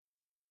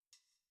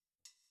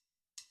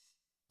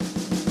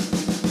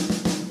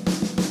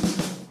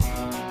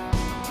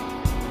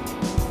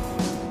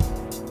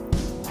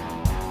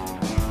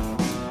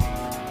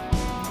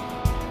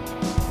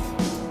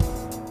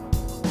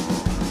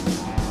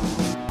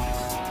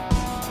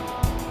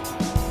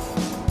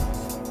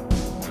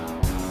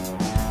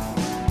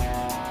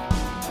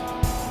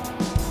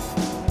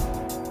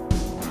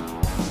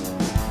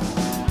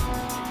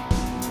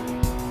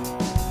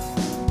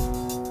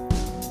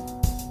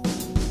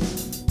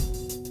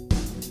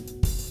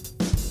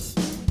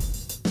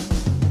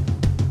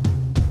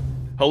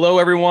Hello,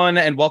 everyone,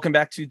 and welcome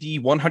back to the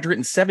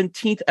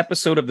 117th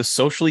episode of the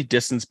Socially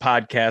Distanced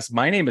Podcast.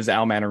 My name is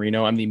Al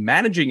Manarino. I'm the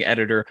managing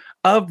editor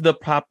of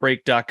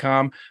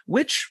thepopbreak.com,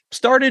 which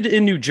started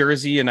in New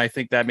Jersey, and I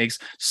think that makes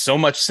so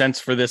much sense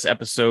for this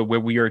episode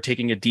where we are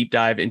taking a deep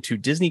dive into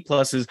Disney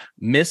Plus's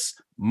Miss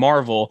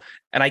Marvel,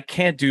 and I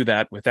can't do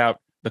that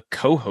without the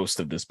co-host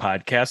of this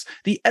podcast,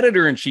 the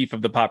editor-in-chief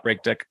of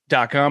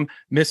thepopbreak.com,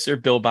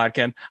 Mr. Bill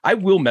Bodkin. I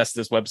will mess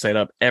this website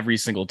up every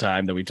single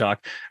time that we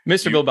talk.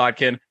 Mr. Bill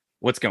Bodkin,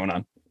 what's going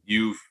on?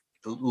 You've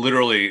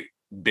literally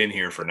been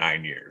here for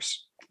 9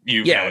 years.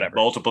 You've had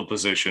multiple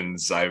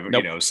positions. I've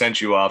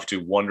sent you off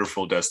to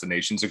wonderful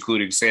destinations,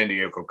 including San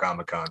Diego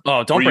Comic-Con.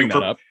 Oh, don't bring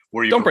that up.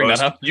 Don't bring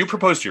that up. You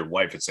proposed to your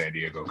wife at San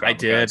Diego Comic-Con. I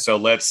did. So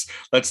let's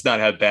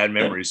not have bad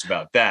memories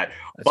about that.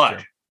 That's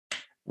but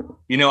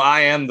true.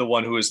 I am the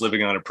one who is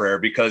living on a prayer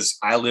because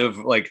I live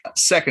like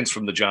seconds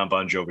from the John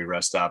Bon Jovi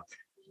rest stop,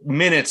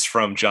 minutes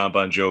from John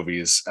Bon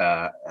Jovi's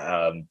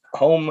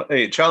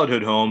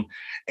childhood home.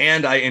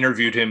 And I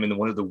interviewed him in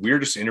one of the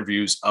weirdest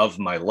interviews of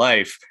my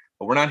life.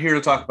 But we're not here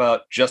to talk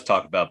about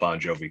Bon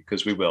Jovi,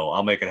 because we will.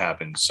 I'll make it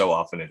happen so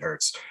often it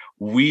hurts.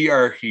 We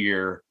are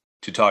here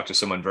to talk to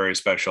someone very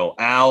special.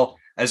 Al,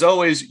 as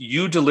always,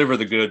 you deliver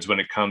the goods when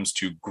it comes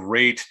to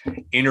great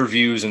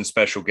interviews and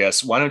special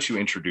guests. Why don't you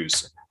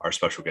introduce our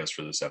special guest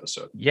for this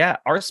episode? Yeah,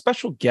 our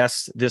special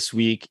guest this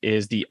week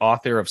is the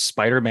author of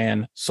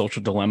Spider-Man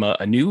Social Dilemma,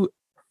 a new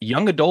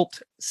young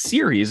adult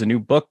series, a new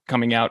book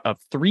coming out, a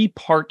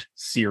 3-part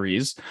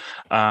series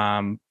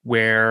where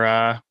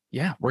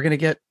we're going to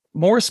get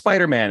more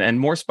Spider-Man and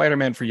more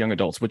Spider-Man for young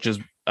adults, which is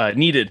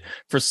needed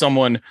for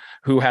someone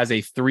who has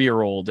a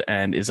 3-year-old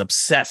and is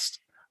obsessed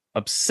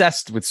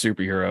with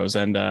superheroes.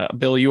 And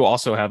Bill, you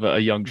also have a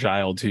young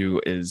child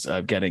who is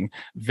getting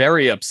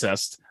very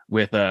obsessed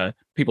with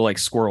people like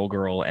Squirrel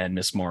Girl and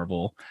Miss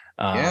Marvel.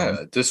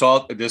 This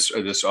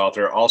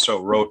author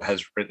also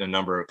has written a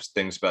number of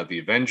things about the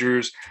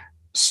Avengers,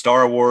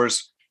 Star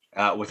Wars.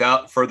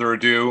 Without further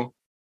ado,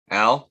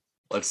 Al,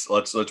 let's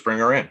bring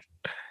her in.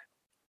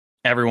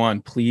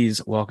 Everyone, please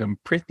welcome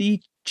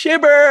Priti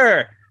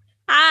Chibber.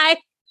 Hi.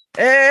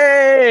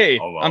 Hey,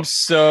 I'm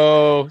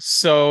so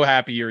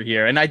happy you're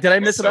here. And did I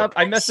mess it up?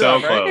 I messed it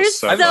up, right? You're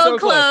so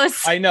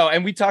close. I know.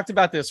 And we talked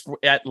about this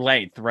at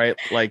length, right?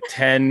 Like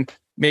 10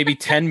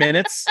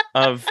 minutes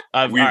of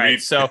we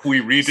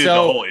redid the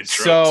whole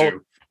intro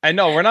too. I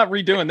know we're not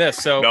redoing this.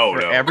 So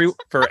no.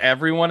 For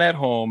everyone at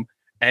home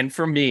and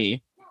for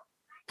me,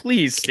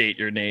 please state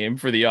your name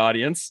for the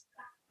audience.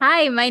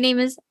 Hi, my name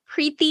is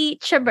Priti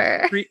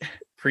Chibber.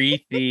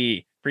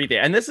 Priti.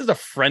 And this is a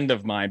friend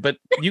of mine, but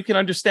you can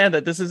understand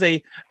that this is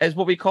as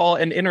what we call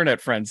an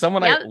internet friend,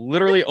 someone I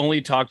literally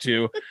only talk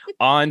to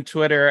on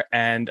Twitter,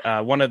 and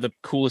one of the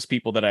coolest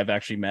people that I've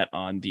actually met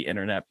on the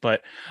internet.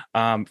 But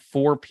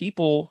for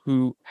people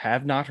who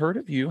have not heard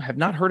of you, have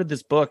not heard of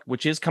this book,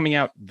 which is coming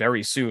out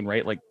very soon,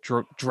 right? Like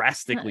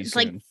drastically it's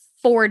soon. Like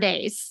 4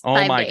 days. Oh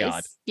 5 my days.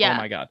 God. Yeah. Oh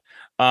my God.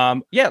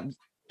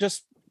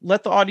 Just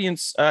let the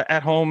audience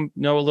at home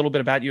know a little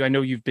bit about you. I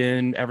know you've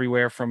been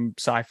everywhere from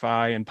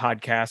sci-fi and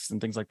podcasts and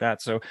things like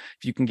that. So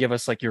if you can give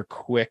us like your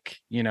quick,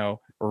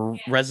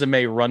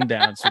 resume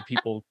rundown so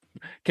people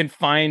can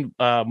find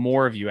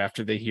more of you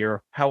after they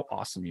hear how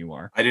awesome you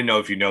are. I didn't know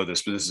if you know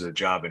this, but this is a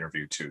job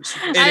interview too. So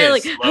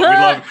It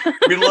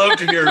we'd love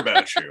to hear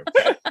about you.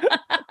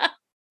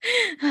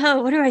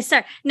 Oh, where do I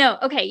start? No.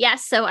 Okay.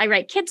 Yes. So I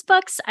write kids'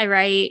 books. I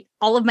write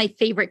all of my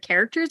favorite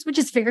characters, which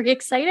is very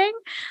exciting.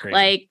 Crazy.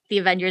 Like the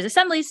Avengers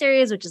Assembly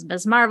series, which is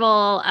Ms.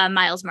 Marvel,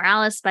 Miles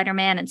Morales,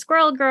 Spider-Man, and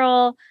Squirrel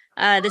Girl.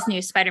 This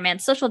new Spider-Man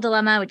Social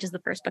Dilemma, which is the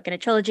first book in a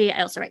trilogy.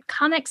 I also write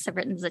comics. I've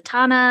written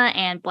Zatanna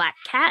and Black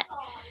Cat,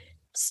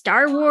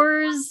 Star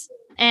Wars,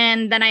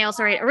 and then I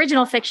also write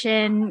original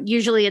fiction.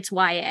 Usually it's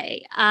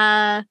YA.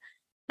 I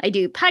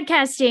do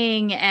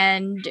podcasting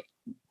and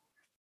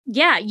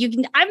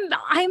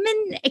I'm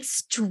an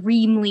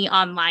extremely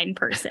online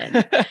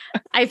person.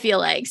 I feel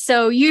like.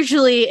 So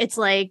usually it's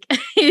like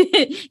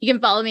you can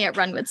follow me at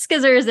Run with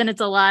Skizzers, and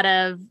it's a lot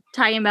of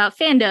talking about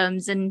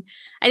fandoms. And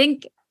I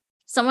think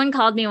someone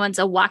called me once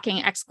a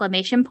walking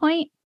exclamation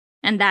point,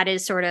 and that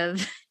is sort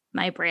of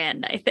my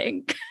brand, I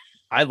think.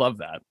 I love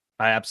that.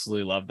 I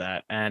absolutely love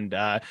that. And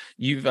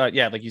you've,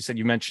 like you said,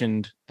 you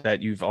mentioned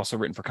that you've also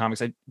written for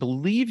comics. I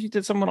believe you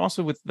did someone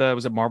also with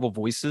was it Marvel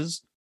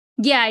Voices?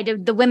 Yeah, I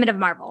did the Women of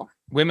Marvel.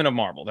 Women of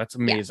Marvel. That's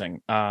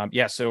amazing.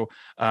 So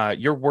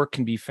your work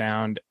can be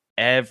found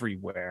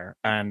everywhere.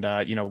 And,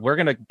 we're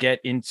going to get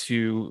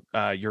into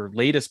your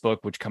latest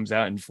book, which comes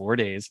out in 4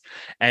 days.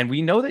 And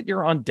we know that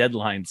you're on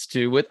deadlines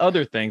too with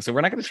other things. So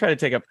we're not going to try to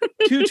take up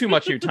too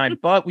much of your time,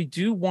 but we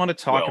do want to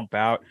talk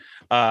about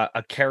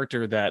a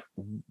character that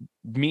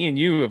me and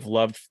you have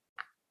loved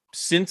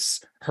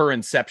since her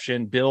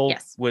inception. Bill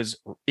was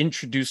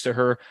introduced to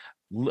her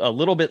a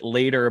little bit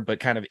later, but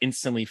kind of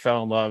instantly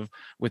fell in love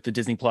with the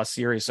Disney Plus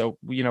series. So,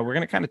 we're going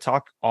to kind of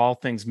talk all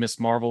things Miss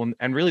Marvel.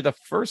 And really the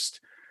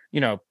first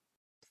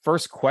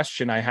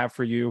question I have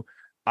for you,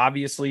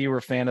 obviously you were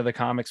a fan of the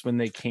comics when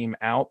they came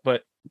out,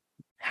 but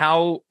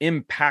how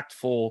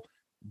impactful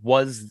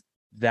was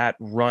that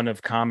run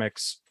of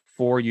comics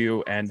for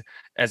you. And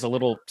as a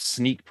little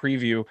sneak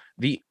preview,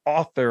 the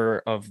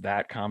author of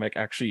that comic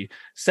actually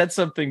said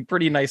something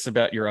pretty nice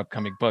about your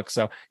upcoming book.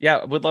 So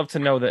yeah, would love to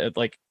know that,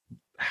 like,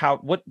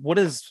 what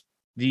is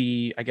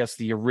the, I guess,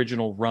 the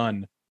original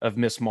run of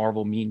Miss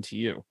Marvel mean to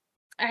you?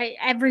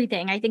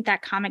 Everything. I think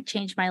that comic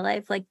changed my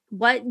life. Like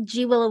what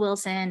G. Willow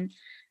Wilson,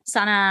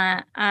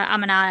 Sana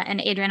Amana,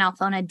 and Adrian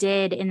Alphona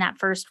did in that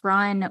first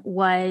run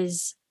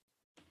was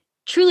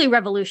truly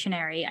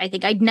revolutionary. I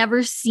think I'd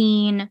never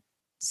seen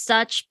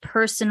such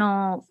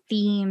personal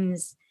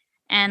themes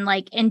and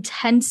like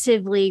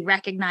intensively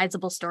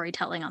recognizable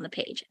storytelling on the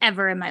page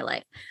ever in my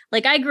life.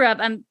 Like I grew up,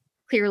 I'm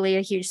clearly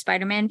a huge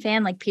Spider-Man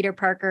fan. Like Peter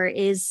Parker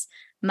is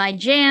my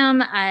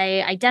jam.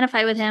 I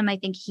identify with him. I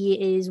think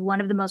he is one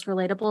of the most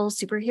relatable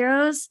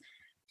superheroes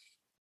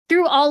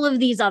through all of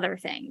these other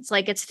things.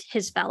 Like it's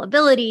his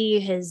fallibility,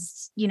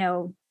 his,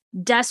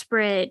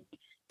 desperate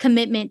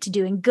commitment to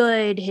doing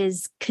good,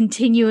 his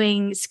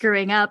continuing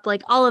screwing up,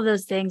 like all of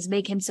those things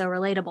make him so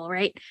relatable,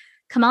 right?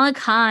 Kamala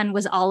Khan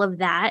was all of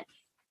that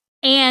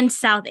and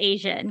South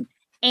Asian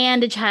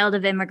and a child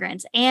of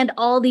immigrants and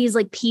all these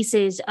like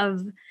pieces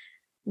of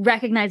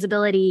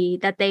recognizability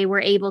that they were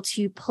able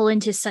to pull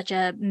into such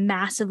a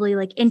massively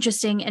like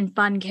interesting and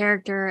fun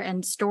character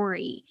and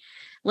story.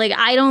 Like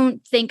I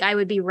don't think I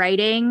would be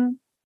writing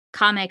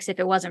comics if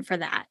it wasn't for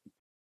that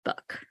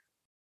book.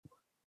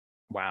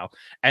 Wow.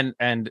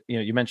 And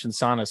you mentioned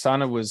Sana.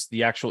 Sana was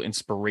the actual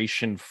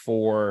inspiration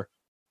for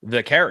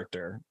the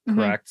character,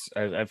 correct?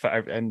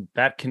 And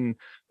that can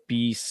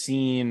be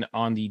seen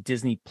on the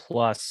Disney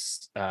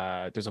Plus.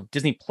 There's a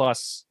Disney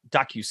Plus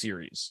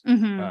docuseries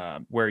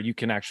where you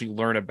can actually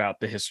learn about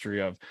the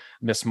history of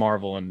Miss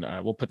Marvel, and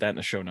we'll put that in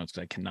the show notes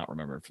because I cannot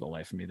remember for the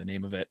life of me the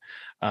name of it.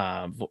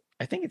 I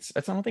don't think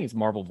it's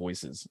Marvel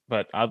Voices,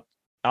 but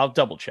I'll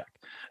double check.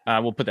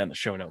 We'll put that in the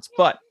show notes.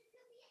 But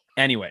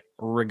anyway,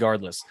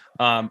 regardless,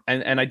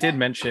 and I did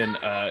mention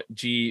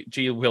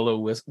G.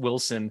 Willow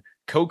Wilson,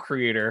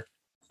 co-creator.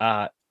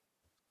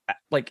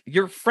 Like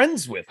you're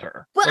friends with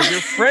her. Like you're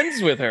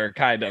friends with her,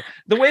 kind of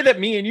the way that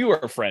me and you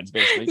are friends,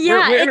 basically.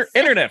 Yeah, we're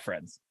internet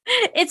friends.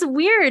 It's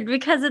weird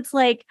because it's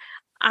like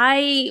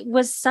I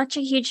was such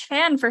a huge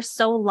fan for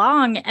so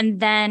long, and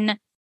then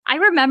I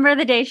remember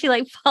the day she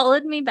like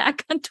followed me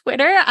back on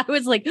Twitter. I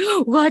was like,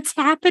 "What's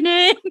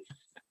happening?"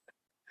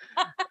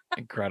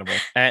 Incredible.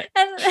 And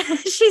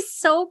she's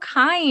so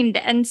kind.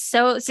 And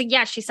so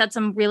yeah, she said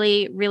some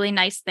really, really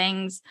nice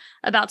things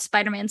about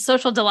Spider-Man's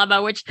Social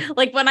Dilemma, which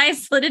like when I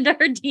slid into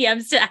her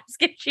DMs to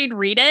ask if she'd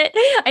read it,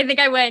 I think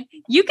I went,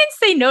 "You can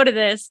say no to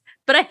this,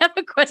 but I have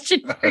a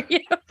question for you."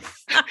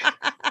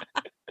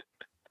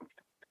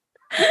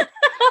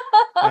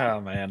 Oh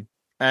man.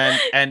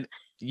 And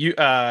you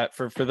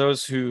for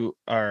those who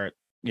are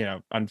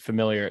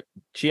unfamiliar,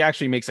 she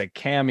actually makes a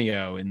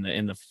cameo in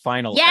the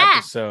final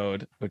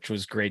episode, which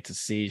was great to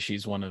see.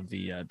 She's one of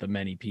the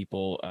many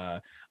people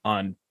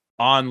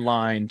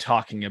online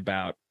talking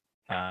about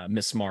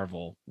Miss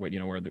Marvel, where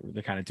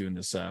they're kind of doing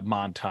this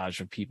montage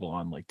of people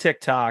on like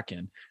TikTok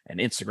and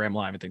Instagram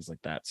Live and things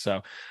like that. So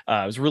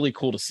it was really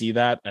cool to see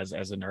that as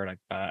a nerd.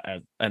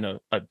 And a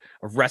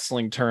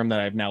wrestling term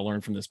that I've now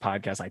learned from this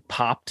podcast, I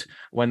popped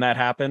when that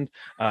happened.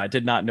 I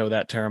did not know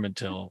that term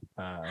until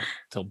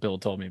Bill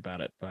told me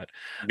about it. But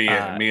me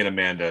and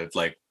Amanda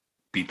like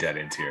beat that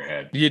into your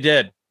head. You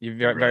did. You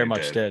very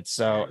much did.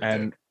 So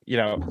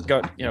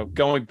really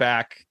going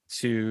back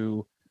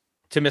to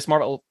Miss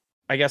Marvel,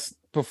 I guess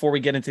before we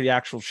get into the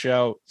actual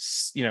show,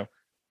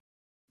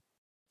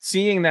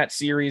 seeing that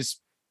series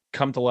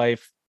come to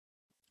life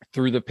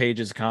through the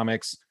pages of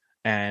comics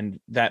and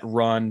that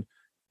run,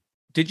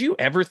 did you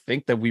ever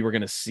think that we were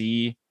going to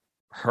see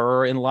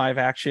her in live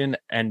action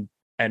and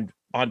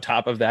on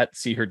top of that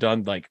see her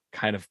done like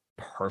kind of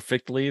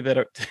perfectly that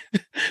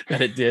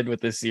it did with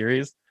this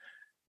series?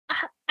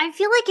 I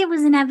feel like it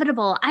was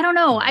inevitable. I don't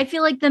know. I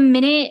feel like the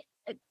minute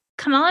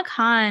Kamala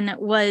Khan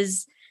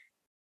was,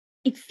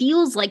 it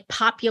feels like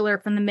popular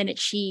from the minute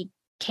she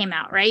came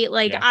out, right?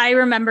 Like I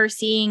remember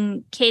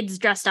seeing kids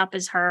dressed up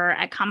as her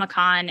at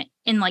Comic-Con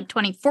in like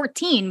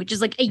 2014, which is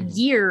like a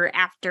year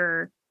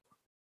after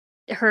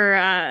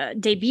her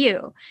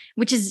debut,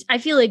 which is, I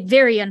feel like,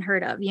 very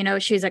unheard of.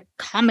 She's a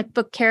comic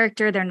book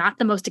character. They're not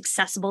the most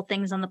accessible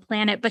things on the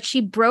planet, but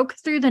she broke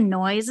through the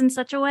noise in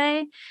such a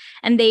way.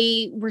 And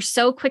they were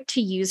so quick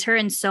to use her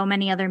in so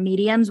many other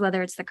mediums,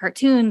 whether it's the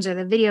cartoons or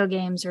the video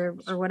games or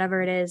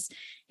whatever it is.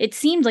 It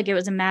seemed like it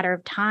was a matter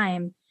of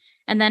time.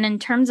 And then in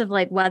terms of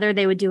like whether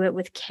they would do it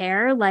with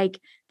care, like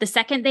the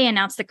second they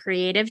announced the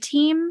creative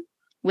team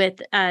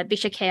with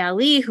Bisha K.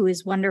 Ali, who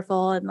is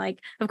wonderful. And like,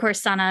 of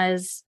course, Sana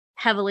is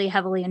heavily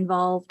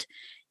involved.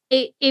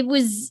 It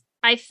was,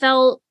 I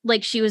felt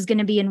like she was going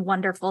to be in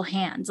wonderful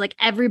hands. Like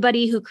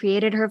everybody who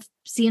created her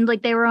seemed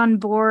like they were on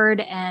board,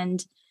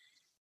 and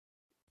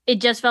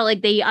it just felt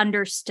like they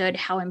understood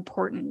how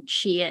important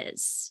she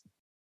is.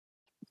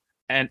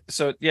 And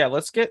so, yeah,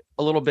 let's get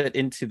a little bit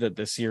into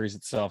the series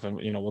itself. And,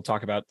 we'll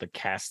talk about the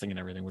casting and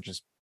everything, which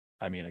is,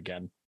 I mean,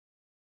 again,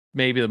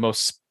 maybe the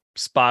most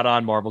spot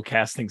on Marvel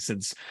casting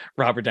since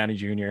Robert Downey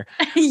Jr.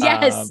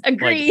 Yes,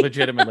 agree. Like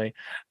legitimately.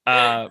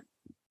 One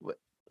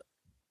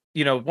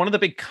of the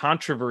big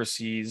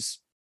controversies,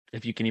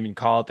 if you can even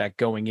call it that,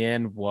 going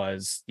in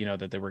was,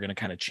 that they were going to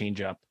kind of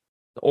change up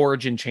the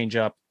origin, change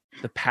up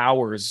the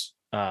powers,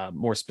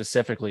 more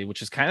specifically,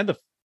 which is kind of the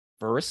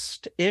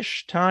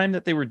first-ish time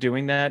that they were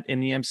doing that in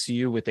the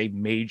MCU with a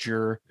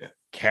major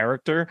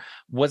character.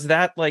 Was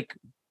that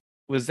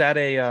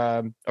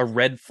a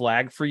red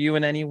flag for you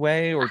in any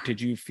way, or did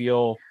you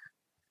feel?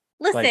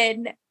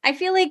 Listen, I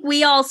feel like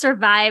we all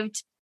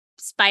survived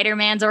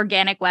Spider-Man's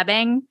organic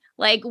webbing.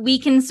 Like, we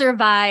can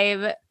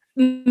survive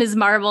Ms.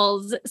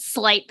 Marvel's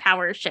slight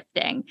power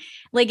shifting.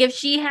 Like, if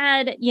she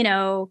had,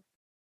 it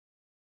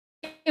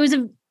was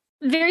a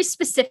very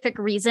specific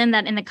reason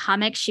that in the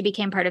comics she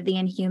became part of the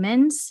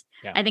Inhumans.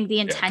 Yeah. I think the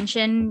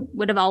intention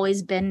would have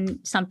always been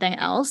something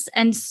else.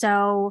 And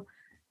so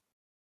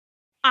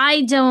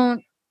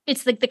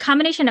it's like the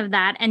combination of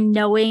that and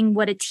knowing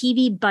what a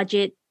TV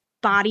budget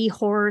body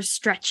horror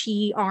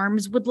stretchy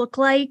arms would look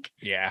like.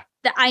 Yeah.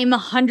 That I'm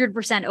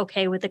 100%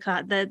 okay with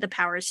the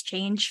powers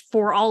change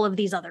for all of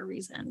these other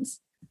reasons.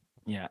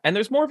 Yeah. And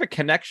there's more of a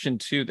connection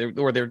too,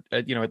 they're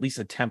at least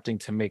attempting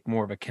to make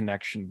more of a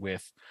connection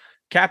with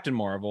Captain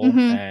Marvel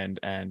and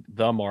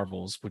the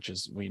Marvels, which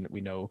is we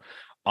know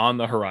on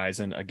the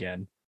horizon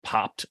again,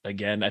 popped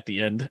again at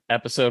the end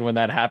episode when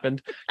that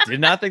happened. Did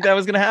not think that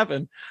was going to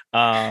happen.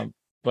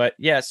 But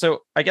yeah, so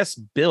I guess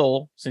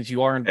Bill, since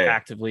you aren't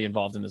actively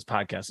involved in this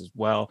podcast as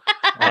well,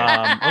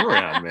 I'm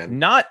around, man.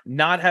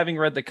 Not having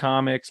read the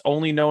comics,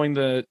 only knowing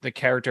the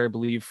character, I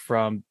believe,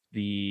 from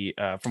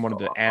one of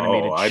the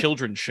animated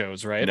children's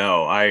shows, right?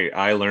 No,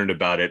 I learned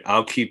about it.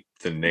 I'll keep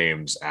the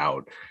names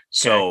out.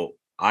 So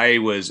I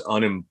was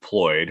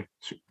unemployed.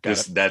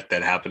 That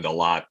happened a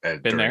lot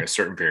during a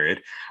certain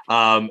period.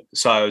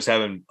 So I was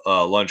having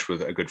lunch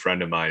with a good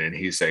friend of mine, and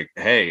he's like,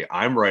 "Hey,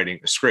 I'm writing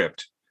a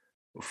script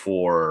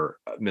for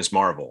Miss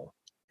Marvel."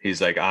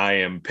 He's like, "I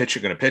am going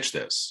to pitch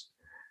this,"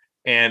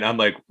 and I'm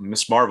like,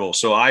 "Miss Marvel."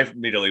 So I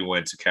immediately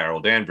went to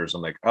Carol Danvers.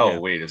 I'm like, "Oh,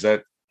 wait, is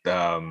that?"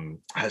 I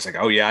was like,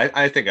 "Oh yeah,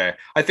 I think I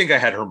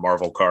had her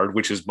Marvel card,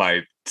 which is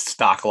my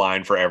stock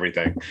line for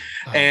everything."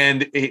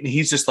 And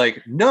he's just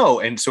like, "No."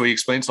 And so he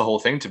explains the whole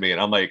thing to me, and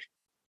I'm like,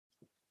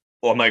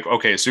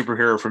 "Okay,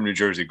 superhero from New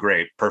Jersey,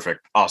 great,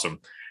 perfect,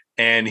 awesome."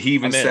 And he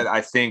even said,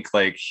 I think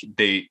like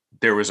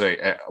there was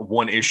a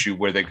one issue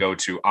where they go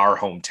to our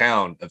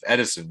hometown of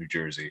Edison, New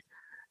Jersey.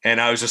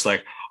 And I was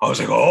like,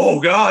 "Oh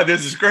God,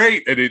 this is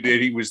great." And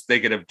he was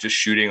thinking of just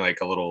shooting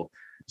like a little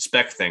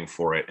spec thing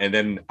for it. And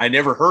then I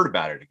never heard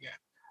about it again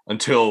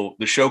until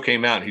the show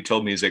came out. And he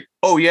told me, he's like,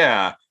 "Oh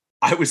yeah,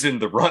 I was in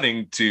the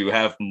running to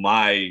have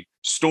my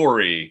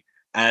story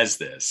as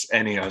this."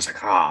 And I was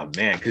like, "Oh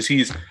man," because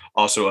he's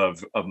also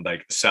of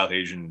like South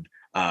Asian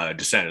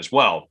descent as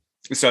well.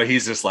 So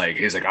he's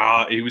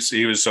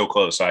he was so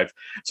close.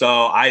 That's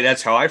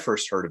how I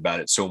first heard about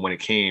it. So when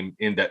it came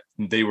in that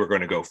they were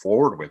going to go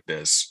forward with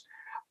this,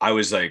 I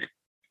was like,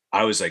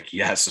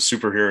 yes, a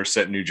superhero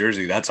set in New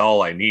Jersey. That's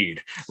all I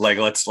need. Like,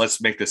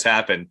 let's make this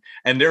happen.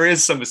 And there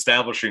is some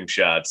establishing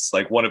shots.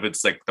 Like one of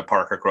it's like the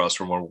park across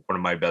from one of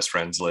my best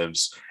friends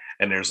lives,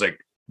 and there's like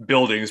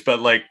buildings, but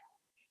like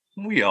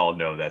we all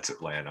know that's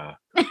Atlanta.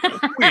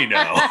 We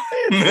know.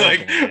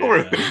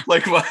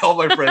 All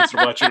my friends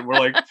are watching. We're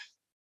like,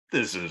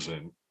 this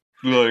isn't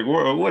like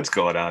what's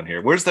going on here?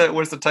 Where's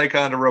the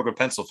Ticonderoga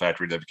pencil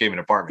factory that became an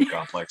apartment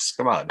complex?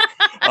 Come on.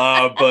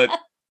 But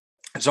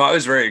so I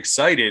was very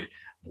excited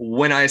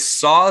when I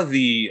saw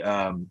the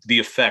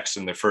effects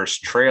in the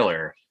first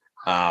trailer.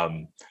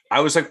 I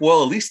was like,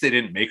 well, at least they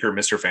didn't make her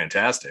Mr.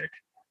 Fantastic,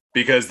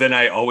 because then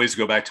I always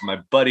go back to my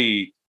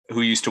buddy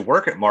who used to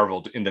work at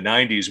Marvel in the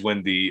 90s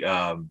when the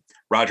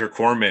Roger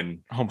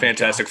Corman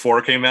Fantastic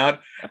Four came out.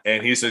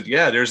 And he said,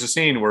 yeah, there's a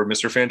scene where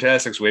Mr.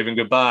 Fantastic's waving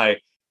goodbye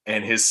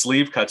and his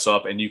sleeve cuts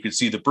off and you can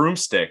see the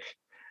broomstick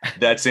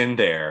that's in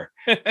there.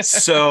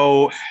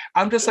 So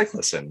I'm just like,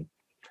 listen,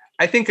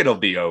 I think it'll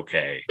be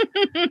okay.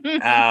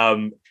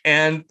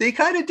 And they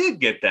kind of did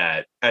get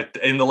that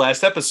in the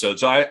last episode.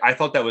 So I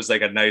thought that was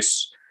like a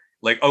nice,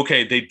 like,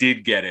 okay, they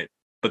did get it,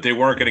 but they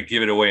weren't going to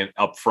give it away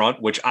up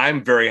front, which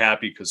I'm very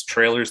happy, because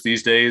trailers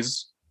these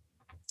days,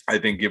 I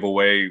think, give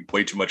away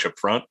way too much up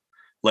front.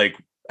 Like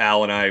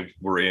Al and I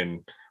we're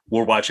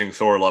watching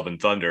Thor: Love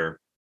and Thunder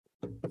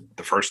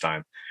the first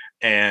time,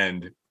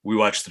 and we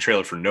watched the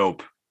trailer for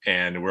Nope,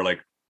 and we're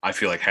like, I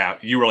feel like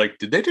you were like,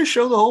 did they just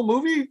show the whole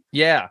movie?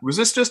 Yeah. Was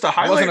this just a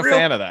highlight? I wasn't a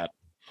fan of that.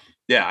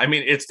 Yeah, I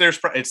mean, it's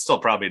still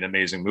probably an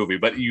amazing movie,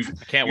 but you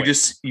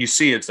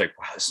see it's like,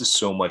 wow, this is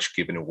so much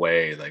given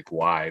away. Like,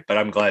 why? But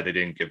I'm glad they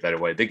didn't give that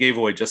away. They gave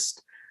away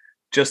just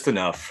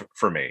enough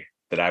for me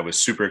that I was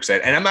super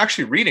excited. And I'm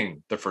actually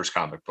reading the first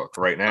comic book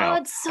right now. Oh,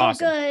 it's so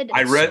good.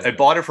 I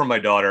bought it from my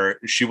daughter.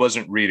 She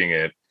wasn't reading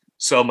it.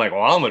 So I'm like,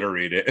 well, I'm going to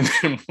read it. And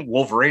then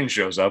Wolverine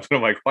shows up and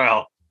I'm like,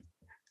 wow,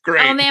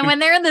 Great. Oh man, when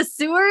they're in the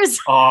sewers,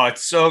 Oh,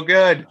 it's so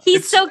good.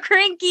 he's so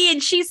cranky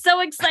and she's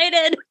so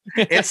excited.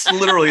 It's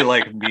literally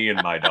like me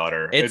and my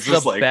daughter. It's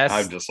just the like best.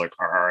 I'm just like,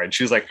 "Arr," and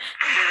she's like,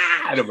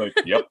 ah, and I'm like,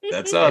 yep,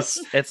 that's us.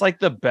 It's like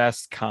the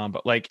best combo.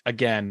 Like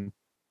again,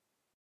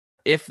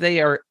 if they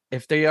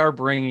are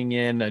bringing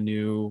in a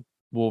new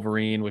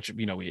Wolverine, which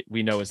we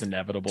know is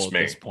inevitable It's at me.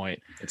 this point,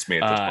 It's me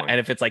at this point. and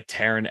if it's like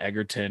Taron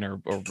Egerton or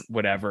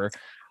whatever,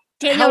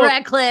 Daniel How-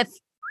 Radcliffe.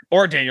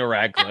 or Daniel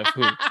Radcliffe,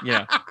 who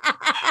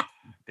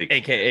They-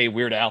 aka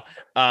Weird Al.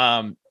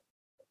 I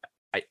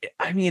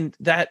mean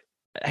that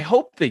I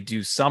hope they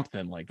do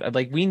something like that.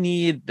 Like we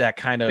need that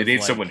kind of. they need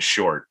like, someone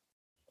short.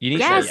 You need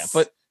Yes. yeah,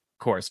 but of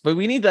course, but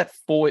we need that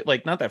foil,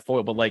 like not that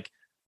foil, but like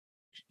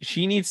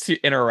she needs to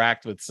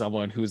interact with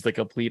someone who's the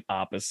complete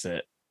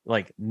opposite,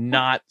 like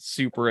not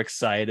super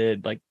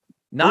excited, like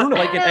not Bruno.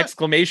 like an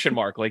exclamation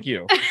mark like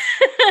you.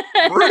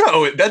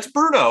 Bruno, that's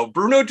Bruno.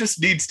 Bruno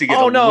just needs to get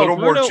Oh, a no, little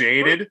more Bruno-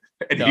 jaded,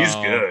 and he's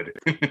No.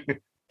 good.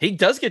 He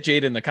does get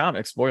jaded in the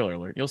comics. Spoiler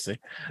alert, you'll see.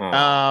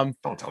 Oh,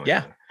 don't tell me.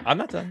 yeah. that. I'm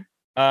not done.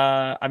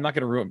 I'm not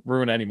going to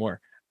ruin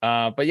anymore.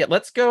 But yeah,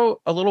 let's go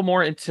a little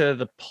more into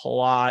the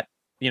plot.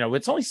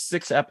 It's only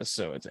 6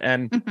 episodes,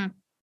 and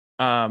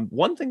Mhm.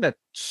 one thing that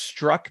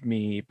struck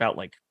me about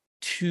like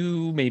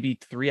 2, maybe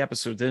 3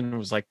 episodes in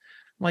was like,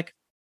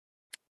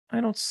 I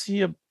don't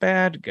see a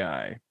bad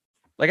guy.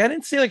 Like I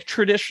didn't see like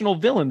traditional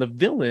villain. The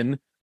villain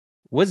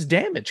was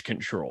Damage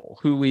Control,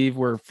 who we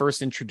were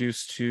first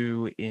introduced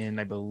to in,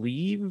 I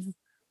believe,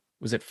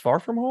 was it Far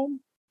From Home?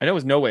 I know it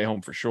was No Way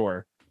Home for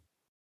sure.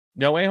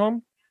 No Way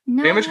Home?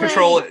 No Damage way.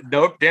 Control.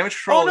 No, Damage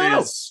Control no.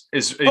 is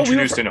we were-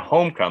 introduced in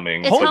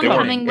Homecoming. It's but they weren't-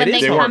 Homecoming when It they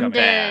is they come weren't to.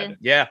 bad.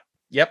 Yeah.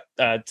 Yep.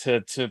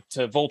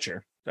 To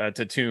Vulture,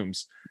 to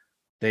Tombs.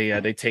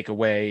 They take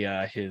away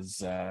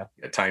his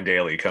Tyne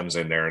Daly comes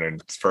in there and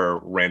then for a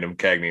random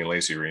Cagney and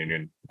Lacey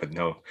reunion, but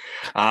no,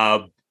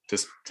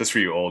 just for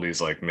you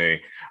oldies like me.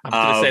 I'm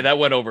gonna say that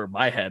went over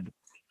my head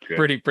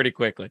Good. pretty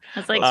quickly. I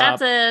was like, Uh,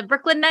 that's a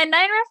Brooklyn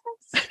Nine-Nine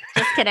reference?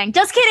 Just kidding.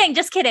 Just kidding.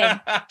 Just kidding.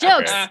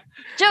 Jokes. Okay.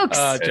 Jokes.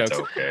 It's Jokes.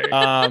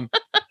 okay.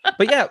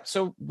 But yeah,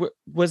 so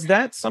was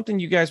that something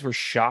you guys were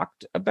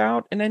shocked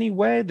about in any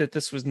way, that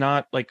this was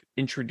not like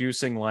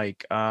introducing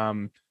like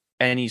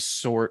any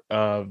sort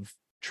of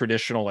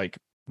traditional like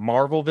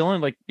Marvel villain?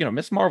 Like,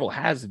 Miss Marvel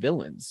has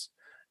villains.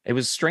 It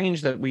was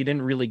strange that we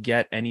didn't really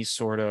get any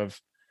sort of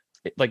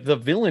like the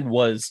villain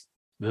was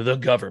the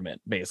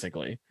government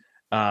basically.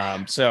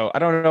 So I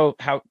don't know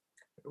how.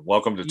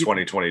 Welcome to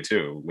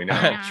 2022. We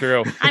know.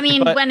 True. I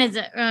mean, But- when is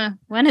it?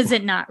 When is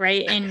it not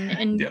right?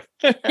 And Yeah.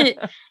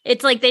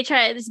 it's like they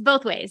try it's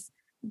both ways.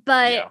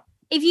 But Yeah.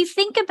 if you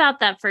think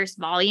about that first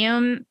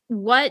volume,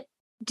 what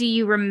do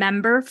you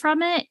remember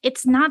from it?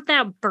 It's not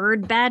that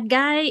bird bad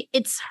guy.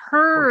 It's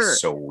her. It's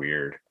so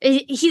weird.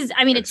 He's.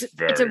 I mean, It's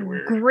it's a very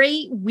weird.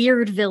 great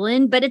weird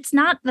villain, but it's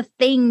not the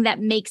thing that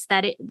makes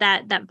that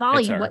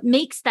volume. her. What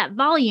makes that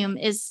volume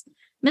is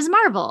Ms.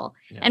 Marvel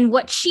Yeah. and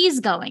what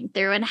she's going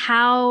through and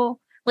how.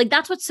 Like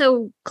that's what's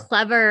so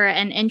clever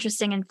and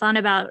interesting and fun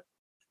about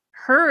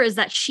her is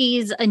that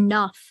she's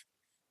enough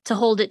to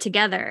hold it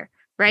together,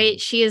 right?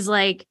 She is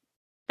like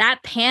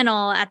that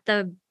panel at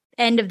the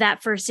end of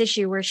that first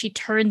issue where she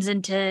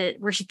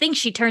thinks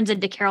she turns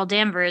into Carol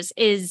Danvers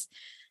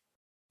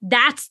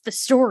that's the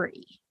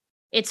story.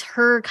 It's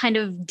her kind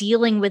of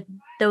dealing with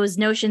those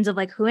notions of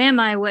like, who am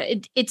I?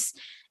 It's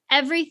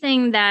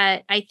everything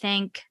that I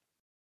think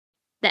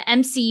the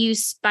MCU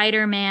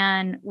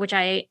Spider-Man, which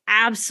I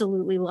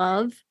absolutely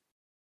love,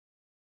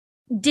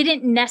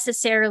 didn't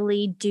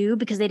necessarily do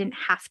because they didn't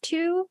have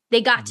to.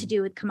 They got to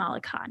do with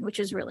Kamala Khan, which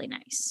was really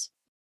nice.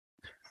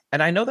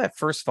 And I know that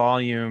first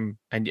volume,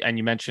 and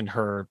you mentioned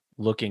her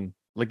looking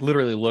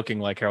literally looking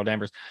like Carol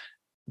Danvers.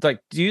 It's like,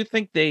 do you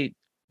think they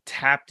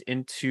tapped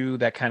into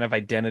that kind of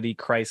identity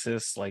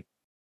crisis, like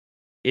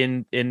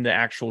in the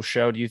actual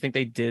show? Do you think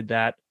they did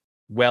that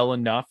well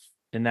enough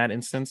in that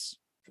instance,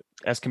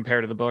 as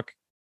compared to the book?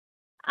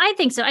 I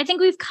think so. I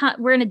think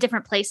we're in a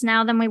different place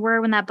now than we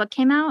were when that book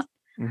came out.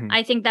 Mhm.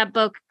 I think that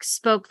book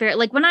spoke very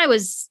like when I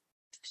was,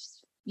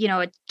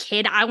 a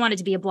kid, I wanted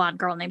to be a blonde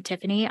girl named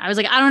Tiffany. I was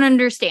like, I don't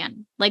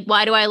understand. Like,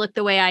 why do I look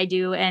the way I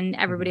do and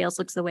everybody else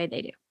looks the way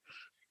they do?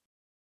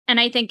 And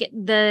I think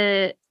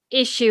the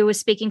issue was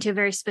speaking to a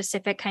very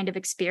specific kind of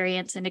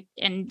experience and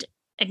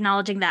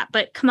acknowledging that.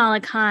 But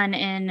Kamala Khan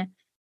in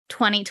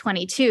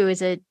 2022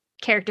 is a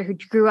character who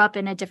grew up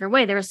in a different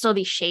way. There will still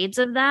be shades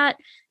of that,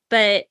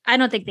 but I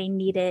don't think they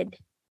needed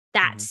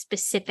that Mhm.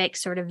 specific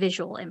sort of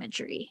visual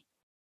imagery.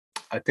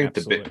 I think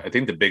Absolutely. I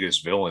think the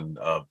biggest villain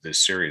of this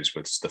series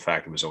was the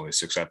fact it was only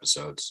 6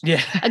 episodes.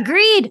 Yeah.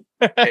 Agreed.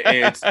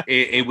 There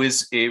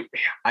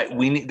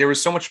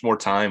was so much more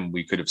time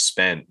we could have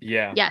spent,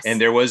 Yeah. Yes. and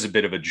there was a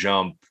bit of a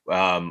jump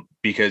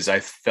because I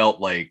felt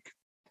like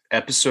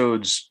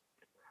episodes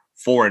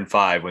 4 and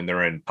 5 when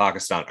they're in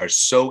Pakistan are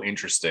so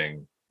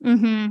interesting,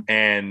 hmm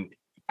and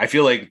I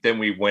feel like then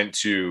we went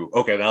to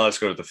okay, now let's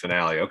go to the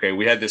finale. Okay,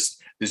 we had this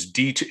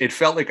detour.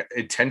 It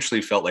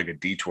intentionally felt like a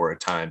detour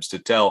at times to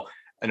tell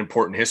an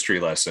important history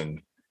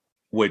lesson,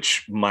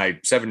 which my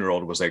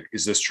 7-year-old was like,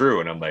 is this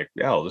true? And I'm like,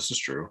 yeah, well, this is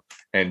true.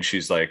 And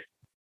she's like,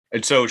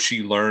 and so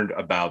she learned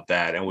about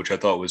that, and which I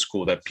thought was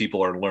cool that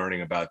people are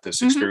learning about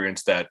this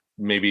experience that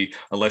maybe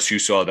unless you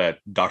saw that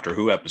Doctor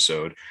Who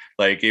episode,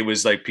 like it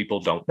was like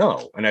people don't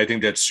know. And I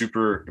think that's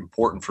super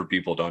important for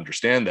people to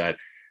understand that.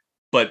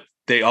 But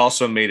they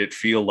also made it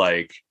feel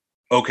like,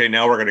 okay,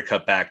 now we're going to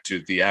cut back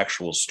to the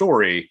actual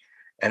story.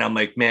 And I'm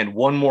like, man,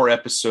 one more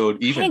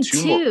episode, even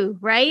two more,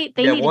 right?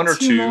 They needed one or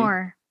two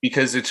more.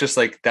 Because it's just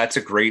like, that's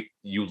a great,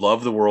 you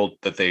love the world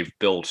that they've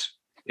built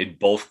in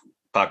both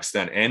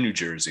Pakistan and New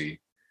Jersey.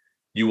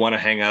 You want to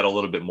hang out a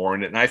little bit more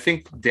in it. And I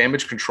think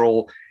Damage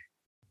Control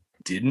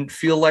didn't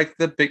feel like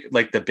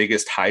the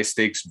biggest high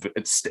stakes.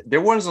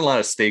 There wasn't a lot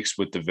of stakes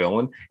with the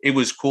villain. It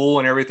was cool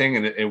and everything.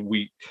 And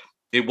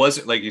it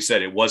wasn't, like you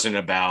said, it wasn't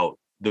about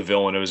the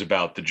villain. It was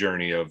about the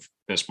journey of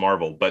Miss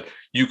Marvel, but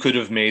you could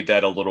have made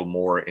that a little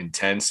more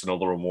intense and a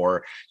little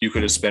more, you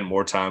could have spent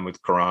more time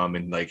with Karam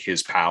and like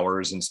his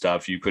powers and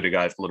stuff. You could have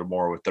got a little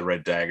more with the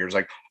Red Daggers.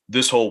 Like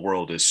this whole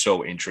world is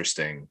so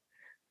interesting.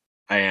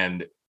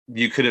 And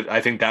you could have,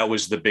 I think that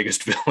was the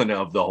biggest villain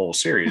of the whole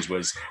series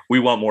was we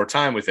want more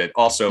time with it.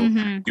 Also,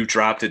 you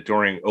dropped it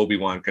during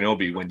Obi-Wan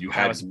Kenobi when you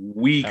had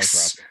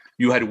weeks.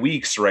 You had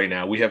weeks right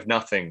now. We have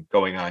nothing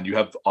going on. You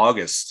have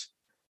August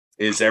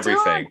is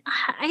everything.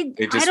 I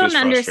don't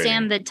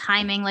understand the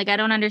timing. Like, I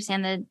don't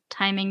understand the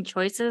timing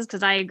choices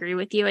because I agree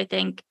with you. I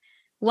think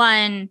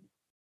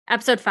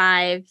episode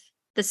 5,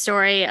 the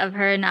story of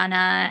her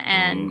Nana,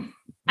 and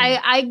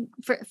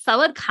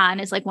Fawad Khan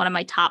is like one of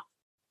my top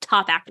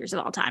actors of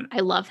all time. I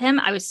love him.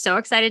 I was so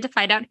excited to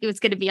find out he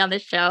was going to be on the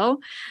show.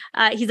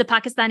 He's a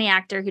Pakistani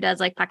actor who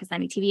does like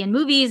Pakistani TV and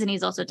movies, and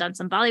he's also done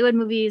some Bollywood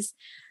movies.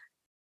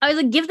 I was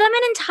like, give them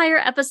an entire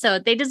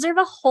episode. They deserve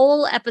a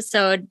whole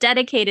episode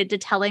dedicated to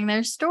telling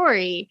their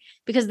story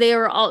because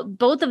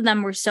both of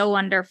them were so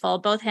wonderful.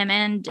 Both him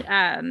and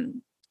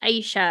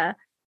Aisha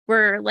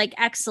were like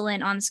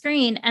excellent on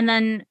screen. And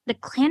then the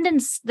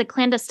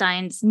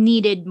clandestines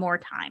needed more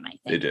time, I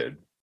think. They did.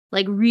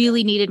 Like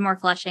really needed more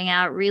fleshing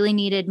out, really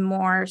needed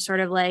more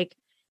sort of like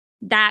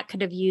that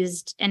could have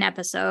used an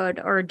episode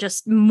or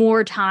just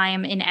more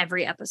time in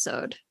every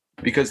episode.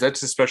 Because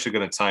that's especially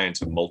going to tie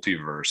into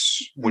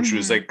multiverse, which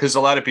was like, because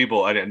a lot of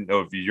people, I didn't know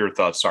if your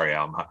thoughts, sorry,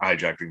 I'm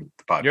hijacking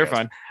the podcast. You're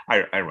fine.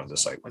 I run the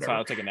site. That's fine.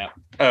 I'll take a nap.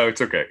 Oh,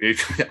 it's okay.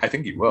 I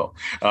think you will.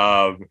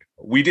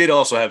 We did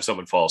also have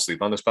someone fall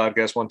asleep on this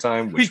podcast one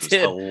time, which was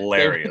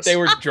hilarious. They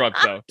were drunk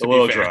though. A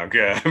little drunk.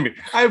 Yeah. I mean,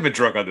 I've been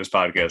drunk on this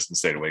podcast and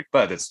stayed awake,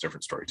 but that's a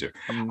different story too.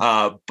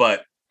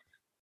 But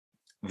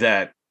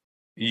that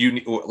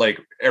you like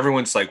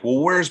everyone's like, well,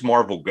 where's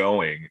Marvel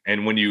going?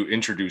 And when you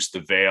introduce the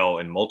veil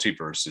and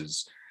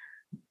multiverses,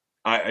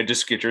 I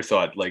just get your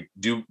thought. Like,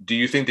 do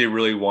you think they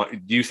really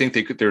want? Do you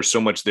think there's so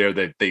much there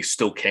that they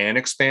still can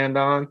expand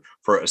on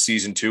for a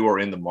season 2 or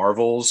in the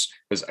Marvels?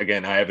 Because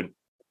again, I haven't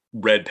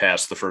read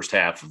past the first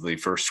half of the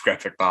first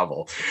graphic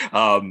novel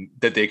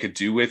that they could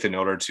do with in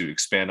order to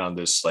expand on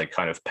this like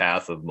kind of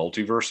path of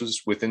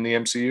multiverses within the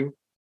MCU.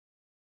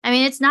 I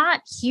mean, it's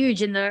not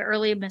huge in the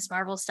early Miss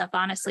Marvel stuff,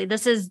 honestly.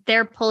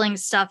 They're pulling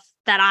stuff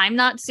that I'm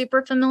not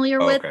super familiar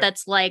with.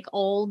 That's like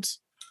old,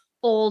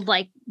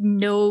 like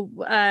no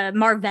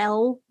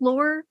Marvel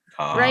lore,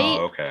 right?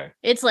 Okay.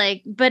 It's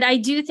like, but I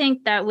do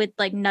think that with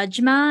like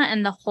Najma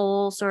and the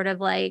whole sort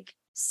of like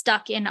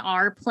stuck in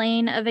our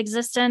plane of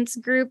existence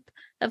group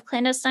of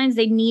clandestines,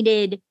 they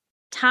needed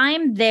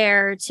time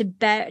there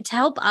to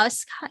help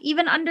us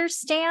even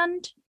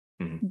understand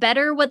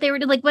better what they were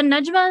doing. Like when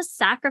Najma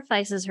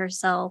sacrifices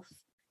herself,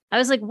 I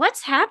was like,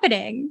 what's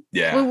happening?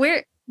 Yeah.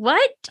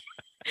 What?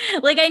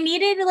 Like I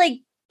needed like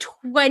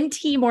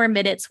 20 more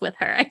minutes with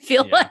her. I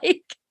feel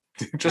like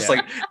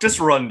just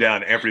run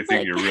down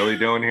everything you're really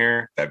doing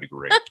here. That'd be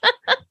great.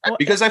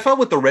 Because I felt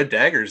with the Red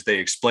Daggers, they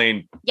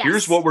explained,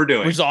 here's what we're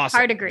doing. It was awesome.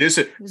 Hard agree. This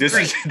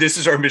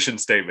is our mission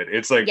statement.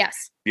 It's like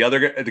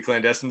the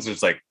clandestines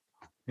is like,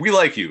 we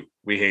like you,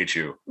 we hate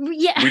you.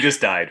 Yeah. We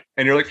just died.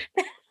 And you're like,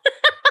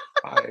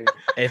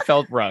 it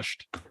felt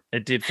rushed.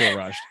 It did feel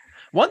rushed.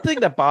 One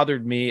thing that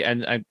bothered me,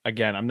 and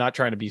I'm not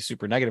trying to be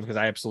super negative because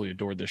I absolutely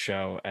adored the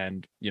show,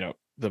 and you know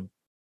the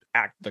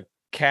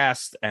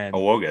cast, and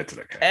we'll get to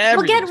the cast.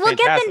 We'll get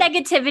the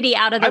negativity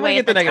out of the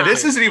way.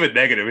 This isn't even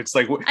negative. It's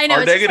like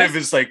our negative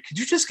is like, could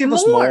you just give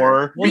us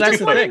more? Well, that's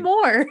the thing.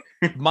 More.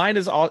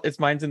 Mine's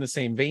in the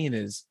same vein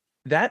as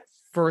that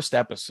first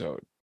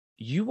episode.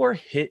 You were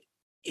hit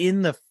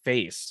in the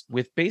face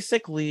with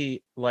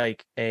basically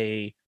like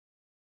a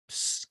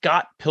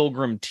Scott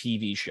Pilgrim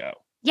TV show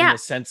in the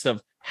sense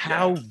of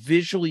how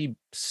visually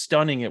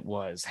stunning it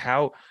was,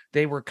 how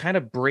they were kind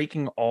of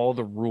breaking all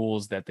the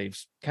rules that they've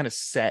kind of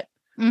set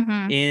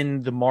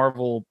in the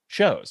Marvel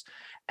shows.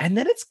 And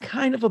then it's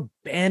kind of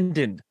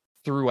abandoned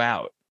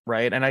throughout,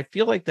 right? And I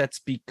feel like that's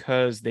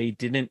because they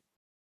didn't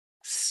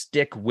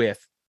stick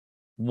with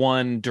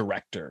one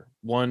director,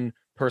 one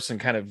person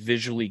kind of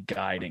visually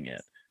guiding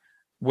it.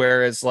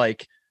 Whereas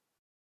like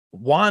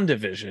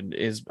WandaVision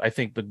is, I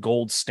think, the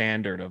gold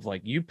standard of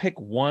like, you pick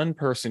one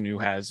person who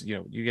has,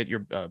 you get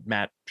your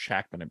Matt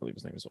Shackman, I believe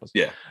his name was.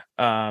 Yeah.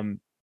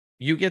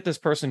 You get this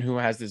person who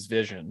has this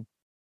vision,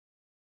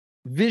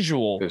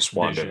 visual This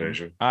vision,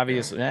 WandaVision.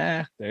 obviously.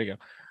 There you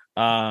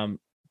go.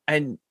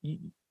 And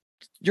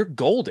you're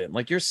golden,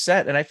 like you're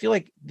set. And I feel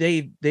like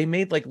they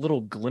made like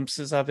little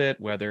glimpses of it,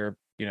 whether,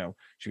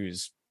 she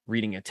was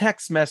reading a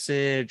text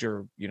message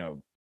or,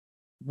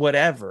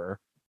 whatever.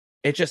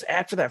 It just,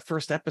 after that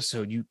first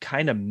episode, you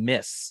kind of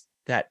miss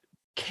that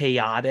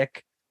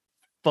chaotic,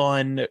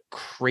 fun,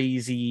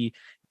 crazy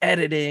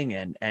editing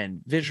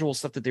and visual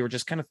stuff that they were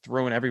just kind of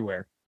throwing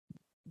everywhere.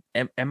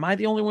 Am I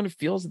the only one who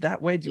feels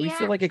that way? Do we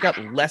feel like it got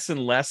less and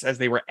less as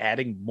they were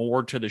adding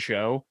more to the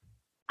show?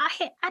 I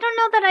don't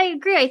know that I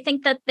agree. I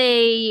think that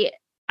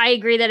I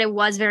agree that it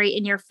was very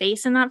in your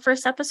face in that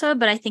first episode,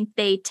 but I think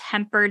they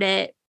tempered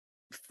it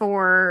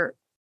for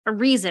a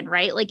reason,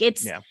 right? Like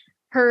it's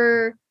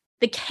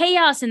the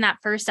chaos in that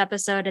first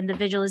episode and the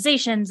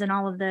visualizations and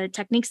all of the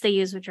techniques they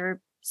use, which are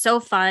so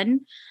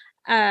fun,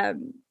 get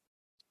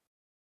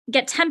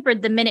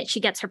tempered the minute she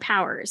gets her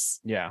powers.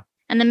 Yeah.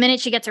 And the minute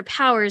she gets her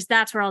powers,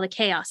 that's where all the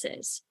chaos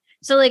is.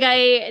 So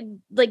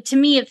to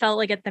me, it felt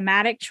like a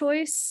thematic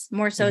choice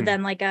more so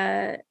than like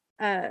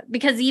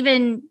because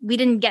even we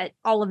didn't get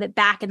all of it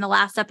back in the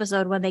last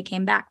episode when they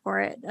came back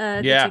for it,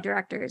 the two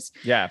directors.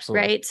 Yeah,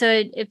 absolutely. Right.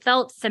 So it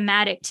felt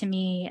thematic to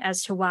me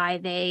as to why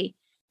they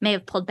may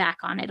have pulled back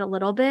on it a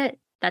little bit.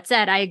 That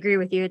said, I agree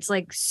with you. It's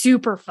like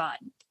super fun.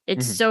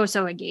 It's so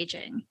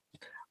engaging.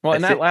 Well,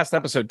 in that last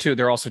episode too,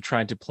 they're also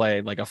trying to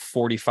play like a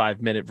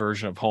 45-minute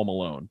version of Home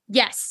Alone.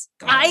 Yes.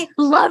 I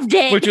loved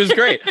it. Which was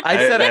great. I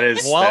said that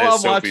is while I'm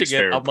Sophie's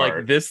watching it, I'm part.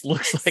 like, this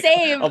looks like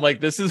Same. I'm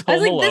like, this is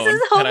Home Alone. This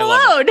is Home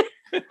Alone.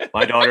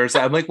 My daughter's,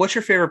 I'm like, what's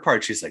your favorite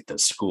part? She's like, the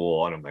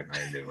school. And I'm like,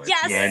 I knew it.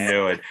 Yes. Yeah, I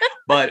knew it.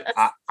 But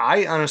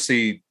I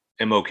honestly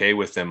am okay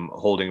with them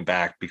holding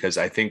back, because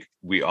I think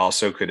we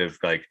also could have,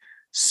 like,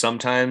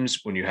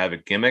 sometimes when you have a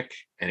gimmick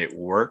and it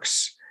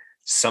works,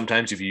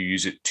 sometimes if you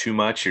use it too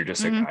much, you're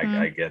just like,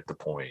 I get the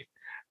point.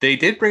 They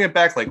did bring it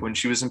back, like when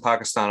she was in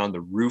Pakistan on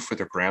the roof with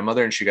her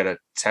grandmother and she got a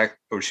text,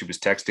 or she was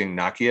texting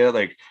Nakia,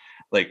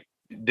 like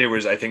there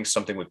was, I think,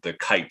 something with the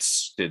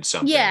kites did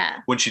something. Yeah.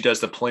 When she does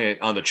the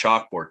plant on the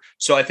chalkboard.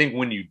 So I think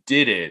when you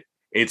did it,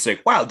 it's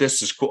like, wow,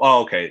 this is cool.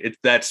 Oh, okay.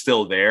 That's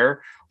still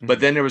there. But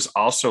then there was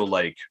also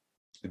like,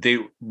 they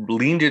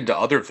leaned into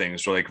other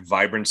things, so like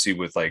vibrancy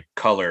with like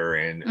color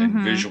and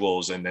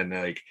visuals. And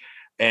then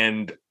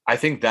and I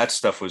think that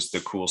stuff was the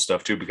cool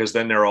stuff too, because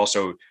then they're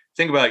also,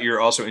 think about,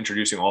 you're also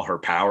introducing all her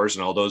powers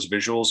and all those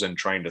visuals and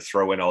trying to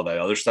throw in all that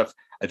other stuff.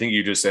 I think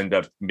you just end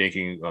up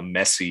making a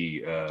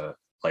messy,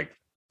 like,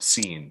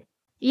 scene.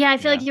 Yeah. I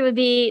feel like it would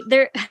be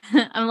there.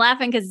 I'm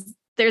laughing because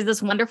there's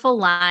this wonderful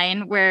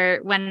line where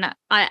when at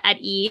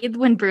Eid,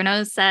 when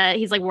Bruno said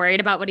he's like worried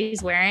about what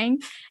he's wearing,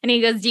 and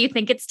he goes, "Do you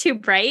think it's too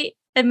bright?"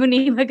 And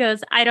Muniba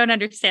goes, "I don't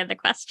understand the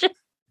question."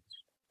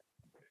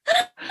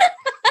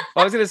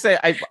 I was going to say,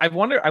 I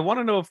want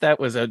to know if that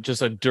was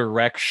just a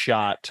direct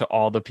shot to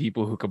all the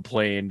people who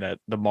complain that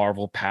the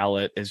Marvel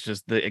palette is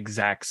just the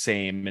exact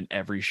same in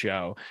every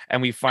show.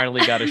 And we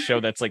finally got a show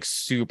that's like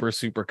super,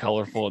 super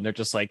colorful. And they're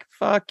just like,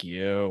 fuck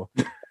you.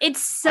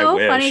 It's so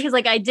funny because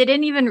like I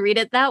didn't even read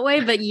it that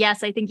way. But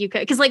yes, I think you could.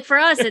 Because like for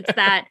us, it's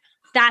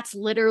that's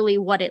literally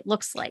what it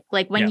looks like.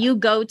 Like when you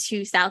go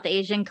to South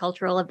Asian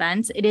cultural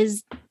events, it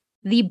is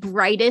the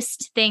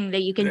brightest thing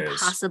that you can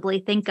possibly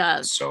think of.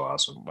 It's so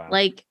awesome. Wow.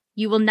 Like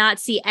you will not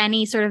see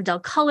any sort of dull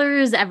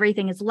colors.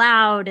 Everything is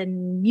loud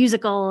and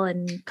musical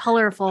and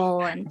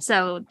colorful. And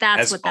so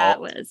that's what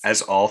that was.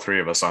 As all three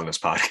of us on this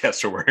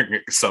podcast are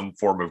wearing some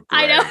form of gray.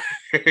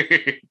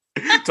 I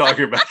know.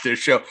 Talking about this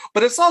show.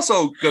 But it's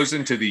also goes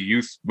into the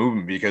youth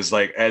movement because,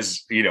 like,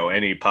 as you know,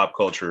 any pop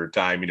culture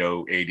time,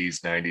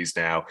 80s, 90s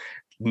now,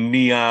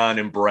 neon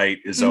and bright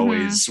is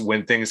always,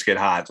 when things get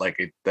hot,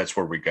 like that's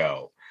where we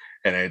go.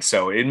 And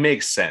so it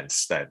makes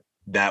sense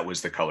that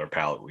was the color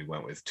palette we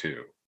went with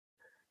too.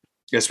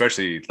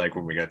 Especially like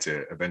when we got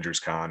to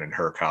Avengers Con and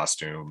her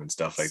costume and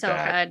stuff like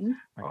that. Good.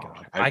 Oh,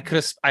 I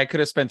could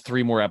have spent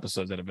 3 more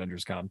episodes at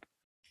Avengers Con.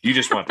 You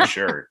just want the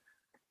shirt.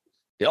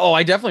 Oh,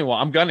 I definitely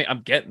want.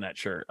 I'm getting that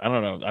shirt. I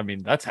don't know. I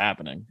mean, that's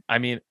happening. I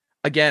mean,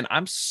 again, I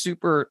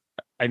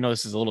know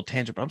this is a little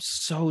tangent, but I'm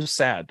so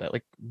sad that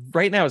like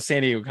right now at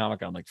San Diego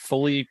Comic-Con, like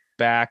fully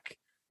back.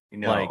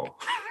 Like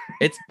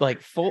it's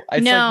like full.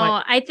 It's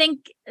I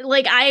think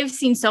like I've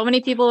seen so many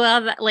people who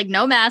have like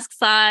no masks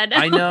on.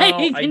 I know.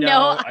 I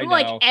know. I'm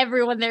like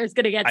everyone there is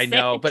gonna get sick. I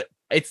know, but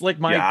it's like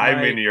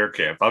I'm in your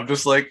camp. I'm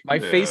just like my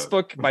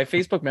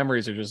Facebook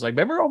memories are just like,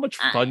 remember how much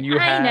fun you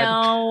had? I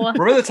know.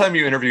 Remember the time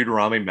you interviewed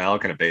Rami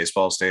Malek in a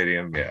baseball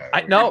stadium? Yeah.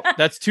 No,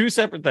 that's 2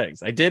 separate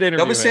things. I did interview.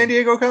 That was San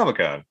Diego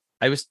Comic-Con.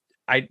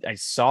 I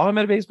saw him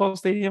at a baseball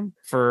stadium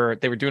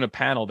they were doing a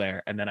panel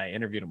there, and then I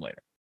interviewed him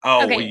later.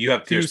 Oh, okay. Well, you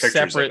have 2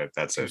 pictures of it.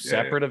 That's it.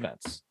 Separate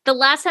events. The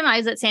last time I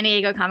was at San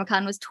Diego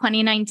Comic-Con was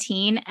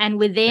 2019, and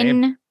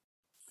within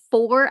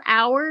 4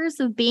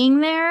 hours of being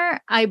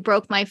there, I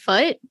broke my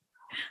foot.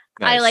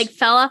 Nice. I like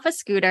fell off a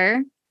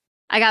scooter.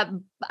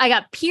 I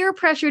got peer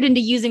pressured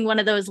into using one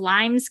of those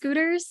Lime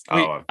scooters.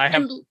 Oh, I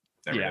have. And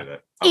never yeah. did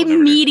that. I would never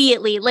do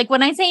immediately, like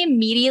when I say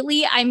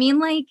immediately, I mean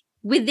like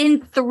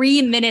within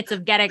 3 minutes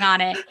of getting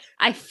on it,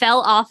 I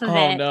fell off of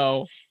Oh it.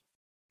 no.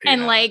 that.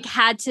 And Yeah. like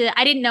I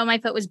didn't know my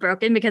foot was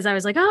broken because I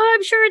was like, oh,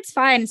 I'm sure it's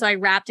fine. So I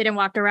wrapped it and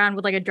walked around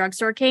with like a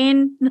drugstore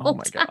cane the Oh whole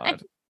my time.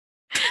 god.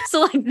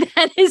 So like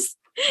that is,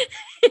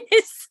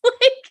 it's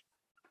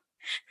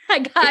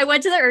like I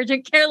went to the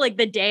urgent care like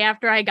the day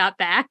after I got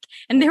back,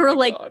 and they Oh were my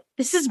like, God.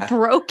 "This is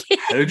broken."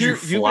 How did you You-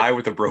 you- fly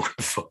with a broken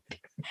foot?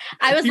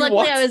 I was You luckily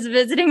walked- I was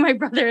visiting my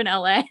brother in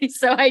LA,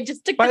 so I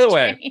just took By the the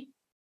way, train.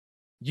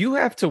 You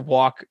have to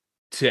walk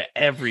to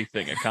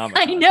everything at Comic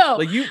Con. I know.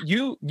 Like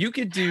you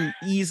could do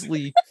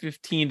easily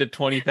 15 to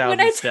 20,000 When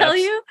I steps. tell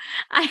you,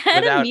 I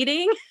had without- a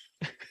meeting.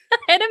 I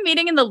had a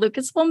meeting in the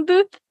Lucasfilm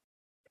booth.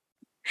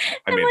 I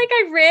And mean, like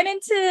I ran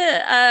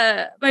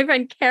into my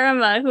friend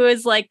Karama, who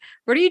was like,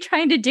 "What are you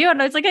trying to do?"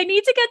 And I was like, "I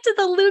need to get to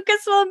the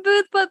Lucasfilm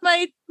booth, but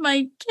my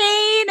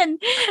cane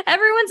and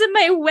everyone's in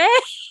my way."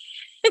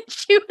 And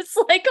she was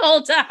like,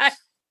 "Hold on."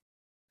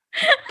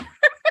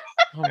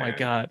 Oh my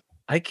god.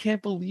 I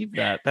can't believe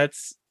that.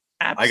 That's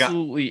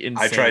absolutely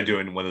insane. I tried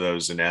doing one of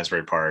those in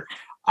Asbury Park.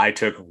 I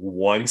took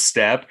one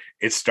step,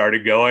 it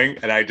started going,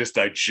 and I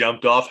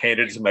jumped off,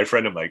 handed it to my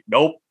friend. I'm like,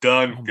 nope,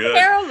 done, Oh my good.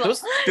 Terrible.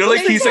 Those- They're like,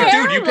 It's he's like,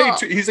 dude, you terrible.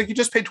 paid. He's like, you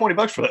just paid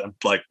 $20 for that. I'm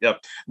like, yep.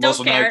 I'm Don't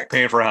also care. not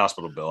paying for a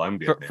hospital bill. I'm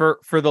good. man.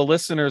 For the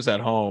listeners at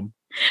home,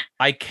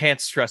 I can't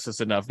stress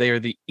this enough. They are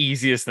the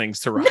easiest things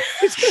to ride.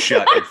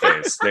 Shut your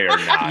face. They are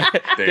not.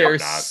 They They're are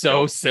not. so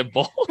Nope.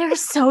 simple. They're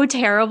so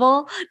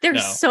terrible. They're No.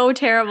 so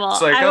terrible.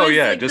 It's like, I oh was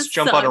yeah, like, just this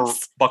jump on a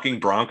sucks.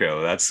 fucking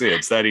Bronco. That's it.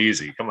 It's that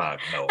easy. Come on.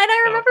 No. And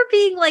I no. remember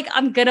being like,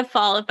 I'm gonna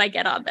fall if I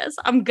get on this.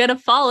 I'm gonna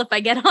fall if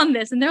I get on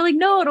this. And they're like,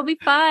 no, it'll be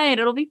fine.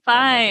 It'll be Oh my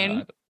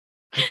fine.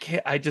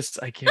 God. I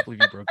can't believe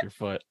you broke your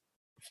foot.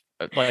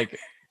 Like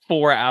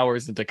 4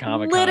 hours into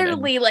Comic Con.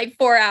 Literally like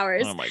 4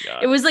 hours. Oh my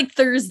god. It was like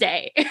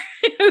Thursday.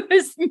 It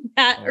was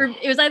not, or Oh.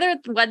 it was either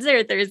Wednesday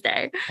or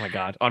Thursday. Oh my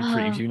god. On Oh.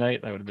 preview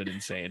night, that would have been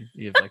insane.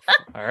 You have like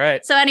all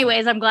right. So,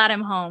 anyways, I'm glad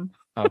I'm home.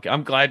 Okay.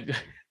 I'm glad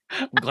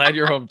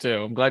you're home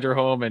too. I'm glad you're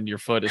home and your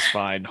foot is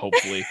fine,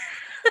 hopefully.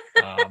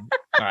 All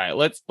right,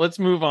 let's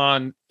move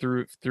on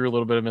through a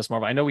little bit of Miss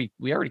Marvel. I know we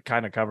already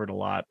kind of covered a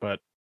lot, but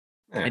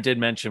Yeah. I did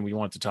mention we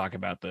want to talk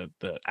about the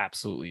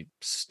absolutely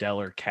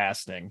stellar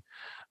casting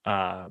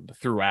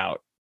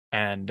throughout.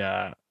 And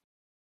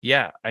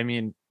yeah, I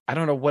mean, I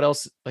don't know what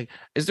else. Like,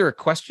 is there a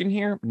question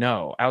here?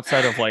 No,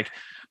 outside of like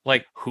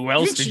who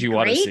else Isn't did she you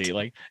want to great? see?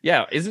 Like,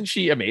 yeah, isn't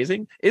she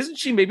amazing? Isn't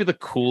she maybe the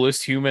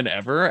coolest human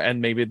ever,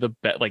 and maybe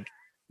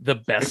the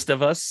best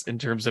of us in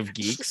terms of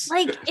geeks?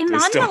 Like Iman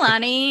still-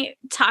 Milani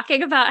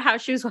talking about how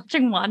she was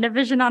watching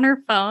WandaVision on her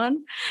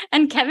phone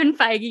and Kevin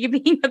Feige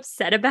being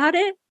upset about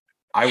it.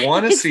 I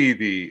want to see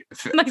the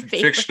My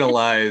favorite.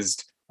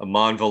 fictionalized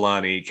Amon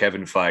Villani,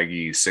 Kevin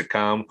Feige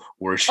sitcom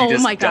where she Oh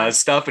just my God. does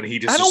stuff and he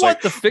just I don't is want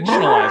like, the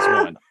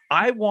fictionalized one.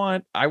 I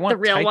want The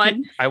real Taika,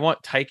 one. I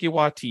want Taika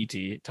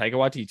Waititi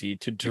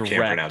to you direct.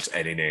 can't pronounce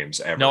any names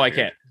ever. No, I dude.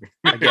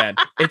 can't. Again,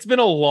 it's been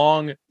a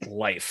long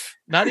life,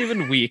 not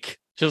even week,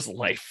 just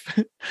life.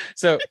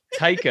 So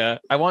Taika,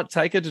 I want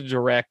Taika to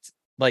direct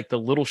like the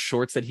little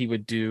shorts that he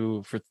would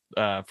do for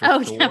Oh,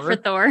 Thor, yeah, for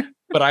Thor.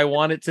 but I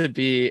want it to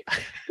be.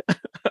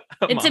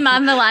 It's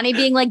Iman Milani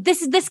being like,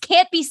 this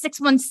can't be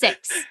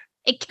 616.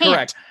 It can't.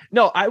 Correct.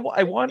 No, I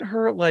want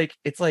her like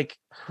it's like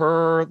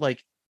her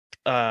like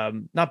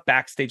not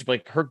backstage but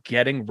like her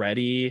getting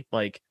ready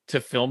like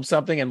to film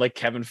something and like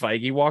Kevin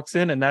Feige walks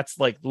in and that's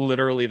like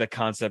literally the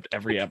concept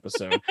every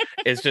episode.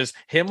 It's just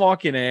him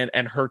walking in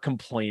and her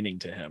complaining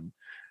to him.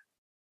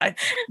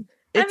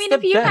 It's mean, the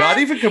if you best. had- Not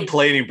even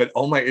complaining, but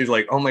oh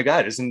my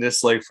god, isn't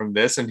this like from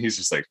this? And he's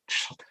just like,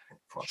 shut the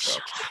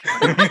fuck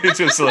up. It's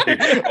just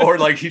like, or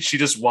like she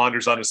just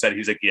wanders on the set.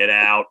 He's like, get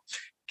out.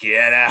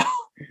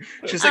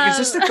 She's like, is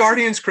this the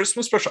Guardians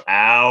Christmas special?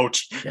 Out.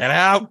 Get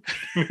out.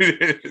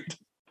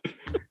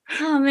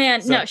 Oh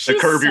man, So no, the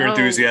she's Curb Your so-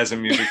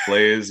 Enthusiasm music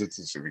plays.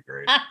 It's gonna be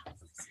great.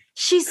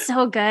 She's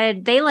so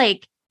good. They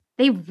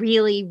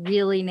really,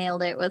 really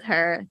nailed it with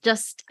her.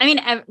 Just, I mean,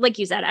 like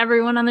you said,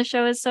 everyone on the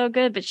show is so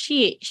good, but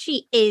she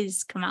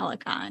is Kamala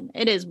Khan.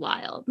 It is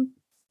wild.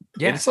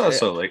 Yeah. It's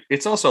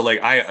also like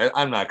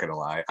I'm not gonna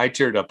lie, I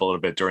teared up a little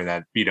bit during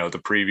that, the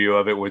preview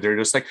of it where they're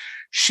just like,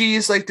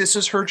 she's like, this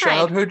is her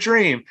childhood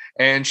dream,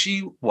 and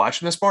she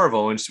watched Miss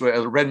Marvel and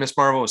read Miss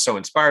Marvel, was so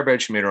inspired by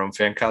it, she made her own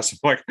fan costume.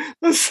 I'm like,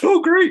 that's so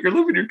great, you're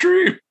living your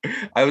dream.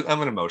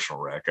 I'm an emotional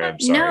wreck, I'm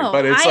sorry, No,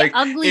 but it's I like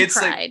ugly it's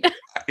cried. like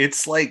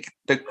it's like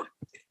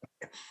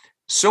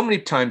so many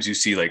times you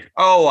see like,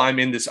 oh, I'm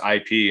in this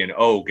IP and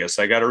oh, guess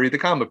I got to read the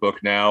comic book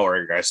now,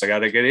 or I guess I got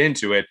to get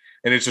into it.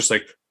 And it's just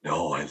like,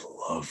 no, I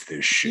love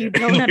this shit. You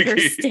don't Like,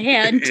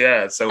 understand.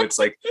 Yeah. So it's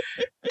like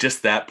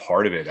just that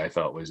part of it I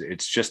thought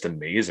it's just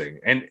amazing.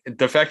 And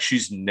the fact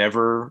she's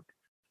never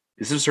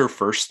this is her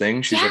first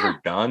thing she's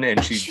ever done,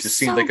 and she She's just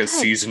seemed so like a good.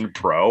 seasoned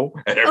pro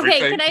at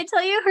everything. Okay, can I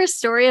tell you her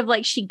story of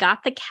like she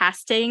got the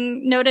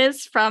casting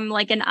notice from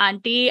like an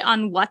auntie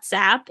on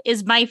WhatsApp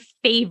is my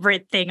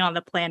favorite thing on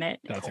the planet.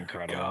 That's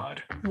incredible.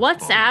 God.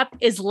 WhatsApp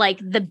is like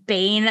the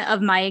bane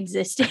of my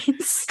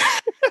existence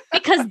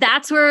because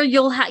that's where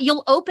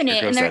you'll open There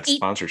it goes and there are that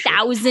sponsorship.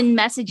 8,000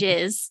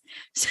 messages.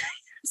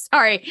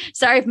 Sorry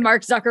if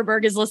Mark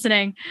Zuckerberg is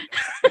listening.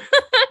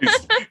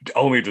 He's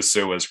only to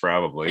sue us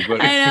probably, but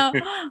I know.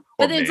 Or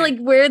But it's me. like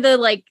where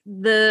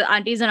the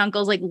aunties and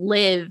uncles like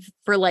live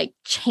for like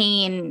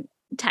chain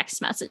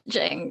text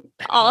messaging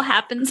all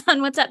happens on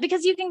WhatsApp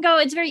because you can go,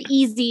 it's very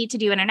easy to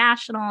do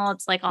international.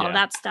 It's like all of Yeah.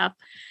 that stuff.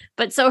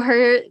 But so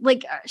her,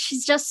 like,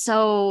 she's just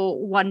so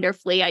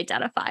wonderfully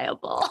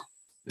identifiable.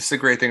 This is the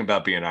great thing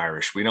about being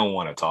Irish. We don't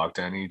want to talk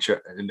to each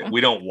other.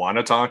 We don't want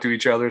to talk to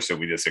each other, so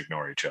we just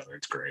ignore each other.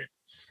 It's great.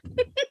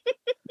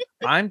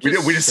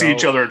 We just see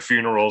each other at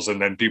funerals,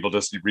 and then people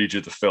just read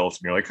you the filth,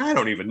 and you're like, I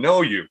don't even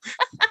know you.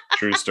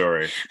 True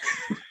story.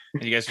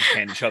 And you guys just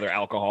hand each other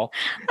alcohol.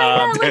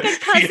 I met, like a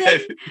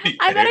cousin. Yeah,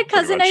 I met a pretty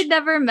cousin much. I'd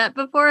never met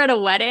before at a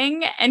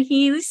wedding, and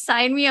he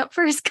signed me up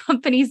for his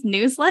company's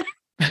newsletter.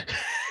 Like,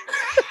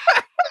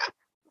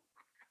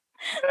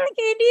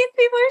 Indian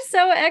people are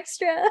so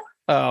extra.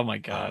 Oh my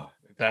god.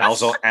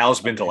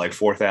 Al's been to like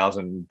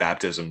 4,000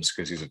 baptisms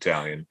because he's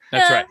Italian.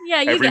 That's right.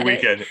 Yeah, you Every get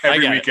weekend, I every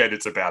get it. weekend,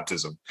 it's a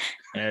baptism.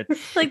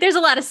 It's Like there's a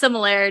lot of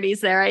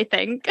similarities there, I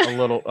think. a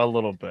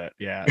little bit.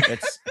 Yeah.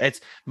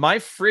 It's my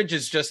fridge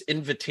is just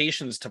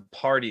invitations to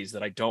parties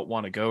that I don't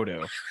want to go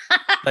to.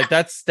 Like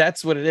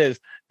that's what it is.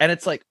 And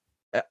it's like,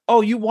 oh,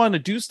 you want to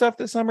do stuff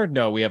this summer?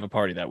 No, we have a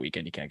party that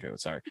weekend. You can't go.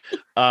 Sorry.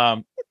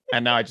 And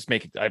now I just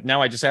make it.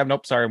 Now I just have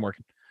nope. Sorry, I'm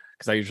working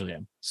because I usually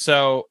am.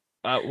 So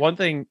one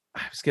thing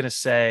I was gonna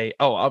say.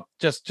 Oh, I'll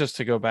just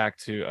to go back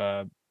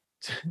to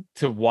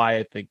why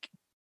I think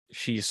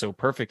she's so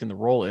perfect in the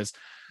role is,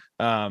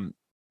 and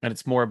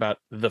it's more about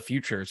the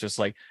future. It's just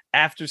like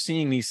after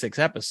seeing these 6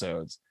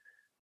 episodes,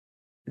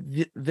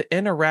 the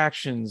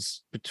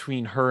interactions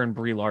between her and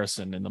Brie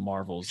Larson in the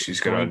Marvels, She's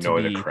is gonna going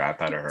annoy to the be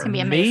crap out of her. gonna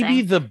be maybe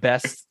amazing. the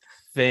best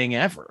thing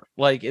ever.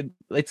 Like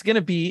it's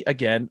gonna be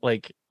again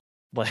like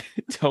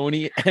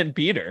Tony and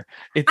Peter.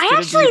 I gonna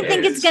actually be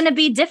think this. it's going to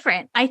be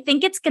different. I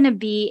think it's going to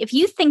be, if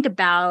you think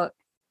about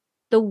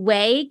the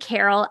way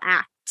Carol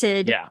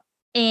acted yeah.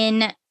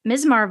 in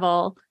Ms.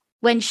 Marvel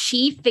when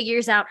she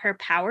figures out her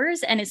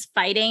powers and is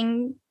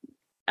fighting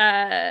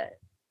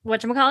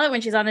whatchamacallit when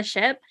she's on the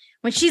ship,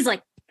 when she's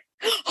like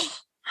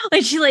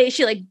like she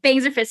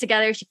bangs her fists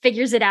together, she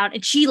figures it out,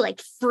 and she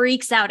like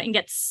freaks out and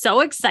gets so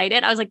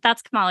excited. I was like,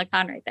 that's Kamala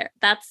Khan right there.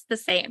 That's the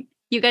same.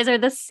 You guys are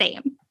the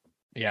same.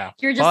 Yeah.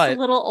 You're just a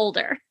little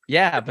older.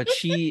 Yeah, but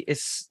she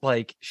is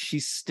like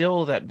she's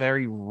still that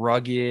very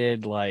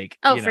rugged, like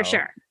Oh, you for know,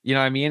 sure. You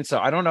know what I mean? So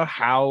I don't know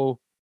how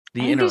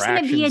the I think there's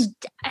gonna be interactions.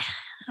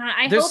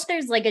 I There's- hope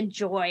there's like a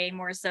joy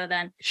more so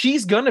than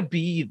She's gonna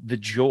be the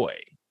joy.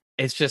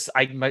 It's just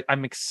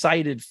I'm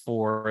excited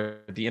for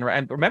the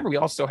and remember we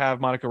also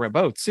have Monica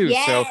Rambeau too.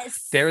 So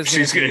there's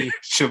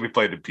She'll be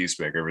playing the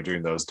peacemaker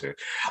between those two.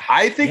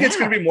 I think it's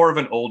gonna be more of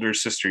an older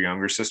sister,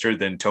 younger sister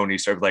than Tony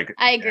started. Like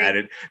I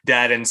agree.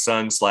 dad and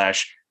son /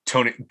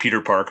 Tony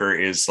Peter Parker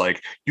is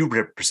like, you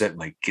represent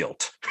my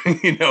guilt,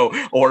 you know,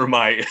 or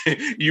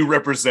you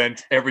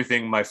represent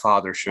everything my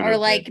father should or have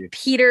like been.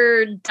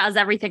 Peter does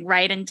everything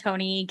right and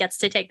Tony gets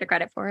to take the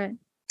credit for it.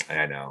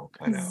 I know.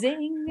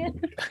 Zing.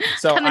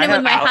 so Coming I in have,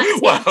 with my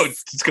hot Wow,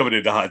 takes. it's coming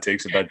into hot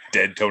takes about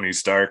dead Tony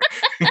Stark.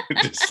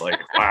 Just like,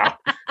 wow,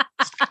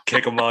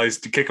 kick him while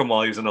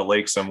he's in a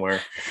lake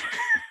somewhere.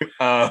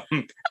 my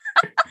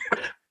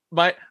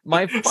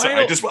So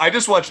final I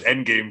just watched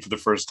Endgame for the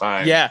first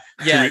time. yeah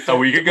a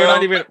week ago. We're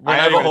not even. I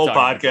have a whole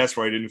talking about podcast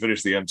where I didn't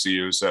finish the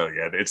MCU, so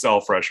yeah, it's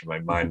all fresh in my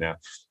mind now.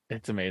 it.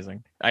 It's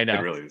amazing. I It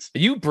know. really is.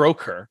 You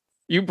broke her.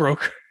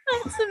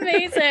 That's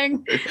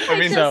amazing. I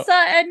mean, just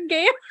saw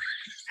Endgame.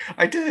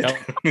 I did. No,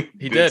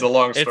 he did. It's a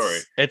long story.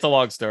 It's a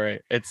long story.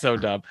 It's so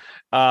dumb.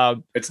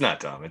 It's not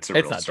dumb. It's a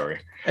It's real not story.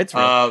 It's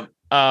real.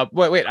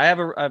 Wait. I have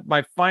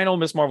my final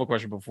Miss Marvel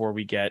question before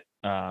we get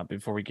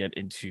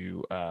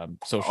into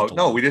social. Oh,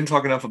 no, we didn't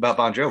talk enough about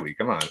Bon Jovi.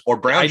 Come on, or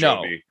Brown I know.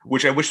 Jovi,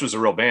 which I wish was a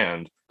real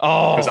band.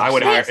 Oh, 'Cause I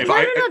would hire- if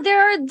I- No,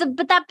 there are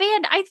but that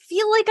band, I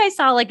feel like I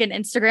saw like an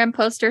Instagram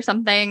post or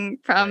something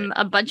from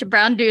a bunch of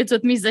brown dudes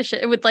with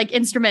like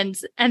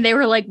instruments, and they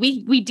were like,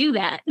 we do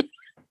that.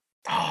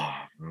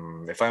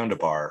 If I owned a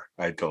bar,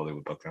 I totally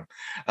would book them.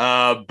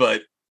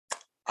 But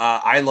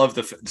I love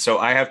so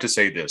I have to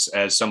say this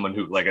as someone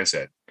who, like I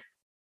said,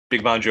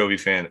 big Bon Jovi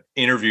fan,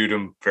 interviewed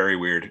him, very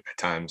weird at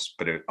times,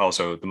 but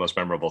also the most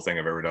memorable thing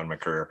I've ever done in my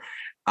career.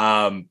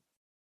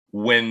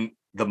 When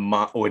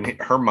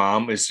her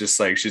mom is just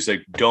like, she's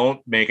like,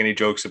 don't make any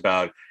jokes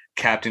about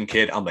Captain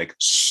Kidd. I'm like,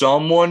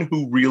 someone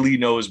who really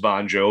knows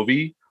Bon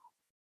Jovi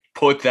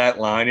put that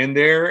line in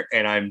there,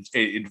 and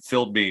it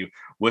filled me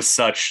with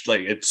such,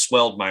 like, it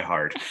swelled my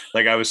heart.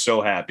 Like, I was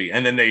so happy.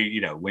 And then they,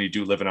 when you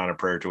do Living on a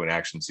Prayer to an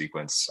action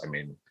sequence, I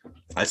mean,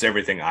 that's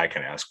everything I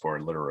can ask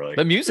for, literally.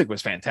 The music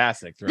was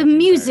fantastic. The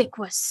music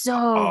was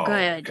so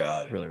good.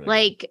 God. Really, really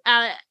like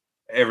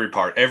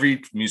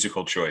every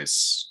musical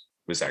choice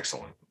was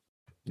excellent.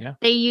 Yeah.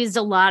 They used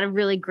a lot of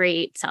really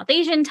great South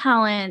Asian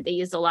talent. They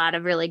used a lot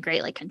of really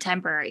great, like,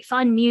 contemporary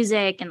fun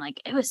music. And, like,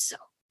 it was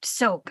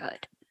so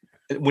good.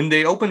 When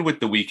they opened with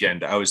The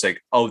Weeknd, I was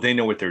like, oh, they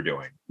know what they're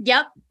doing.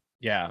 Yep.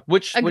 Yeah,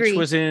 which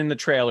was in the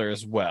trailer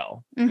as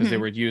well, because they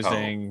were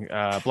using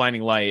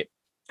blinding light,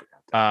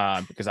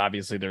 because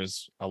obviously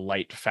there's a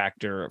light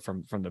factor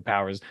from the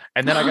powers.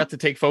 And then I got to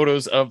take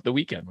photos of The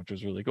Weeknd, which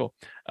was really cool.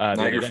 Was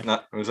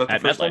that the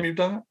first time you've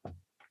done it?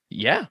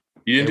 Yeah.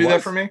 You didn't do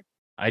that for me?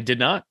 I did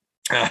not.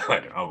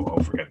 Oh,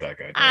 forget that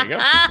guy. There you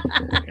go.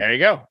 There you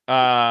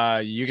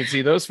go. You can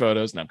see those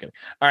photos. No, I'm kidding.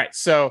 All right,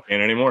 so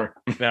ain't anymore.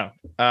 No.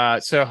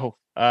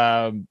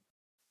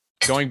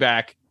 Going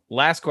back.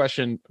 Last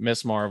question,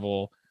 Miss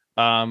Marvel.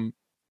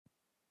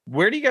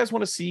 Where do you guys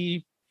want to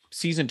see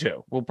season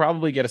 2? We'll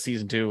probably get a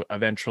season 2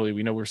 eventually.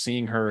 We know we're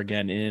seeing her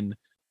again in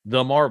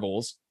the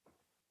Marvels.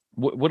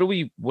 What do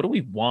we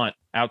want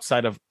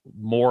outside of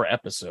more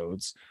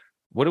episodes?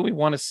 What do we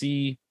want to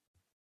see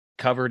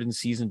covered in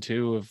season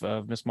 2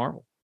 of Miss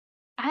Marvel?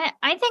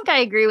 I think I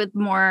agree with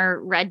more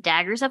Red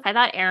Dagger stuff. I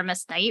thought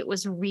Aramis Knight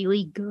was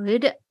really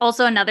good.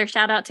 Also, another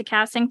shout out to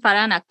casting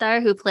Farhan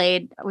Akhtar, who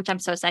played, which I'm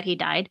so sad he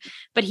died,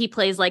 but he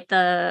plays like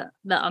the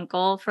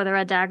uncle for the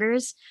Red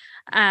Daggers,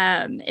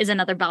 is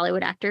another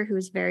Bollywood actor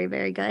who's very,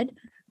 very good.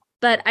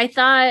 But I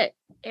thought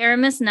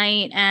Aramis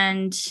Knight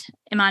and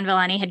Iman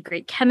Vellani had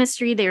great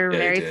chemistry. They were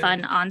very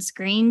fun on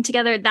screen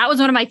together. That was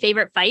one of my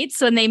favorite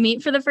fights when they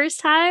meet for the first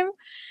time.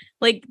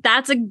 Like,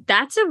 that's a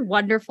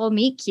wonderful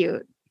meet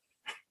cute.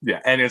 Yeah,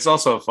 and it's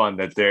also fun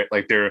that their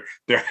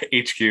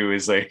HQ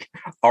is like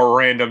a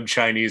random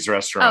Chinese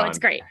restaurant. Oh, it's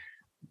great.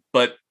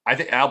 But I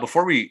think, Al,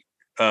 before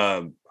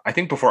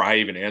I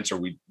even answer,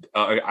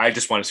 I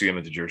just want to see them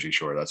at the Jersey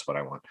Shore. That's what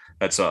I want.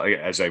 That's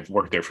as I've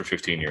worked there for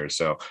 15 years.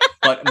 So,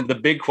 but the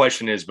big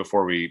question is,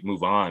 before we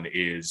move on,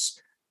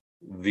 is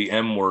the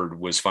M word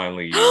was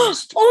finally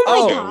used. Oh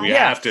my God! We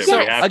have to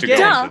go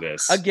into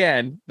this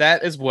again.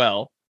 That as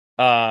well.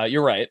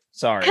 You're right.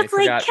 Sorry,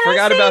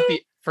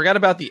 forgot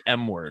about the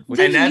M word.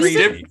 And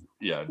that's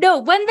yeah. No,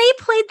 when they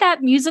played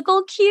that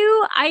musical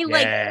cue, I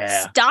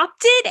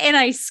stopped it and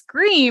I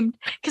screamed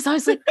because I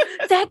was like,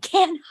 that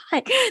can't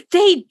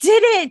they did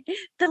it.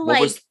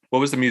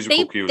 What was the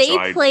musical cue?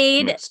 They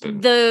played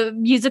the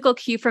musical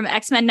cue from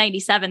X-Men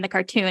 97, the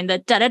cartoon, the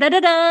da da da da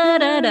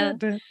da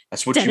da.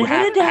 That's what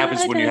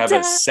happens when you have a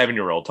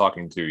 7-year-old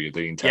talking to you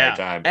the entire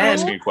time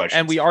asking you questions.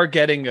 And we are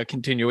getting a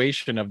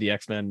continuation of the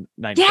X-Men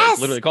 97, yes!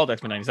 literally called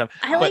X-Men 97.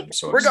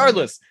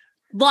 Regardless,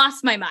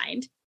 lost my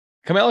mind.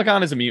 Kamala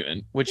Khan is a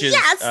mutant, which is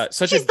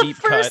such a deep cut. She's the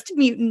first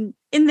mutant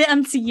in the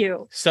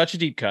MCU. Such a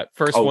deep cut.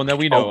 First one that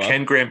we know of.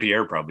 Ken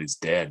Grand-Pierre probably is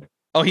dead.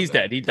 Oh, he's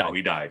dead. He died. Oh,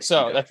 he died.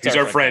 So he's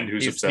our friend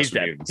who's obsessed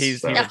with mutants.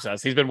 He's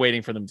obsessed. He's been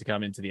waiting for them to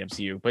come into the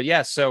MCU. But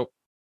yeah, so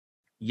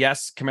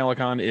yes, Kamala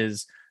Khan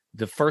is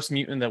the first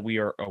mutant that we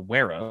are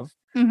aware of.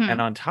 Mm-hmm.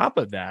 And on top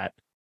of that,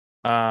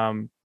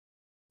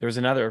 there's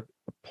another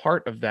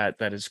part of that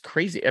is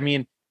crazy. I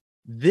mean,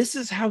 this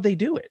is how they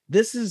do it.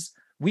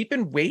 We've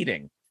been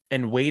waiting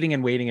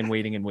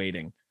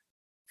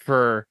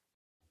for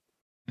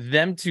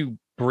them to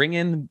bring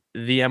in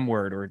the M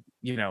word, or,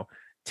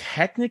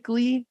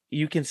 technically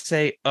you can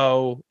say,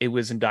 oh, it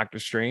was in Doctor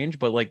Strange,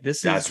 but like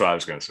that's what I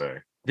was gonna say.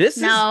 They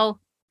all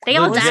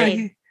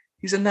died.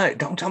 He's a nut.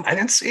 Don't tell me. I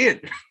didn't see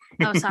it.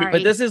 Oh, sorry.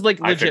 But this is like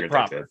legit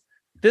proper.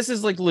 This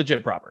is like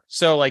legit proper.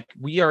 So like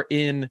we are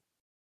in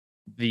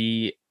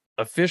the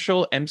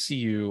official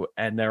MCU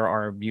and there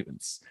are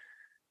mutants.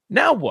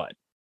 Now what?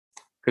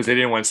 Because they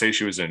didn't want to say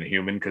she was a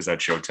human because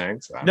that show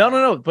tanks.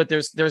 No. But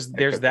there's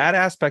that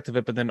aspect of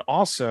it. But then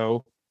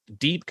also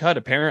deep cut,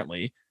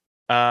 apparently.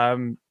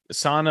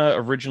 Sana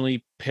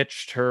originally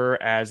pitched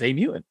her as a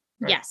mutant.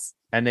 Right? Yes.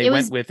 And they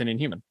went with an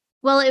Inhuman.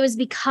 Well, it was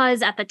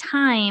because at the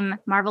time,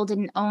 Marvel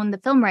didn't own the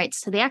film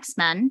rights to the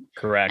X-Men.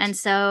 Correct. And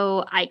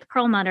so Ike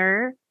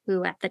Perlmutter,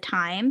 who at the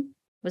time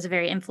was a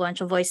very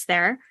influential voice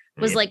there,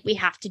 was like, we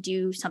have to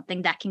do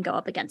something that can go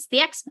up against the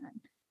X-Men.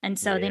 And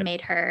so they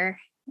made her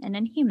an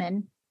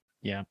Inhuman.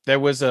 Yeah. There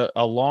was a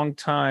long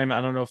time.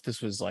 I don't know if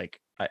this was like,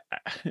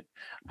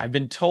 I've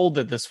been told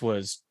that this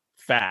was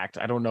fact.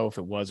 I don't know if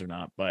it was or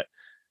not, but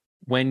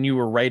when you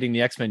were writing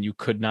the X-Men, you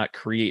could not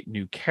create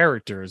new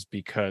characters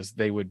because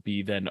they would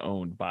be then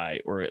owned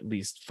by, or at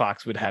least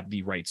Fox would have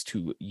the rights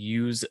to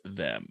use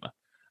them.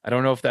 I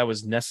don't know if that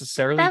was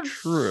necessarily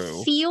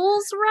true.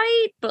 Feels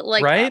right, but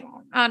like, right?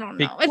 I don't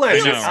know.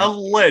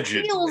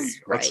 Allegedly.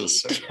 Feels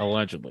right.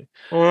 Allegedly.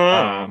 You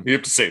have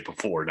to say it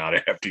before, not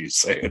after you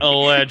say it.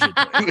 Allegedly.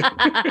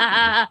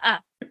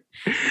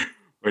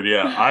 But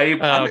yeah,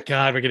 Oh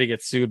God, we're gonna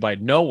get sued by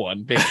no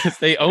one because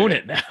they own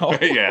it now.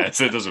 Yeah,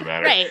 so it doesn't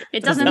matter. Right.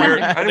 It doesn't Doesn't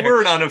matter. matter.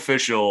 We're an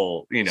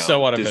unofficial, So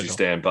Disney unofficial.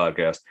 Stan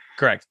podcast.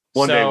 Correct.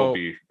 One day we'll So-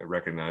 be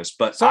recognized,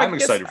 but So I I'm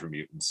guess- excited for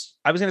mutants.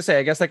 I was gonna say,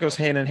 I guess that goes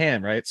hand in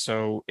hand, right?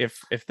 So if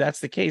that's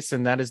the case,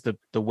 then that is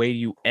the way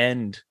you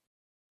end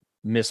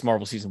Miss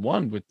Marvel season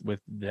 1 with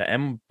the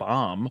M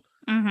bomb.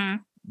 Hmm.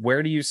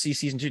 Where do you see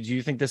season 2? Do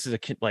you think this is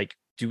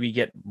do we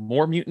get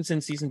more mutants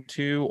in season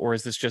 2, or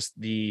is this just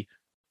the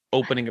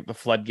opening up the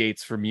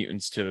floodgates for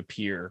mutants to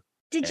appear?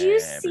 Did you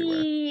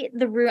Everywhere. see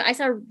I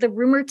saw the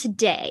rumor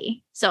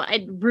today. So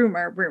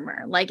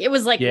rumor. Like it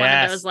was like one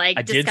Yes, of those like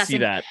I did see discussing.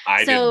 that.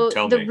 I So didn't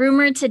tell the me.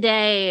 rumor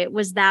today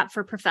was that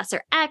for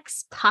Professor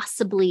X,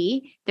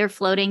 possibly they're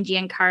floating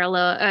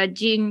Giancarlo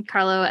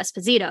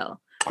Esposito, Our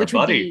which would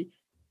buddy. be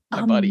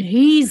My buddy.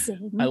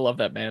 amazing. I love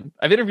that man.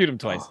 I've interviewed him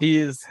twice. Oh, He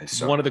is he's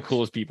so one of the nice.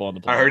 coolest people on the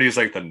I planet. heard he's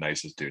like the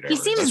nicest dude ever.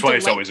 seems That's why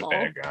he's always a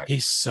delightful. bad guy.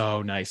 He's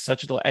so nice,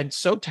 such a and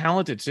so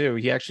talented too.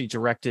 He actually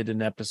directed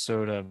an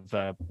episode of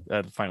the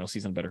final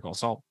season of Better Call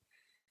Saul.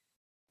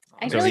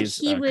 I So feel like he's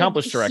he an would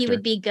accomplished he director.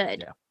 would be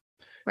good. Yeah.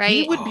 Right?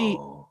 He would be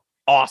Oh.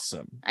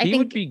 awesome. I He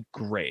would think- be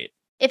great.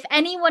 If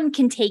anyone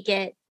can take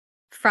it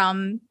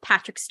from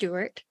Patrick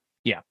Stewart,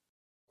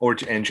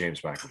 And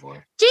James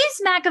McAvoy.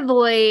 James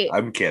McAvoy.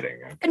 I'm kidding.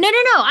 No.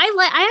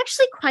 I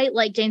actually quite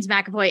like James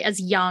McAvoy as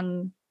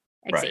young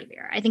Right.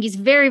 Xavier. I think he's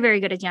very,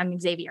 very good as young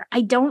Xavier. I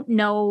don't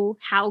know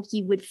how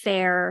he would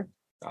fare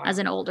as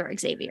an older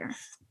Xavier.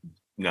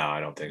 No,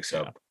 I don't think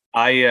so.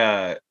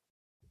 Yeah.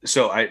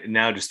 I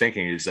now just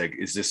thinking is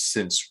this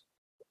since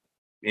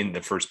in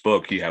the first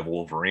book you have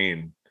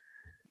Wolverine,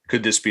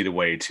 could this be the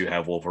way to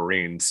have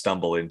Wolverine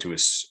stumble into a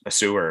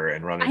sewer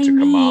and run I into mean-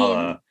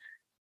 Kamala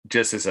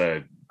just as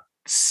a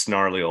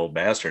snarly old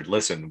bastard?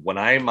 Listen, when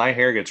my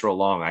hair gets real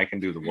long, I can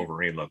do the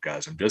Wolverine look,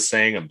 guys. I'm just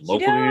saying, I'm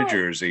local to New know-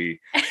 Jersey.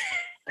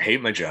 I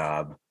hate my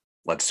job.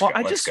 Let's Well, go.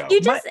 I Let's just- go.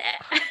 You just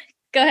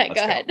go ahead. Let's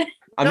Go go. ahead.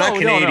 I'm not No.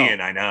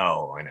 Canadian. I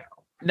know.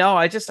 No,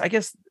 I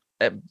guess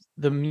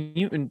the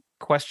mutant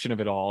question of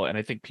it all, and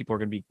I think people are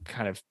going to be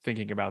kind of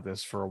thinking about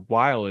this for a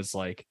while, is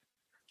like,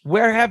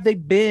 where have they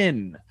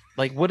been?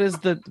 Like,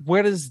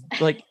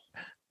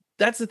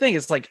 that's the thing.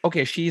 It's like,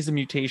 okay, she is a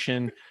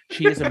mutation,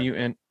 she is a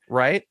mutant,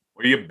 right?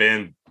 Where you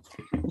been?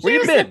 Where you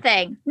Here's been? the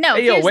thing. No,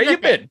 Hey, yo, here's where the you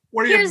thing. been?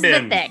 Where you Here's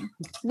been? the thing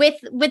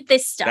with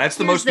this stuff. That's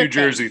the Here's most New thing.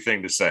 Jersey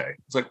thing to say.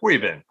 It's like, where you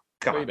been?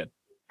 Come Where on. you been?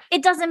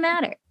 It doesn't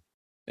matter.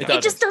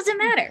 It just doesn't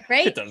matter,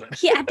 right? It doesn't.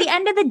 At the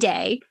end of the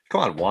day,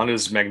 Come on.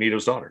 Wanda's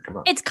Magneto's daughter. Come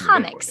on. it's You know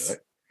what comics.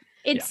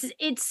 it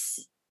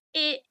is.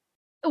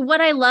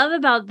 What I love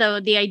about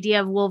the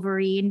idea of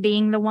Wolverine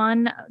being the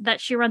one that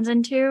she runs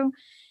into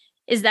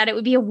is that it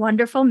would be a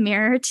wonderful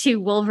mirror to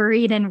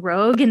Wolverine and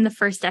Rogue in the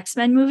first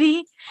X-Men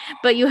movie,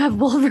 but you have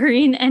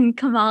Wolverine and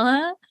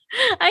Kamala.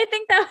 I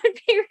think that would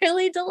be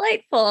really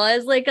delightful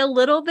as like a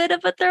little bit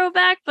of a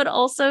throwback, but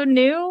also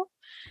new.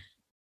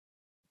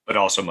 But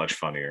also much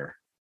funnier.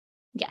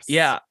 Yes.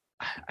 Yeah,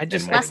 I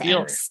just And I Less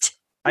feel, angst.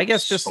 I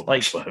guess just So like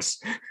much less.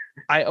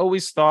 I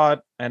always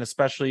thought, and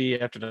especially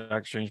after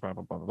Doctor Strange, blah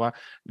blah blah blah blah.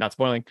 Not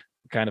spoiling,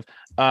 kind of.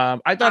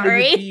 I thought it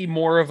Sorry. would be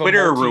more of a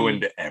Twitter multi-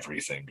 ruined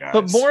everything, guys.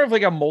 but more of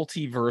like a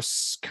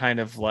multiverse kind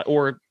of like,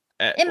 or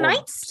It or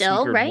might still,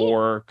 Secret right?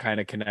 War kind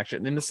of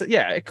connection. And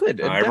yeah, it could.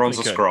 It everyone's a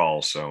definitely could.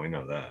 scroll, so we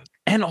know that.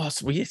 And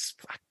also,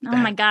 Oh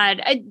my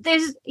god!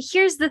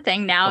 Here's the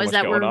thing now So is much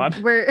that going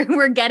on.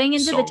 we're getting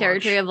into So the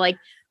territory much. of like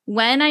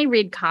when I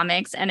read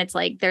comics and it's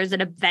like there's an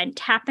event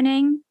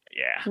happening.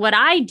 Yeah. What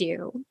I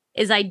do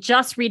is I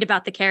just read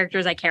about the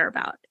characters I care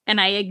about and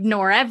I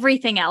ignore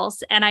everything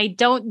else. And I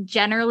don't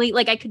generally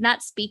I could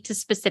not speak to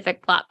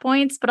specific plot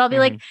points, but I'll be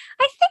like,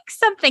 I think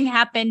something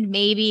happened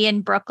maybe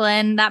in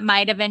Brooklyn that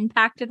might have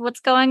impacted what's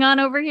going on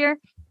over here,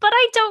 but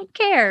I don't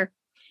care.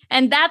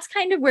 And that's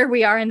kind of where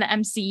we are in the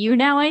MCU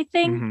now, I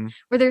think, Mhm.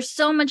 where there's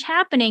so much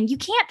happening. You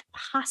can't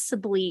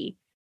possibly,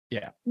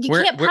 Yeah. you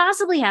We're- can't we're-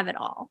 possibly have it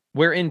all.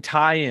 We're in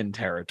tie-in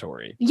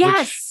territory. Which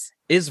Yes.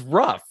 is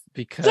rough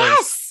because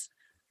Yes.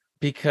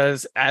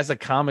 because as a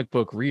comic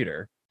book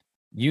reader,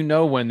 you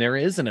know when there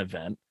is an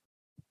event,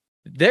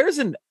 there's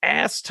an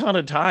ass ton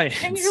of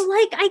tie-ins. And you're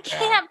like, I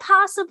can't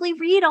possibly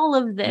read all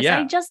of this.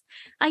 Yeah.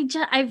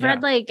 I've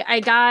read I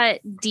got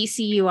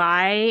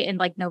DCUI in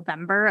like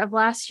November of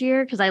last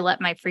year because I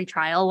let my free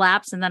trial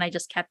lapse and then I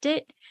just kept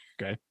it.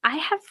 Okay. I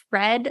have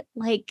read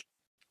like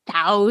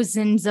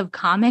thousands of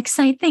comics,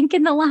 I think,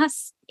 in the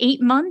last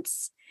 8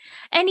 months.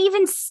 And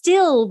even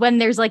still, when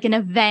there's like an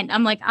event,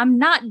 I'm like, I'm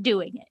not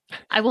doing it.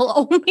 I will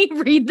only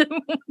read them.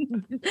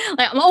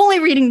 I'm only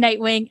reading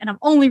Nightwing and I'm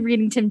only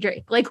reading Tim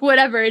Drake, like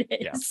whatever it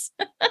is.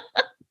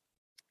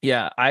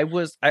 Yeah, I've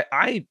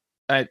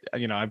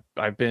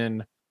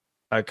been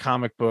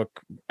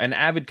an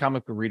avid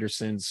comic book reader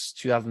since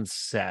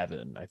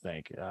 2007, I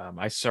think.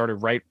 I started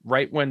right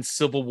when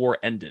Civil War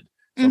ended.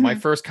 So my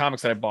first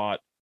comics that I bought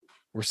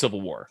were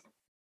Civil War.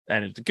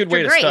 And it's a good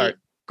way to start.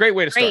 Great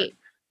way to start. Great.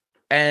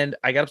 And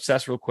I got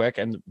obsessed real quick.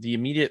 And the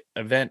immediate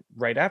event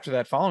right after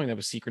that, following that,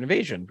 was Secret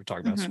Invasion. We're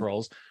talking about Mhm.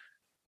 scrolls.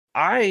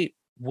 I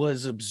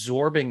was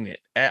absorbing it.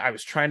 I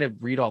was trying to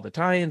read all the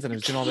tie-ins and I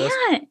was doing all this.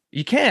 Can't.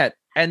 You can't.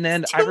 And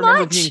then It's I too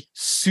remember much. being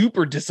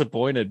super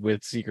disappointed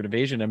with Secret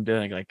Invasion. I'm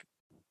doing like,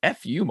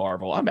 F you,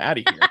 Marvel. I'm out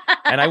of here.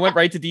 And I went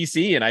right to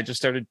DC and I just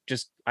started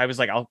I was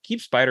like, I'll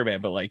keep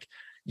Spider-Man, but like,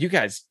 you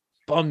guys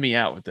bummed me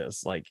out with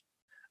this. Like,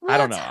 I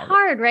don't It's know.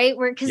 hard, right?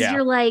 Because Yeah.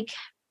 you're like,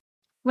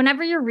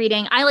 whenever you're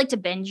reading, I like to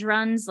binge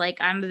runs. Like,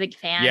 I'm a big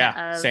fan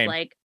Yeah, of same.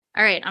 like,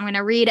 all right, I'm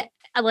gonna read.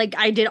 Like,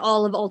 I did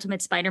all of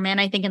Ultimate Spider-Man,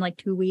 I think, in like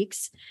 2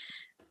 weeks.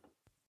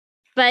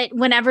 But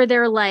whenever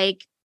they're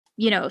like,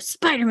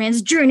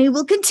 Spider-Man's journey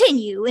will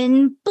continue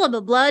in blah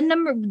blah blah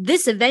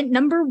this event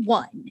number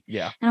 1.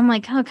 Yeah. And I'm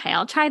like, okay,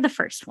 I'll try the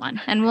first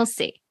one and we'll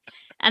see.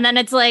 And then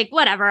it's like,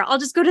 whatever, I'll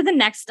just go to the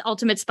next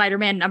Ultimate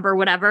Spider-Man number,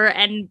 whatever,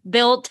 and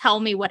they'll tell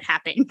me what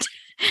happened.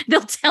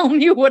 They'll tell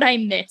me what I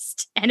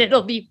missed, and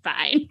it'll be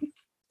fine.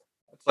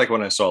 It's like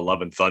when I saw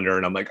Love and Thunder,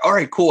 and I'm like, all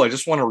right, cool. I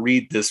just want to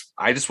read this.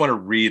 I just want to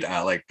read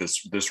like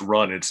this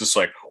run. It's just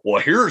like,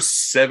 well, here's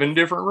 7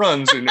 different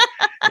runs, and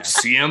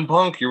CM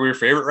Punk, your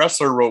favorite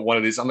wrestler, wrote one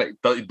of these. I'm like,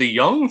 the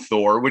young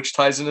Thor, which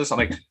ties into this. I'm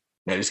like,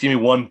 no, just give me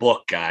one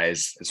book,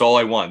 guys. It's all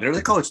I want. They're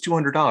like, oh, it's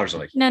 $200. I'm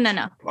like,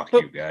 no. Fuck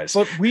you guys.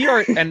 But we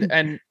are,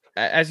 and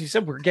as you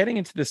said, we're getting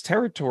into this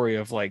territory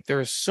of like, there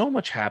is so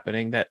much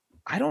happening that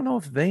I don't know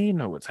if they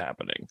know what's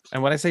happening.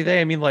 And when I say they,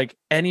 I mean like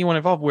anyone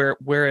involved.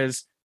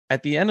 Whereas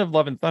at the end of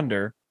Love and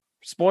Thunder,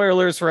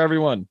 spoilers for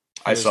everyone.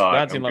 I saw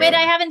it. Okay. Wait,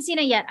 I haven't seen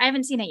it yet. Okay. Oh. You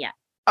haven't seen it yet.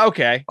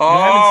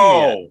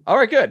 All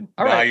right, good.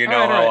 All right. You know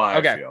all right, how I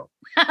okay. feel.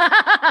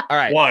 All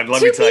right. One,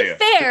 let me tell you. To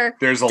be fair,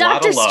 there's a lot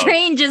Doctor of love.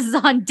 Strange is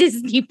on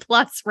Disney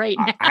Plus right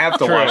now. I have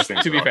to True, watch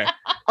things. to be though. fair.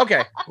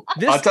 Okay.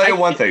 I'll tell you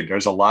one thing.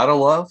 There's a lot of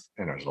love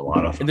and there's a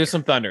lot of And there's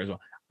some thunder as well.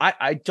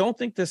 I don't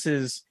think this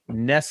is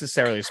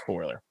necessarily a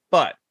spoiler,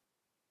 but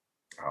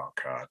oh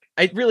god.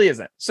 it really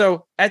isn't.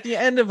 So at the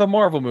end of a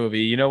Marvel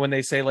movie, when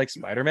they say like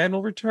Spider-Man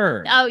will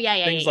return. Oh,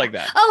 yeah. Things like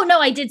that. Oh, no,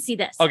 I did see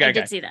this. Okay, I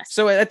okay. did see this.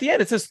 So at the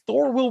end it says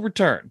Thor will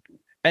return.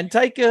 And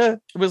Taika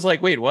was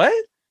like, wait, what?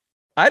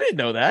 I didn't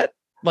know that.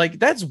 Like,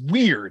 that's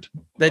weird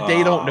that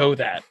they don't know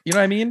that. You know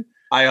what I mean?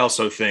 I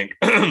also think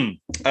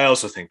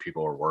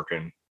people are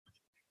working.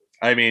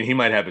 I mean, he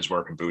might have his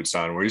working boots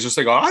on where he's just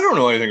like, oh, I don't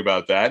know anything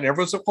about that. And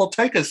everyone's like, well,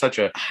 Taika's such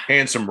a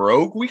handsome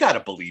rogue. We got to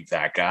believe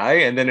that guy.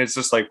 And then it's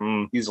just like,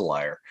 he's a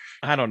liar.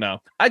 I don't know.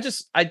 I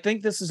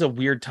think this is a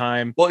weird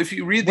time. Well, if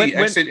you read the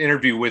exit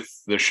interview with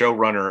the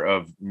showrunner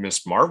of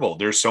Miss Marvel,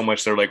 there's so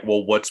much. They're like,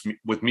 well, what's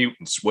with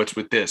mutants? What's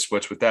with this?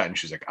 What's with that? And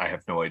she's like, I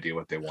have no idea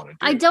what they want to do.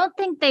 I don't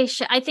think they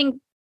should. I think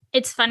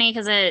it's funny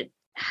because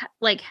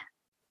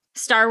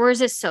Star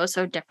Wars is so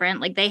different.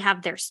 Like, they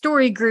have their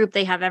story group.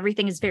 They have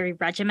everything is very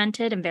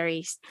regimented and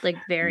very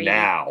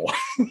now.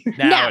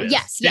 Now,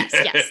 yes. Now,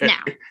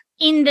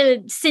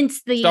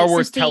 since the Star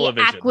Wars since the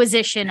television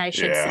acquisition, I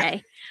should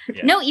say.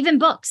 Yeah. No, even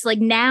books. Like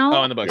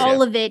now, in the books,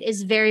 all of it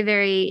is very,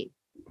 very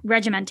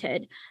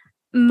regimented.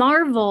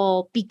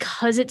 Marvel,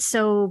 because it's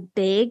so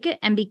big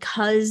and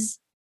because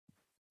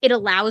it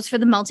allows for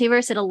the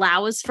multiverse, it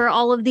allows for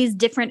all of these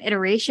different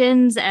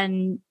iterations,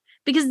 and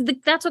because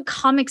that's what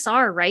comics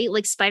are, right?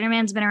 Like,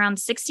 Spider-Man's been around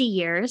 60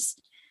 years.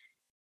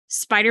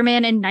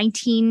 Spider-Man in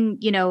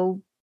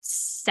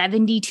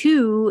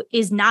 1972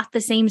 is not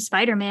the same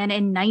Spider-Man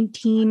in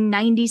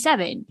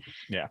 1997.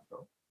 Yeah.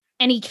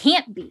 And he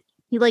can't be.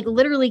 He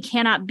literally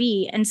cannot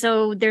be. And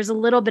so there's a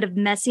little bit of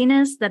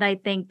messiness that I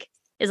think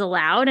is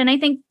allowed. And I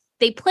think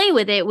they play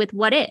with it with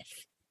What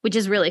If, which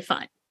is really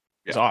fun.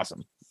 It's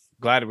awesome.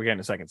 Glad we're getting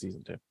a second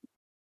season too.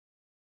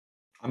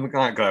 I'm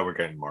not glad we're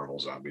getting Marvel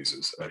Zombies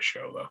as a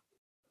show, though.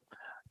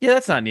 Yeah,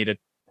 that's not needed.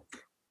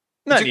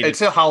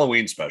 It's a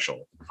Halloween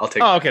special. I'll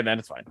take Oh, that. okay, then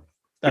it's fine.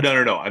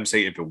 No. I'm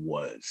saying if it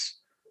was,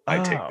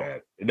 I'd take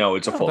that. No,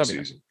 it's a full that'd be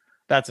season.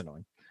 That's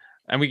annoying.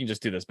 And we can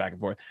just do this back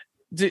and forth.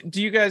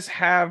 Do you guys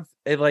have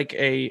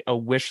a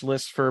wish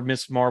list for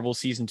Miss Marvel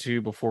season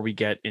 2 before we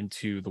get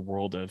into the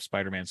world of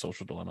Spider-Man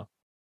Social Dilemma?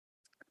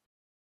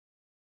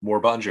 More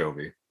Bon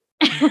Jovi.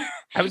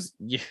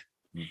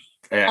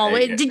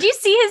 Always. Did you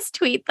see his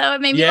tweet though?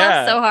 It made me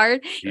laugh so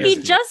hard. He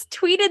just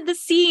tweeted the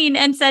scene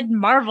and said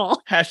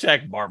Marvel.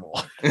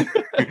 Marvel.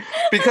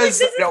 because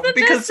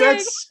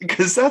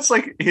that's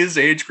like his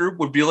age group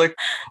would be like,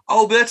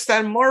 oh, that's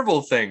that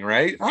Marvel thing,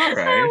 right? All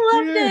right. I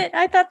loved it.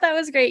 I thought that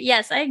was great.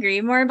 Yes, I agree.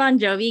 More Bon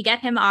Jovi, get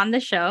him on the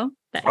show.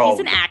 He's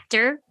an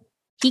actor.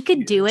 He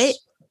could do it.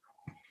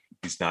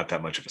 He's not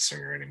that much of a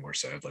singer anymore,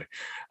 sadly.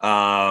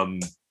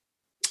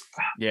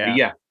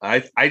 Yeah.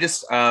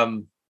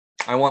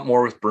 I want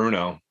more with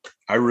Bruno.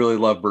 I really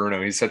love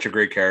Bruno. He's such a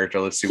great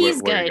character. Let's see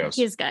where he goes.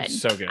 He's good.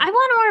 So good. I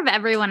want more of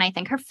everyone. I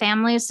think her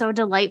family is so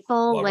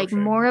delightful. Love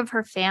more of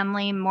her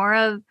family, more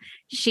of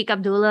Sheikh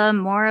Abdullah,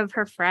 more of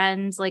her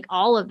friends,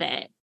 all of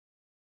it.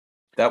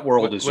 That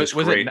world is just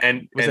great.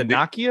 Was it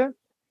Nakia?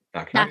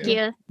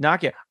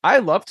 Nakia. I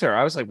loved her.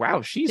 I was like,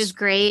 wow, she's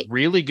great.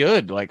 Really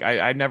good.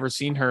 I've never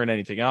seen her in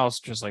anything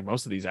else, just like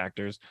most of these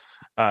actors,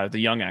 the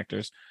young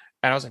actors.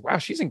 And I was like, wow,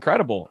 she's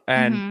incredible.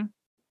 And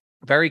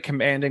very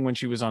commanding when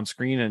she was on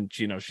screen, and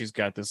she's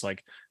got this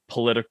like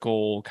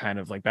political kind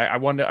of like back. I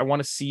want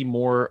to see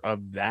more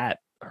of that.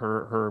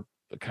 Her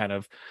kind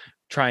of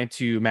trying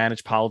to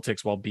manage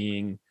politics while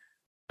being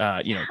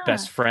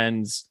best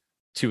friends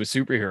to a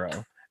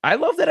superhero. I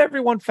love that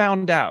everyone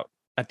found out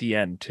at the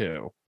end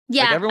too.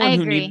 Yeah, like everyone I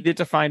who agree. needed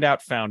to find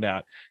out found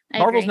out.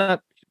 Marvel's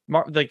not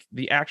like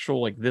the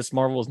actual like this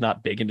Marvel is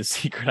not big into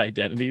secret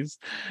identities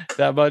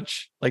that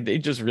much. Like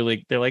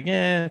they're like,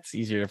 it's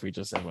easier if we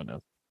just everyone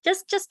knows.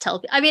 Just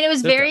tell. I mean, it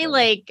was very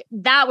like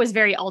that was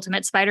very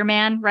Ultimate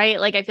Spider-Man, right?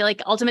 Like I feel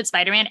like Ultimate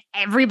Spider-Man,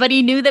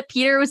 everybody knew that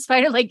Peter was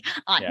Spider. Like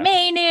Aunt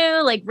May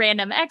knew, like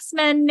random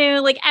X-Men knew,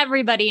 like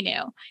everybody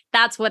knew.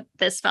 That's what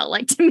this felt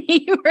like to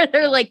me, where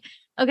they're like,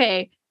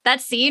 okay,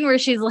 that scene where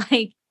she's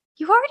like,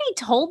 "You already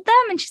told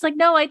them," and she's like,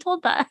 "No, I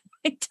told that.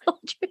 I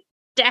told you."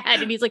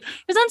 Dad, and he's like, it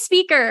was on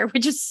speaker,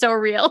 which is so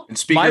real. And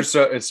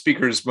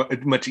speaker's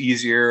much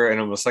easier, and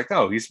almost like,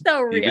 oh, he's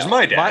so real. He was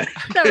my dad.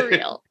 So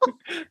real.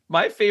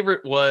 My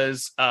favorite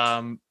was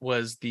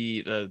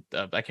the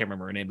I can't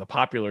remember her name, the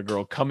popular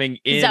girl coming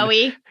in,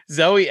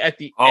 Zoe at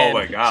the end. Oh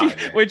my god!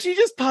 When she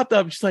just popped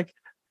up, she's like,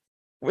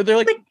 they're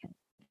like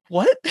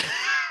what?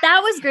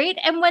 That was great.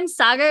 And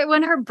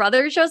when her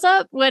brother shows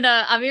up, when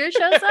Amir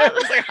shows up,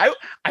 like,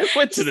 I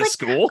went to the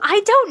school.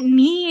 I don't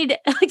need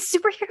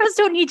superheroes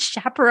don't need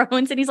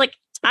chaperones. And he's like,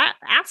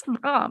 ask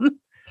mom.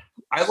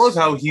 I love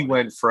how he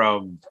went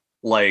from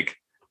like,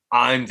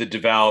 I'm the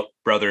devout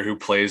brother who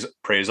prays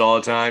all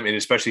the time, and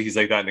especially he's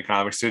like that in the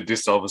comics too.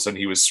 Just all of a sudden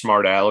he was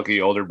smart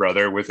alecky older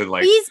brother within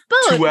like he's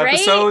both, 2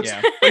 episodes.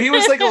 Right? Yeah. But he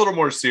was like a little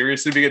more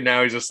serious to begin.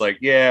 Now he's just like,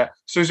 yeah.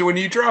 So when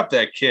you drop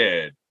that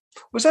kid,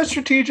 was that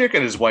strategic?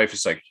 And his wife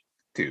is like,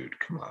 dude,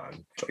 come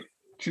on. Like,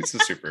 she's a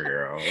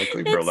superhero. Like,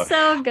 leave her alone.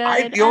 So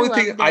good. The only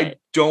thing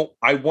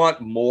I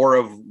want more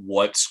of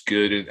what's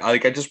good. And I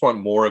just want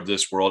more of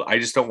this world. I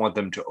just don't want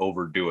them to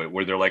overdo it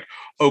where they're like,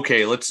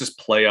 okay, let's just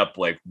play up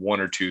like 1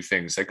 or 2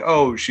 things. Like,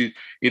 oh, she,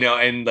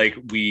 and like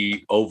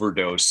we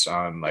overdose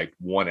on like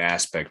one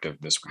aspect of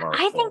this Marvel.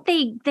 I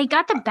think they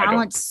got the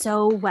balance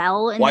so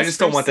well. I just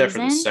don't want that for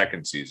the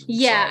second season.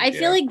 Yeah, so, I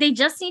feel like they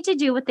just need to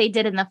do what they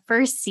did in the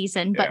first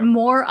season, but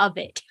more of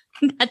it.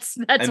 That's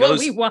what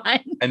we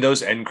want. And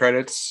those end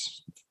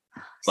credits,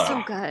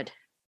 so good,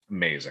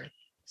 amazing,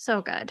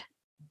 so good.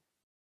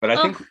 But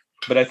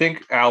I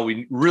think Al,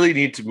 we really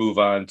need to move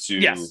on to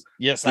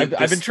yes.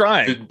 I've been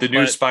trying the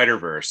new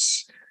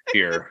Spider-Verse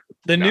here.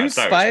 The new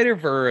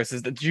Spider-Verse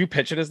did you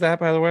pitch it as that,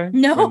 by the way?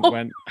 No.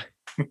 When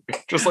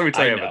just let me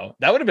tell you,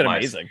 that would have been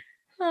amazing.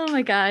 Oh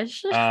my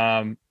gosh.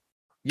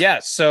 Yeah.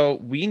 So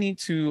we need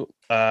to.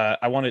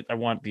 I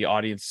want the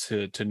audience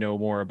to know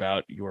more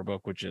about your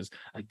book, which is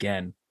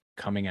again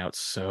coming out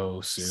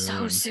so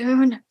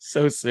soon.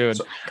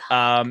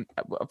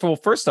 Well,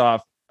 first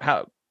off,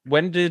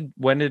 when did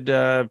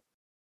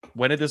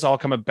this all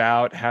come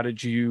about? How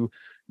did you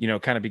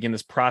kind of begin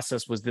this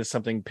process? Was this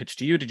something pitched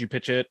to you? Did you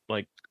pitch it?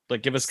 Like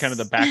give us kind of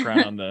the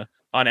background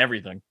on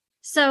everything.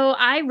 So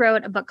I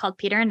wrote a book called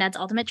Peter and Ned's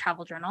Ultimate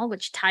Travel Journal,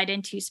 which tied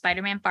into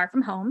Spider-Man Far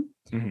From Home.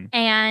 Mm-hmm.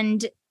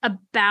 And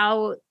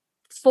about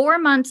 4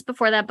 months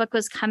before that book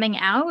was coming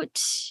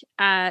out,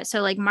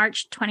 so like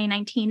March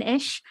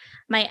 2019-ish,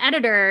 my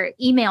editor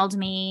emailed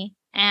me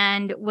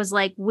and was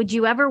like, would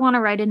you ever want to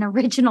write an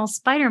original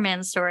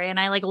Spider-Man story? And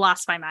I like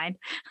lost my mind.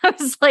 I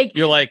was like,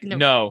 you're like,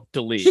 no,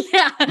 delete.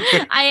 Yeah.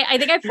 I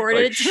think I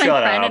forwarded it to my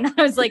friend and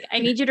I was like, I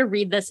need you to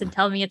read this and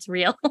tell me it's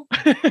real.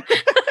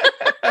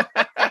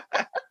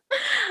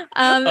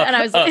 And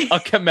I was like, a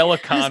Kamala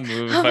Khan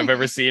move if I've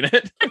ever seen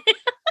it.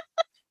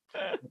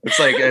 It's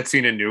like that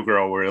scene in New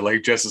Girl where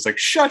like Jess is like,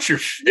 shut your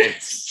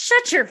face.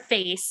 Shut your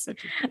face.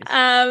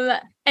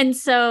 And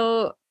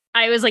so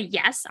I was like,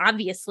 yes,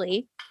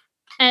 obviously.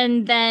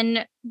 And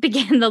then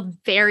began the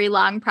very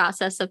long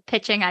process of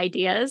pitching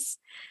ideas.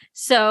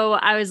 So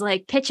I was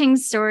like pitching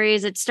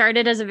stories. It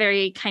started as a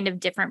very kind of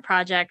different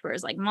project where it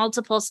was like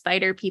multiple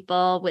spider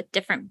people with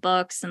different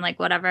books and like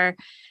whatever.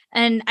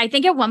 And I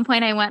think at one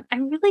point I went, I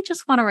really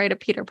just want to write a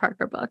Peter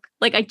Parker book.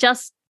 Like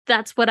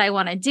that's what I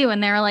want to do.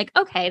 And they were like,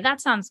 okay,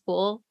 that sounds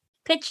cool.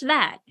 Pitch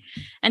that.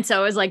 And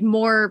so it was like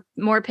more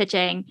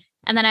pitching.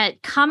 And then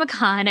at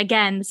Comic-Con,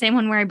 again, the same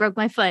one where I broke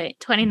my foot,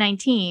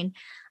 2019,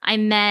 I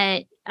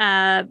met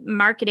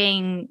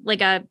marketing, like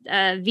a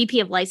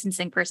VP of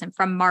licensing person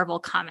from Marvel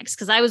Comics,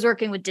 because I was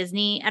working with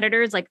Disney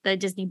editors, like the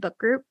Disney book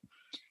group.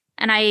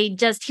 And he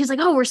was like,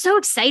 oh, we're so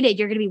excited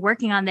you're going to be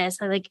working on this.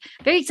 I'm like,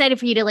 very excited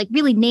for you to like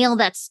really nail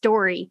that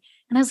story.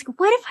 And I was like,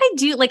 what if I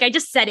do? Like, I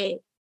just said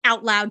it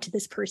out loud to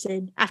this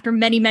person after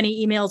many,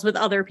 many emails with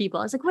other people.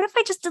 I was like, what if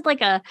I just did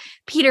like a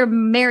Peter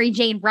Mary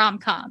Jane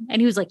rom-com?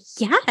 And he was like,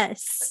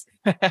 yes,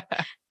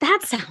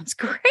 that sounds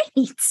great.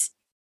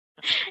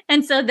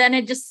 And so then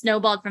it just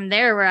snowballed from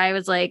there where I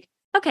was like,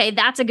 okay,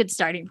 that's a good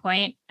starting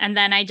point. And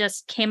then I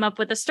just came up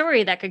with a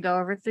story that could go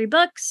over 3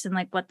 books and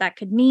like what that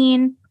could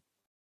mean.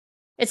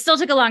 It still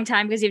took a long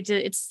time because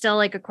it's still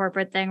like a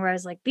corporate thing where I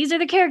was like, these are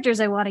the characters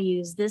I want to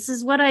use. This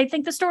is what I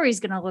think the story is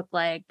going to look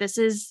like. This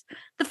is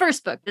the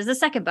first book. This is the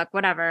second book,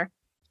 whatever.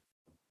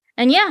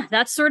 And yeah,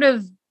 that's sort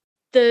of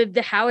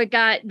the how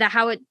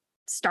it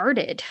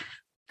started.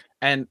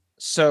 And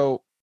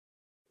so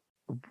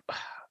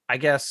I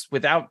guess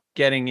without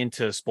getting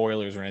into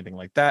spoilers or anything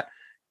like that,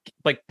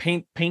 like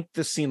paint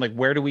the scene. Like,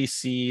 where do we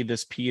see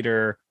this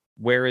Peter?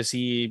 Where is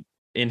he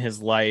in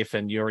his life?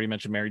 And you already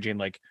mentioned Mary Jane.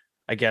 Like,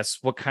 I guess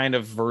what kind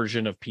of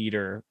version of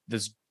Peter,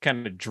 this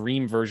kind of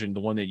dream version, the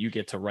one that you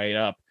get to write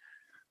up,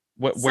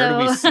 where do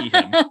we see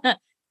him?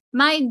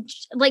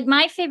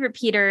 My favorite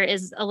Peter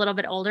is a little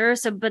bit older.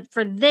 So, but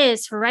for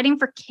writing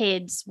for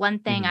kids, one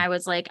thing I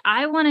was like,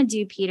 I want to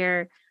do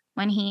Peter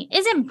when he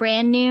isn't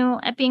brand new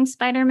at being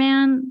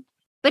Spider-Man,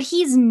 but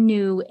he's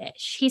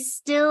new-ish. He's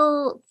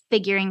still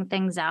figuring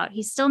things out.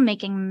 He's still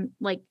making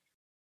like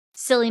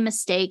silly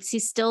mistakes.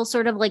 He's still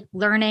sort of like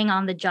learning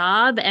on the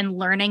job and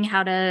learning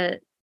how to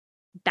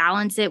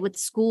balance it with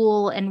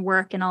school and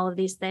work and all of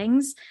these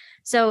things.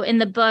 So in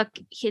the book,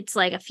 it's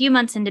like a few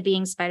months into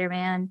being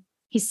Spider-Man.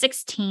 He's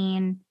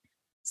 16.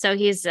 So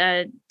he's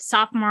a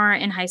sophomore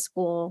in high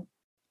school.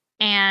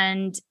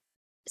 And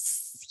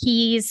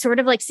he's sort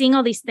of like seeing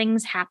all these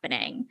things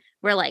happening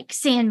where like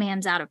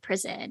Sandman's out of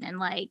prison and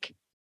like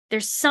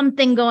there's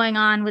something going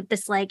on with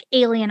this like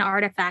alien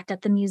artifact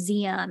at the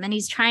museum. And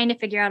he's trying to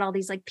figure out all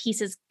these like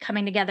pieces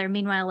coming together.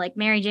 Meanwhile, like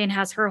Mary Jane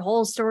has her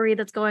whole story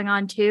that's going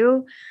on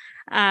too.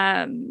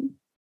 And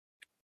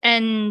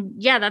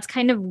yeah, that's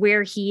kind of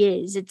where he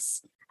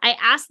is. I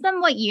asked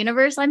them what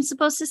universe I'm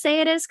supposed to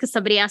say it is because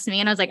somebody asked me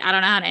and I was like, I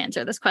don't know how to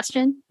answer this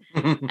question.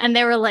 And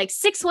they were like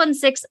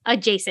 616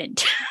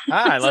 adjacent.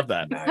 I love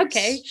that. Nice.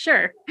 Okay,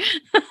 sure.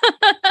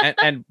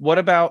 and what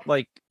about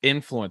like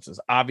influences?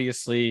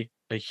 Obviously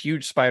a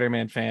huge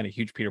Spider-Man fan, a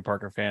huge Peter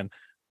Parker fan.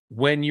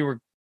 When you were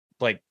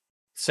like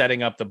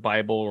setting up the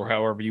Bible or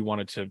however you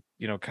wanted to,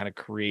 kind of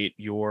create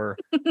your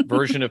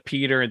version of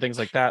Peter and things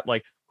like that,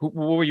 like what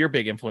were your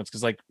big influence?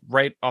 Because like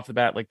right off the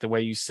bat, like the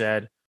way you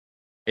said,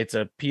 it's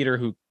a Peter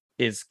who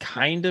is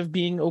kind of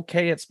being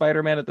okay at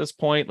Spider-Man at this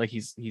point. Like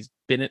he's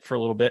been it for a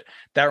little bit.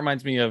 That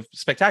reminds me of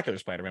Spectacular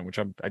Spider-Man, which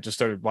I just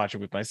started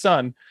watching with my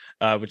son,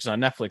 which is on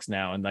Netflix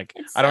now. And like,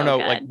 I don't know,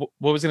 good. Like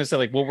what was going to say,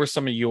 like, what were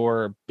some of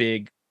your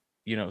big,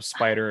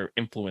 Spider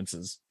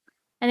influences?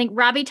 I think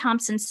Robbie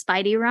Thompson's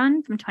Spidey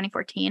run from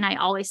 2014. I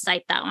always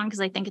cite that one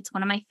because I think it's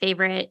one of my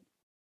favorite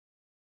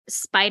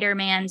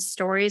Spider-Man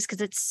stories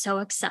because it's so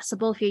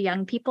accessible for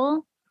young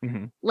people.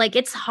 Mm-hmm. Like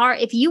it's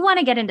hard if you want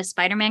to get into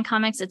Spider-Man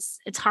comics,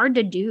 it's hard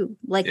to do.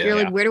 Like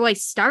like, where do I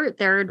start?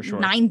 There are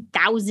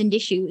 9,000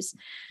 issues.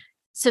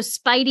 So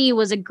Spidey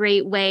was a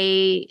great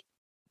way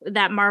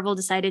that Marvel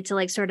decided to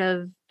like sort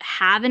of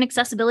have an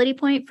accessibility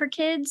point for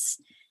kids.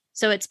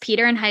 So it's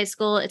Peter in high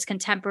school. It's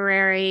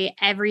contemporary.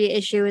 Every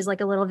issue is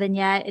like a little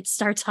vignette. It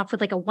starts off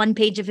with like a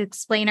 1-page of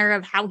explainer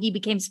of how he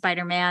became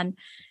Spider-Man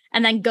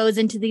and then goes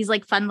into these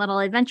like fun little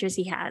adventures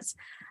he has.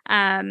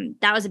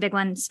 That was a big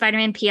one.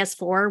 Spider-Man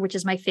PS4, which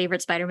is my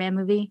favorite Spider-Man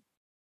movie.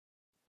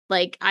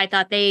 Like I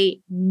thought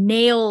they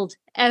nailed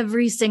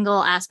every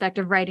single aspect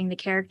of writing the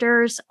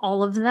characters,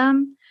 all of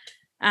them.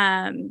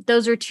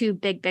 Those are two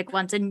big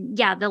ones. And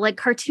yeah, the like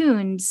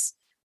cartoons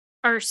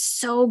are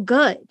so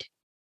good.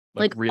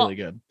 Like really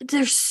good.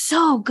 They're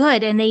so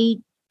good and they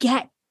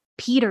get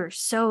Peter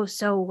so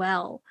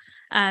well.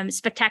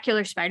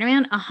 Spectacular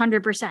Spider-Man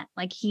 100%.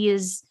 Like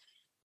he's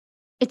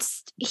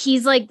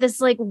like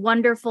this like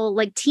wonderful,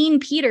 like teen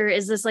Peter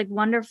is this like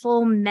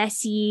wonderful,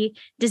 messy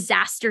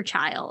disaster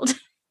child.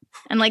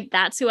 And like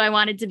that's who I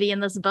wanted to be in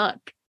this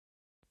book.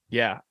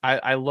 Yeah,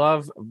 I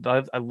love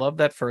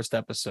that first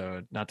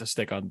episode. Not to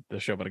stick on the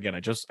show, but again,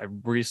 I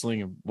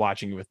recently am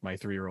watching it with my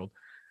 3-year-old.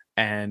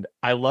 And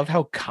I love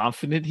how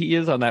confident he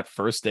is on that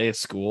first day of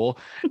school.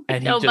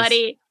 And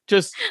he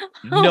just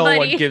no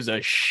one gives a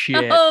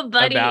shit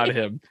about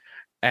him.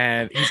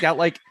 And he's got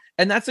like,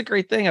 and that's a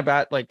great thing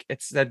about like,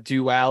 it's that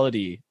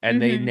duality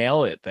and they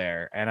nail it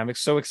there. And I'm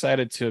so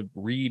excited to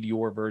read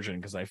your version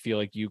because I feel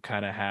like you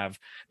kind of have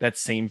that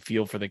same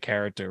feel for the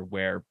character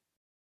where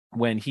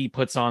when he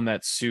puts on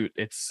that suit,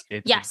 it's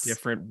a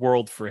different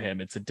world for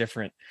him. It's a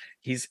different,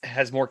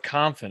 has more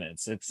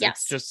confidence.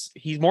 It's just,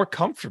 he's more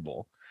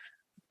comfortable.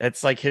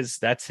 It's like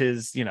that's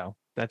his,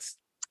 that's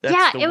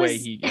the way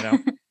he,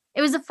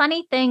 It was a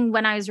funny thing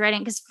when I was writing,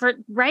 because for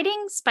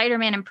writing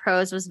Spider-Man in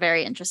prose was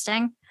very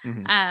interesting.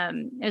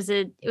 Mm-hmm.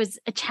 It was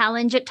a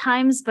challenge at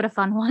times, but a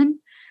fun one.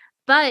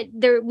 But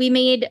we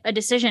made a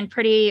decision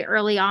pretty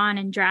early on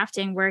in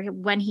drafting where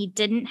when he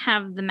didn't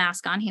have the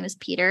mask on, he was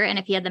Peter. And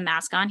if he had the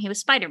mask on, he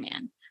was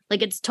Spider-Man.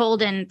 Like it's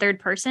told in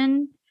third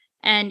person.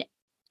 And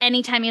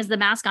anytime he has the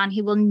mask on,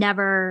 he will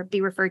never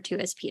be referred to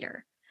as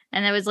Peter.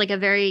 And that was like a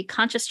very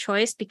conscious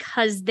choice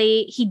because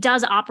he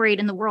does operate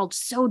in the world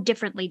so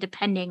differently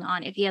depending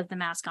on if he has the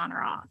mask on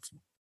or off.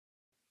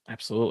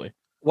 Absolutely.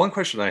 One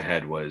question I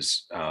had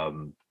was,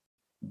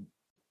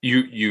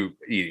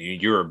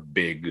 you're a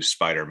big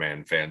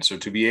Spider-Man fan, so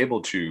to be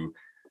able to,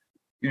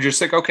 you're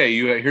just like, okay,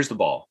 here's the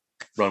ball,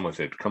 run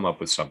with it, come up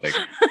with something.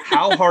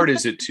 How hard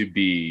is it to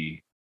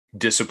be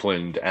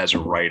disciplined as a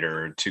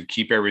writer to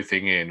keep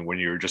everything in when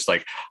you're just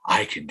like,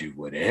 I can do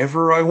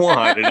whatever I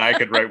want and I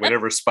can write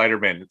whatever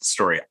Spider-Man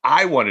story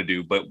I want to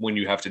do. But when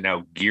you have to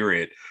now gear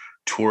it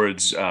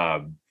towards,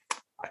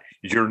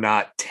 you're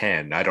not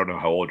 10. I don't know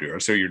how old you are.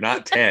 So you're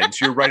not 10.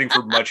 So you're writing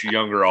for a much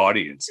younger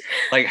audience.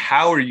 Like,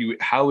 how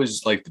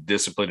is like the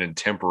discipline and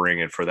tempering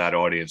it for that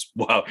audience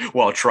while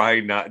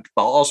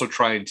also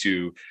trying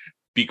to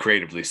be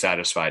creatively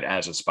satisfied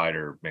as a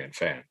Spider-Man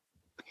fan?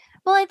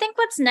 Well, I think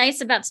what's nice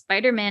about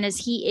Spider-Man is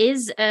he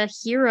is a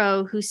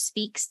hero who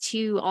speaks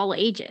to all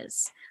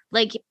ages.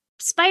 Like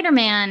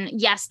Spider-Man,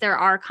 yes, there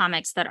are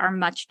comics that are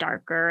much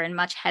darker and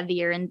much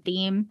heavier in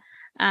theme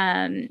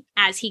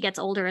as he gets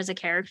older as a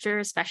character,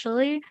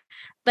 especially.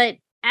 But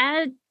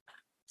at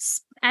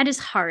his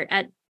heart,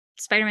 at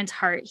Spider-Man's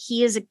heart,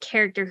 he is a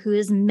character who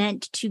is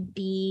meant to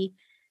be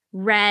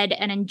read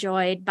and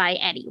enjoyed by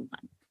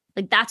anyone.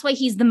 Like that's why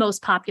he's the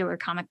most popular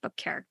comic book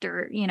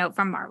character, you know,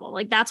 from Marvel.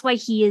 Like that's why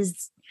he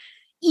is,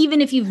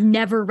 even if you've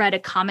never read a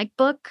comic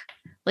book,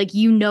 like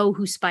you know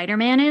who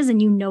Spider-Man is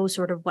and you know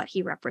sort of what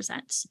he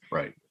represents.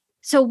 Right.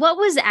 So what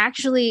was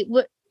actually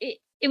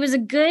it was a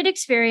good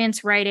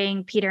experience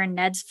writing Peter and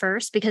Ned's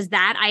first, because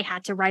that I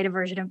had to write a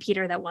version of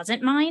Peter that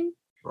wasn't mine,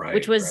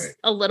 which was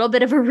a little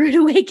bit of a rude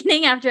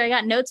awakening after I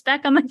got notes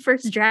back on my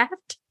first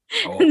draft.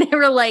 Oh. And they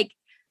were like,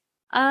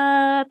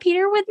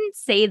 Peter wouldn't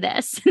say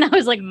this. And I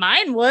was like,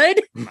 mine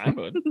would.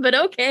 But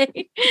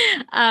okay.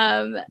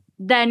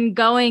 Then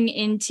going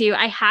into,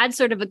 I had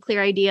sort of a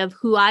clear idea of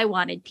who I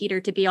wanted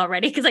Peter to be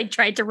already, because I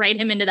tried to write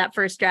him into that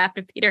first draft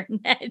of Peter and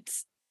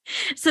Ned's.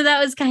 So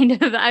that was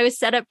I was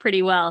set up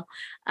pretty well.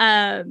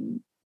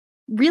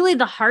 Really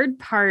the hard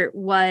part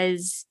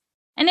was,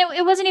 and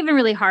it wasn't even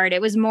really hard.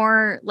 It was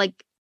more like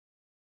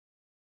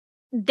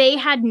they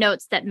had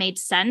notes that made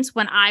sense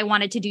when I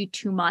wanted to do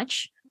too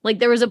much. Like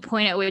there was a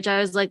point at which I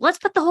was like, let's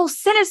put the whole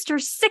Sinister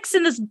Six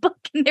in this book.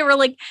 And they were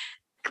like,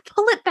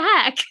 pull it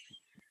back.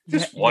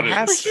 Just one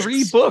have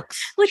 3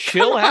 books. Like,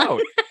 chill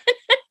out.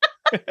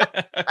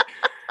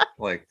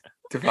 Like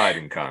divide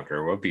and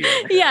conquer. We'll be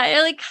okay.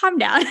 Yeah, like calm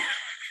down.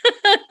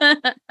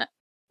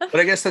 But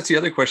I guess that's the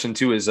other question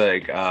too, is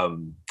like, I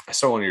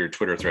saw one of your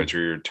Twitter threads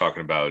where you're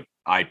talking about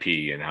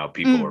IP and how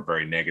people are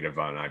very negative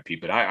on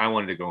IP, but I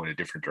wanted to go in a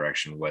different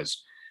direction.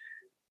 Was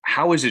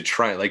how is it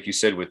trying, like you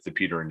said, with the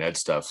Peter and Ned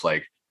stuff,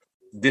 like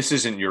this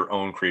isn't your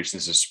own creation,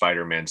 this is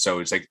Spider-Man. So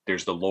it's like,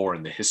 there's the lore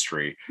and the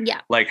history.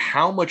 Yeah. Like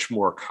how much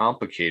more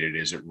complicated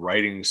is it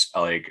writing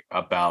like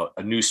about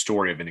a new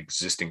story of an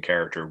existing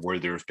character where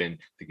there's been,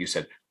 like you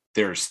said,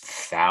 there's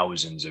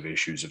thousands of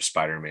issues of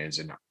Spider-Man's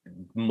and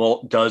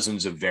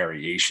dozens of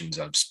variations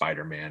of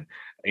Spider-Man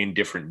in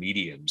different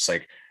mediums.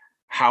 Like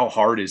how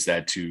hard is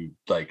that to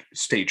like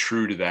stay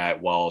true to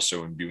that while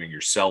also imbuing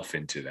yourself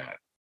into that?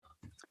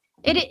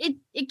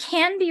 It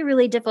can be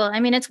really difficult. I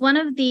mean, it's one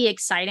of the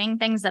exciting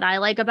things that I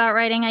like about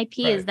writing IP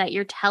is that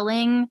you're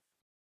telling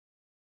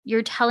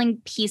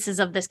pieces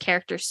of this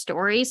character's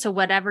story. So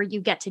whatever you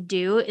get to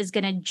do is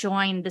going to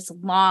join this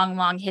long,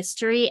 long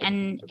history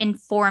and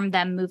inform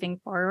them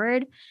moving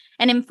forward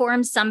and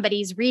inform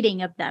somebody's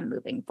reading of them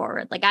moving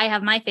forward. Like I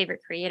have my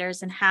favorite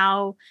creators and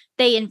how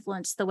they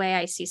influence the way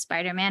I see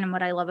Spider-Man and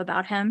what I love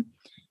about him.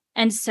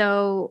 And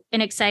so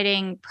an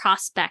exciting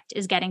prospect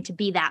is getting to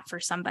be that for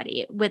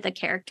somebody with a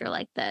character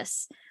like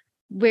this,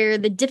 where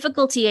the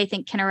difficulty I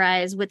think can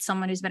arise with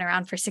someone who's been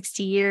around for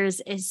 60 years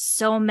is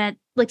so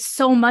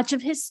much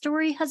of his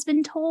story has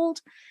been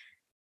told.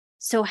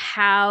 So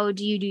how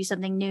do you do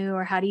something new,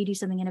 or how do you do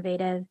something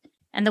innovative?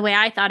 And the way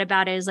I thought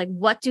about it is like,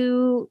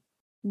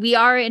 we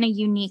are in a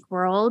unique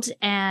world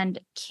and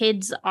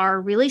kids are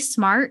really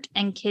smart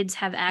and kids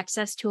have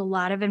access to a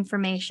lot of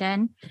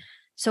information.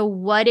 So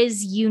what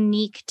is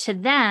unique to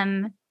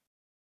them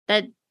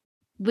that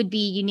would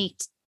be unique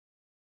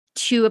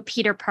to a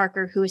Peter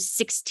Parker who is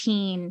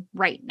 16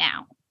 right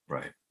now?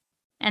 Right.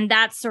 And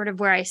that's sort of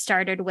where I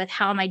started with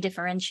how am I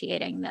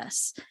differentiating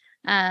this?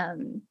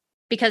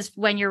 Because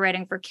when you're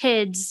writing for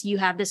kids, you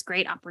have this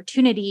great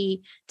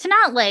opportunity to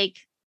not like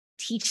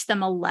teach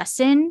them a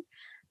lesson,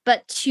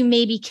 but to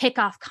maybe kick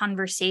off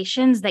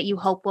conversations that you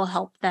hope will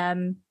help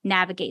them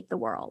navigate the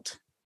world.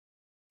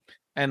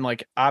 And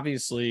like,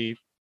 obviously,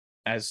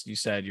 as you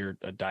said, you're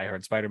a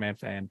diehard Spider-Man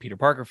fan, Peter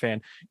Parker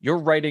fan. You're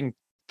writing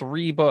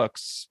 3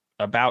 books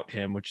about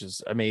him, which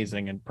is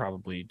amazing and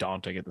probably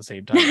daunting at the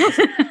same time.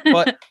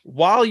 But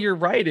while you're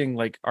writing,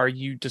 like, are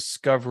you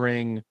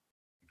discovering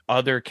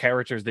other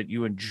characters that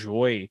you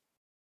enjoy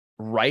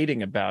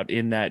writing about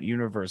in that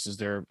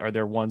universe? Are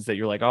there ones that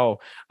you're like, oh,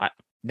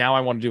 now I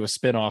want to do a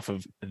spin-off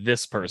of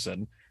this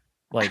person?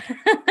 Like,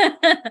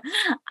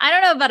 I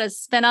don't know about a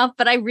spinoff,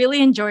 but I really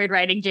enjoyed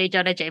writing J.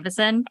 Jonah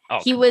Jameson.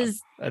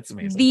 That's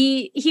amazing.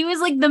 He was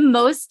like the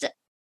most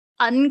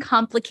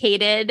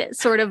uncomplicated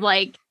sort of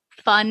like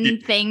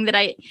fun thing that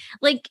I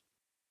like.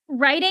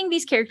 Writing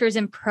these characters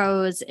in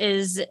prose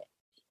is,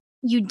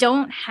 you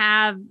don't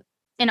have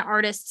an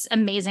artist's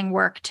amazing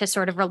work to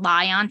sort of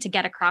rely on to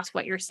get across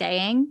what you're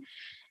saying.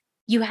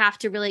 You have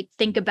to really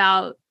think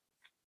about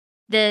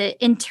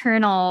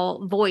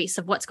internal voice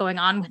of what's going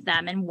on with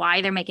them and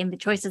why they're making the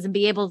choices, and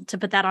be able to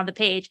put that on the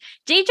page.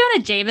 J.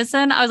 Jonah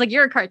Jameson, I was like,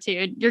 you're a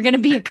cartoon. You're going to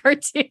be a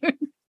cartoon.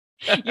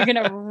 You're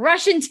going to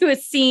rush into a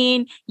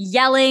scene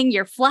yelling.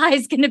 Your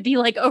fly's going to be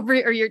like over,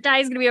 or your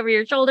die's going to be over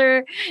your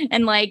shoulder.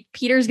 And like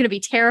Peter's going to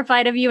be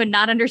terrified of you and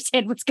not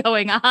understand what's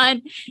going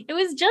on. It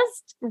was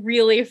just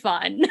really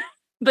fun,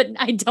 but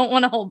I don't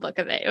want a whole book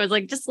of it. It was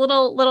like just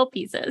little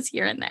pieces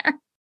here and there.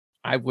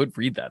 I would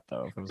read that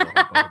though if it was a whole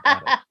book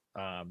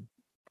about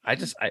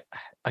it.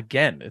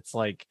 Again, it's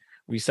like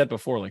we said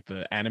before, like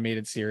the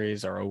animated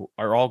series are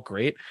all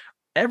great.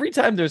 Every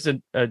time there's a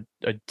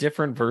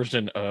different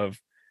version of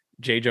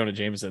J. Jonah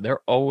Jameson,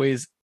 they're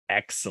always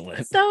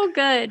excellent. So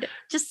good.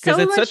 Just so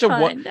much such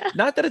fun.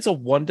 Not that it's a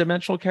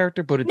one-dimensional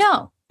character, but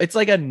it's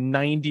like a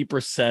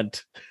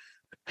 90%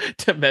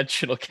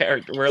 dimensional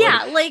character where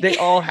like they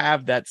all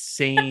have that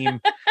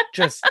same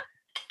just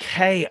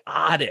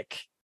chaotic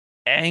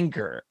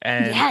anger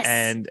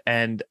and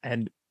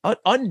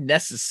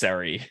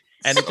unnecessary,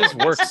 and it just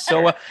works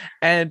so well.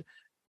 And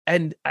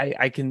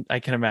I can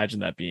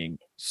imagine that being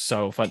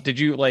so fun. Did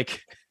you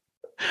like,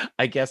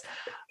 I guess,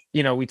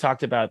 we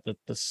talked about the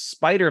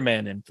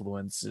Spider-Man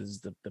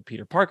influences, the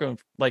Peter Parker,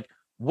 like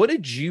what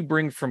did you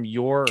bring from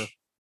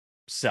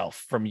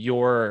yourself, from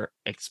your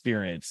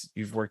experience?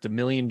 You've worked a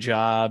million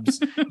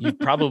jobs. You've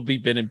probably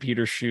been in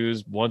Peter's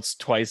shoes once,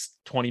 twice,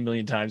 20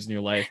 million times in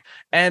your life.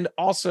 And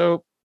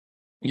also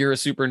you're a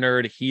super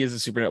nerd. He is a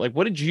super nerd. Like,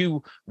 what did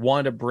you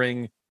want to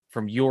bring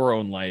from your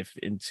own life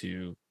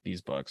into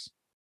these books?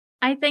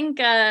 I think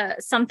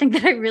something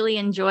that I really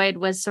enjoyed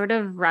was sort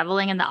of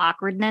reveling in the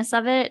awkwardness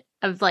of it,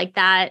 of like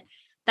that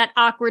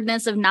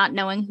awkwardness of not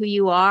knowing who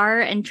you are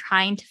and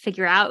trying to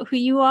figure out who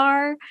you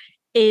are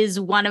is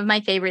one of my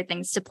favorite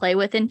things to play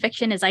with in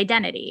fiction, is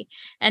identity.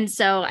 And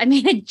so I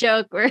made a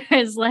joke where I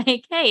was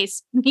like, hey,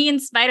 me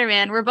and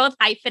Spider-Man, we're both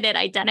hyphenate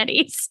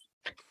identities.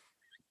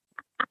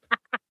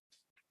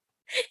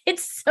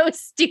 It's so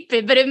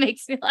stupid, but it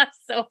makes me laugh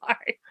so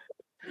hard.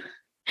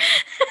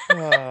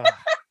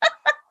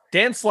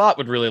 Dan Slott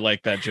would really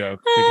like that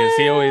joke,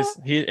 because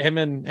him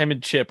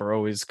and Chip are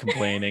always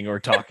complaining or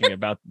talking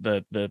about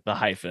the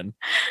hyphen.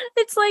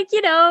 It's like,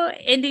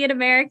 Indian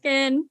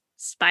American,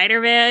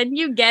 Spider-Man,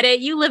 you get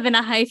it. You live in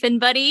a hyphen,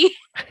 buddy.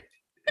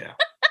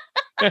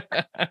 Yeah.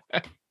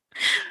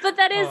 But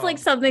that is like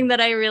something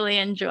that I really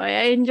enjoy.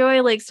 I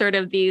enjoy like sort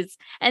of these,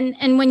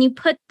 and when you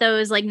put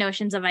those like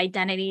notions of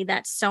identity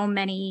that so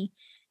many,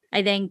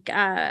 I think,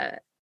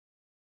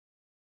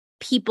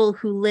 people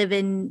who live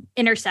in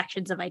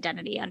intersections of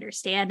identity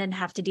understand and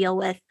have to deal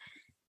with,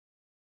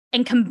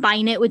 and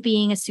combine it with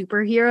being a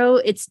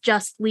superhero, it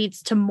just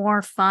leads to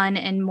more fun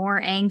and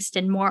more angst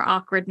and more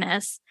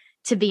awkwardness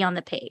to be on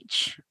the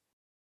page.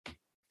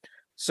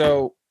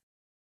 So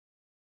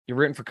you've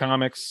written for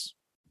comics,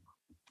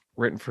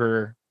 written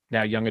for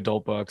now young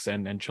adult books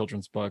and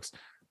children's books.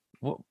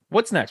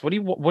 What's next?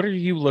 What are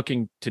you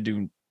looking to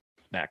do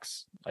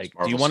next? Like,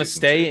 do you want to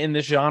stay in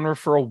this genre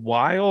for a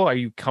while? Are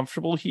you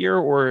comfortable here,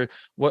 or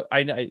what?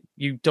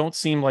 You don't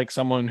seem like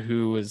someone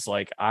who is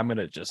like, I'm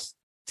gonna just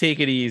take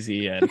it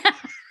easy and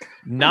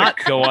not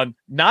go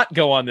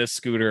on this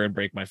scooter and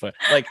break my foot.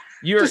 Like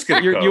you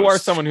are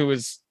someone who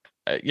is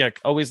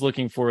always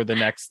looking for the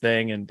next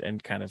thing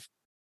and kind of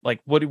like,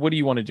 what do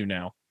you want to do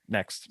now?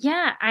 Next?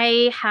 Yeah,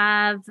 I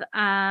have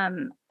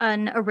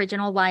an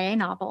original YA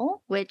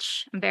novel,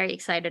 which I'm very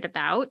excited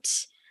about.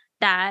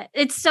 That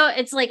it's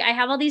like I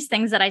have all these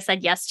things that I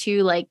said yes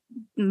to like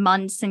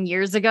months and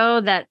years ago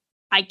that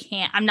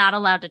I'm not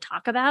allowed to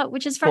talk about,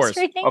 which is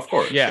frustrating. Of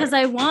course, yeah. Because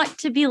I want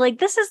to be like,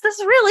 this is this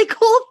really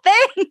cool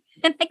thing,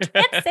 and I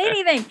can't say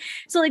anything.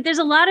 So like, there's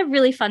a lot of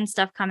really fun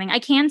stuff coming. I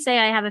can say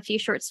I have a few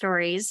short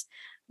stories,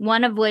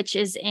 one of which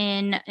is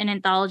in an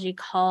anthology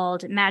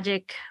called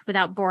Magic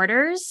Without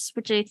Borders,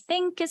 which I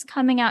think is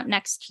coming out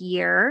next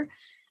year.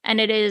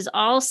 And it is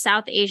all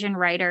South Asian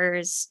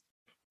writers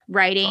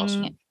writing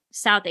awesome.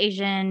 South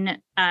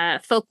Asian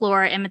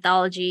folklore and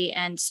mythology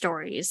and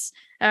stories,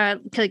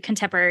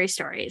 contemporary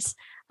stories.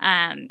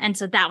 And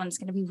so that one's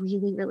going to be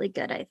really, really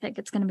good. I think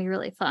it's going to be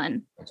really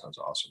fun. That sounds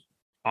awesome.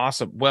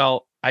 Awesome.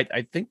 Well,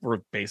 I think we're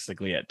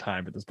basically at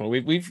time at this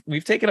point.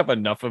 We've taken up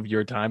enough of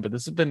your time, but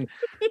this has been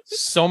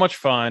so much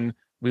fun.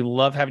 We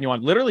love having you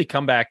on. Literally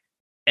come back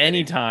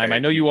anytime. I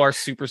know you are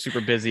super, super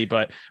busy,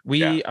 but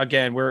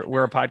again,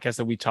 we're a podcast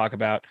that we talk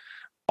about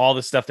all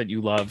the stuff that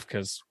you love,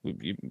 because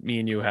me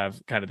and you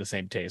have kind of the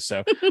same taste.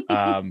 So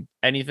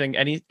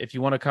if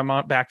you want to come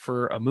on back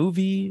for a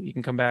movie, you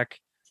can come back,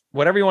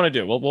 whatever you want to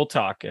do. We'll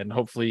talk, and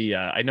hopefully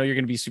I know you're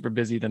going to be super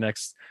busy the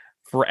next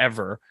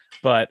forever,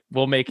 but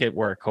we'll make it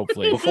work,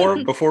 hopefully.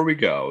 Before we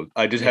go,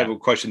 I did have a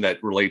question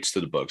that relates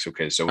to the books.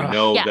 Okay, so we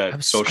know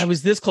that I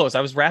was this close.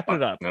 I was wrapping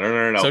it up.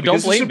 No. So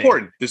don't blame me.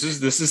 Important. This is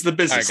the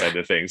business side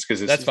of things,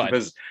 because that's fine.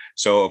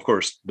 So of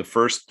course, the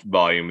first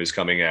volume is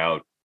coming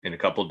out in a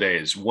couple of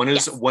days. When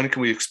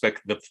can we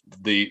expect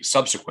the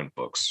subsequent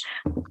books?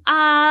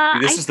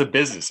 This is the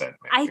business end.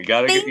 You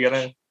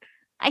gotta.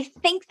 I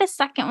think the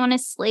second one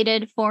is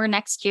slated for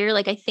next year.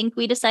 Like, I think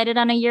we decided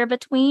on a year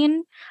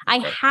between.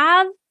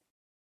 Okay.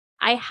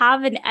 I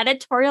have an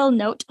editorial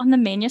note on the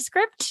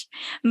manuscript.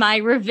 My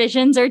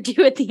revisions are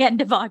due at the end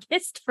of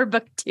August for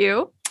book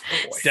 2.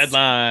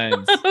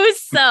 Deadlines.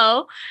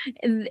 So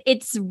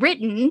it's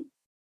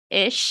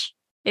written-ish.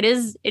 It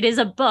is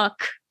a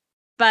book,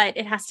 but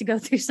it has to go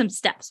through some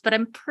steps. But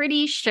I'm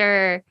pretty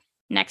sure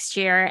next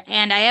year,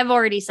 and I have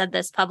already said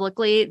this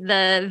publicly,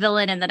 the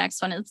villain in the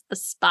next one is the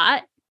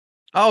Spot.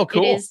 Oh,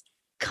 cool. It is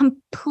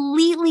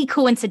completely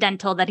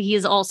coincidental that he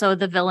is also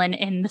the villain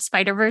in the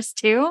Spider-Verse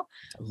too.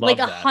 Love like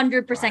that.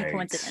 100%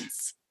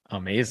 coincidence.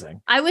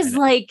 Amazing. I was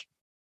like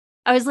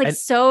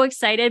so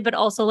excited, but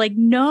also like,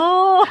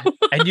 no.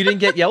 And you didn't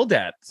get yelled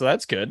at, so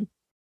that's good.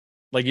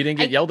 Like you didn't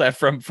get yelled at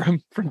from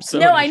so.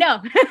 No, I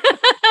know.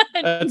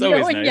 That's always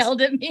no one nice.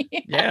 yelled at me.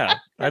 Yeah,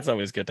 that's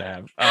always good to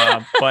have.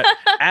 But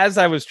as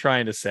I was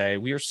trying to say,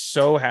 we are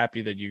so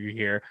happy that you're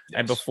here. Yes.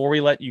 And before we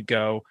let you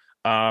go,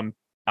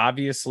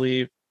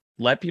 obviously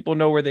let people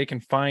know where they can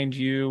find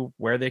you,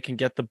 where they can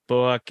get the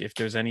book, if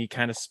there's any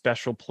kind of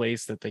special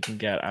place that they can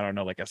get, I don't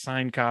know, like a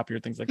signed copy or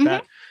things like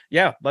that.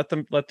 Yeah, let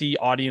the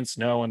audience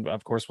know, and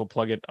of course we'll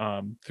plug it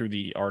through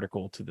the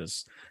article to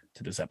this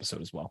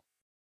episode as well.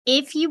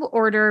 If you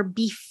order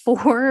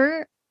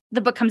before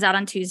the book comes out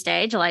on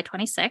Tuesday, July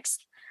 26th,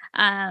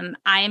 I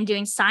am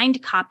doing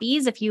signed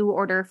copies. If you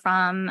order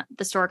from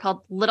the store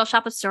called Little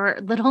Shop of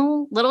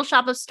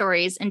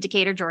Stories in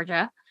Decatur,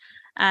 Georgia,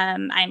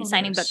 I'm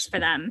signing books for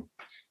them.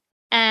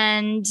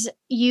 And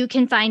you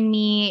can find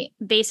me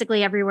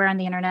basically everywhere on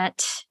the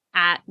internet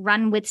at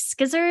Run with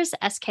Skizzers,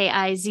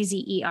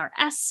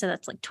 Skizzers. So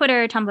that's like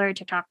Twitter, Tumblr,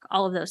 TikTok,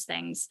 all of those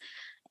things.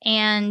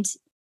 And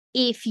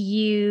if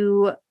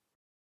you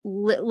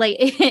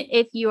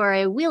if you are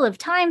a Wheel of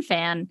Time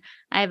fan,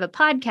 I have a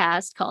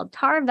podcast called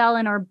Tar,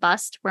 Valon, or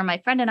Bust, where my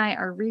friend and I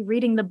are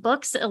rereading the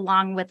books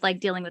along with like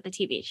dealing with the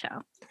TV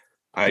show.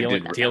 I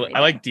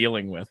like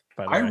dealing with.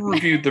 By the way, I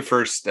reviewed the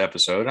first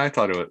episode. I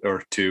thought it was,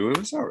 or 2. It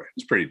was all right. It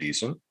was pretty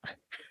decent.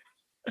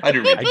 I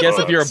guess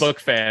if you're a book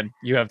fan,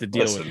 you have to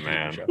deal with it,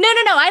 man. No.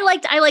 I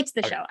liked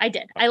the show. I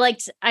did. I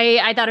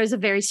thought it was a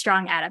very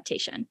strong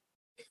adaptation.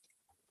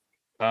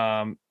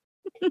 I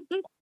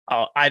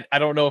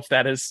don't know if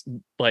that is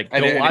like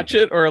watch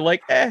it or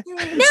like No,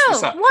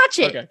 watch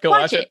it. Okay,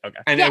 watch it. Okay.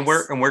 And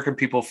where can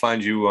people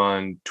find you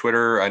on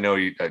Twitter? I know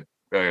you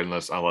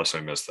unless I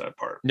missed that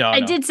part. No,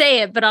 I did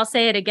say it, but I'll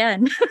say it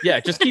again.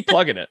 Yeah, just keep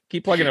plugging it.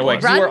 Keep plugging it away.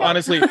 You are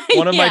honestly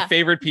one of my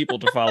favorite people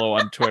to follow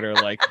on Twitter.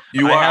 Like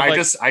you are. I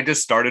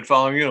just started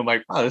following you. I'm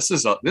like, oh,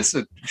 she's a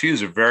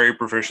very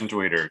proficient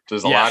tweeter.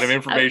 There's a lot of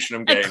information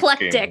I'm getting.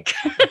 Eclectic.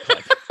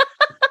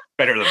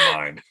 Better than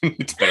mine.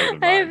 It's better than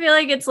mine. I feel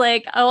like it's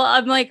like,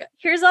 I'm like,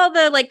 here's all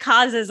the like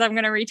causes I'm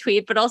gonna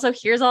retweet, but also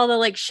here's all the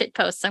like shit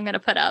posts I'm gonna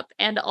put up,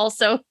 and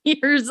also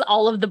here's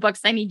all of the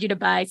books I need you to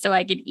buy so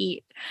I can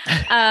eat.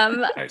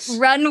 Nice.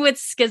 Run with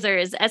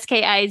Skizzers,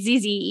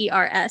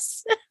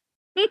 Skizzers.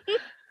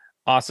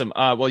 Awesome.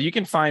 Well, you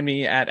can find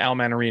me at Al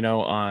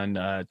Manarino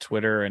on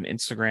Twitter and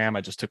Instagram.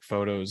 I just took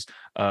photos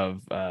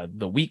of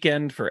the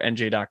weekend for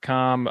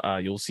NJ.com.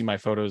 You'll see my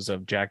photos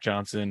of Jack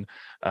Johnson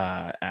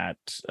at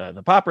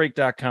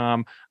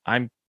thepopbreak.com.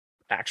 I'm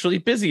actually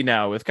busy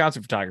now with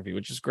concert photography,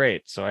 which is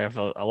great. So I have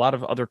a lot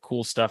of other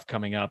cool stuff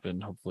coming up,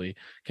 and hopefully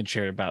can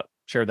share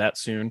that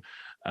soon.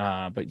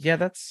 But yeah,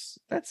 that's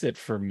it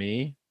for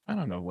me. I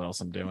don't know what else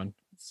I'm doing.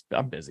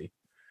 I'm busy.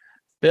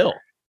 Bill.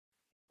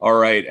 All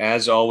right.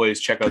 As always,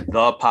 check out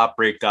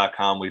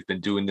thepopbreak.com. We've been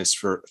doing this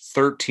for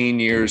 13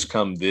 years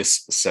come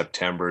this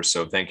September.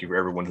 So thank you for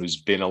everyone who's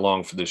been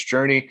along for this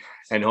journey.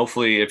 And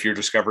hopefully, if you're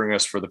discovering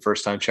us for the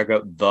first time, check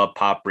out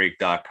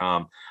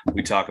thepopbreak.com.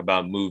 We talk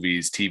about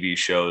movies, TV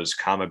shows,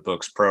 comic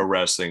books, pro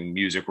wrestling,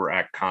 music. We're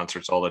at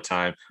concerts all the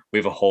time. We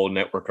have a whole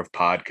network of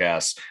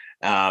podcasts.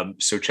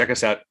 So check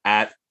us out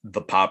at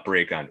The Pop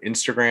Break on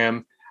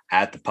Instagram,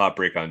 at The Pop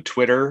Break on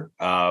Twitter.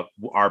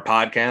 Our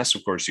podcast,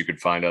 of course, you can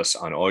find us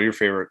on all your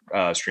favorite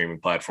streaming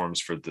platforms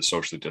for the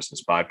Socially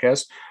Distanced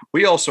Podcast.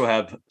 We also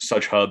have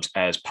such hubs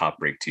as Pop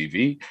Break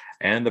TV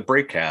and the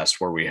Breakcast,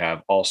 where we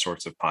have all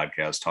sorts of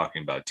podcasts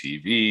talking about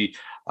TV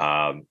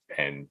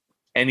and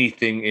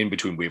anything in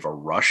between. We have a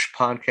Rush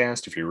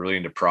podcast if you're really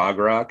into prog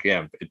rock.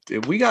 Yeah,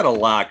 we got a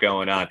lot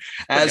going on.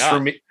 As for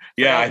me,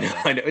 I know.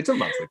 It's a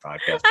monthly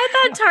podcast. I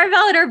thought Tar,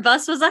 Valon, or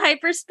Bust was a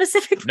hyper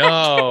specific. No,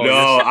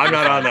 I'm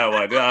not on that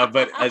one.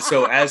 But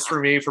so as for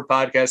me for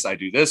podcasts, I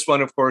do this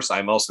one. Of course,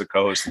 I'm also the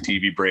co-host of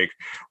TV Break,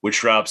 which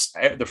drops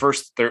the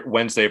first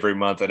Wednesday every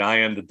month, and I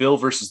am the Bill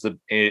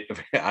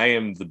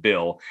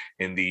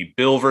in the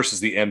Bill versus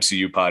the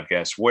MCU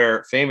podcast,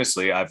 where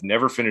famously I've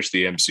never finished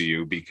the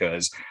MCU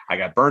because I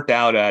got burnt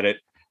out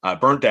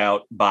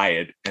by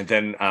it, and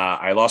then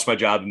I lost my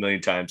job a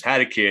million times,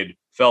 had a kid,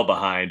 fell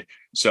behind.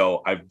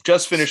 So I've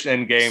just finished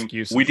Endgame.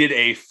 Excuses. We did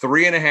a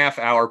 3.5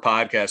 hour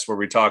podcast where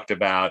we talked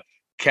about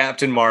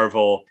Captain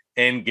Marvel,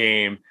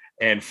 Endgame,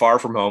 and Far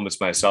From Home. It's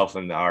myself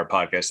and our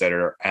podcast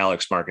editor,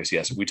 Alex Marcus.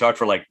 Yes, we talked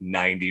for like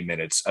 90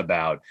 minutes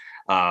about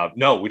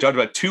No, we talked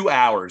about 2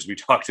 hours. We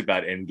talked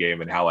about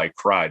Endgame and how I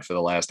cried for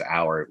the last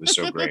hour. It was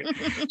so great.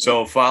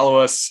 So follow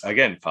us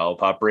again. Follow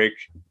Pop Break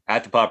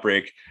at the Pop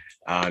Break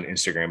on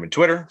Instagram and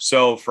Twitter.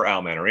 So for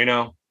Al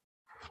Manarino,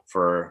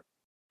 for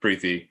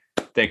Preeti,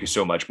 thank you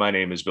so much. My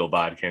name is Bill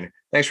Bodkin.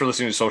 Thanks for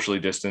listening to Socially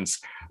Distance.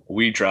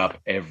 We drop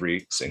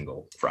every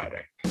single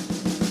Friday.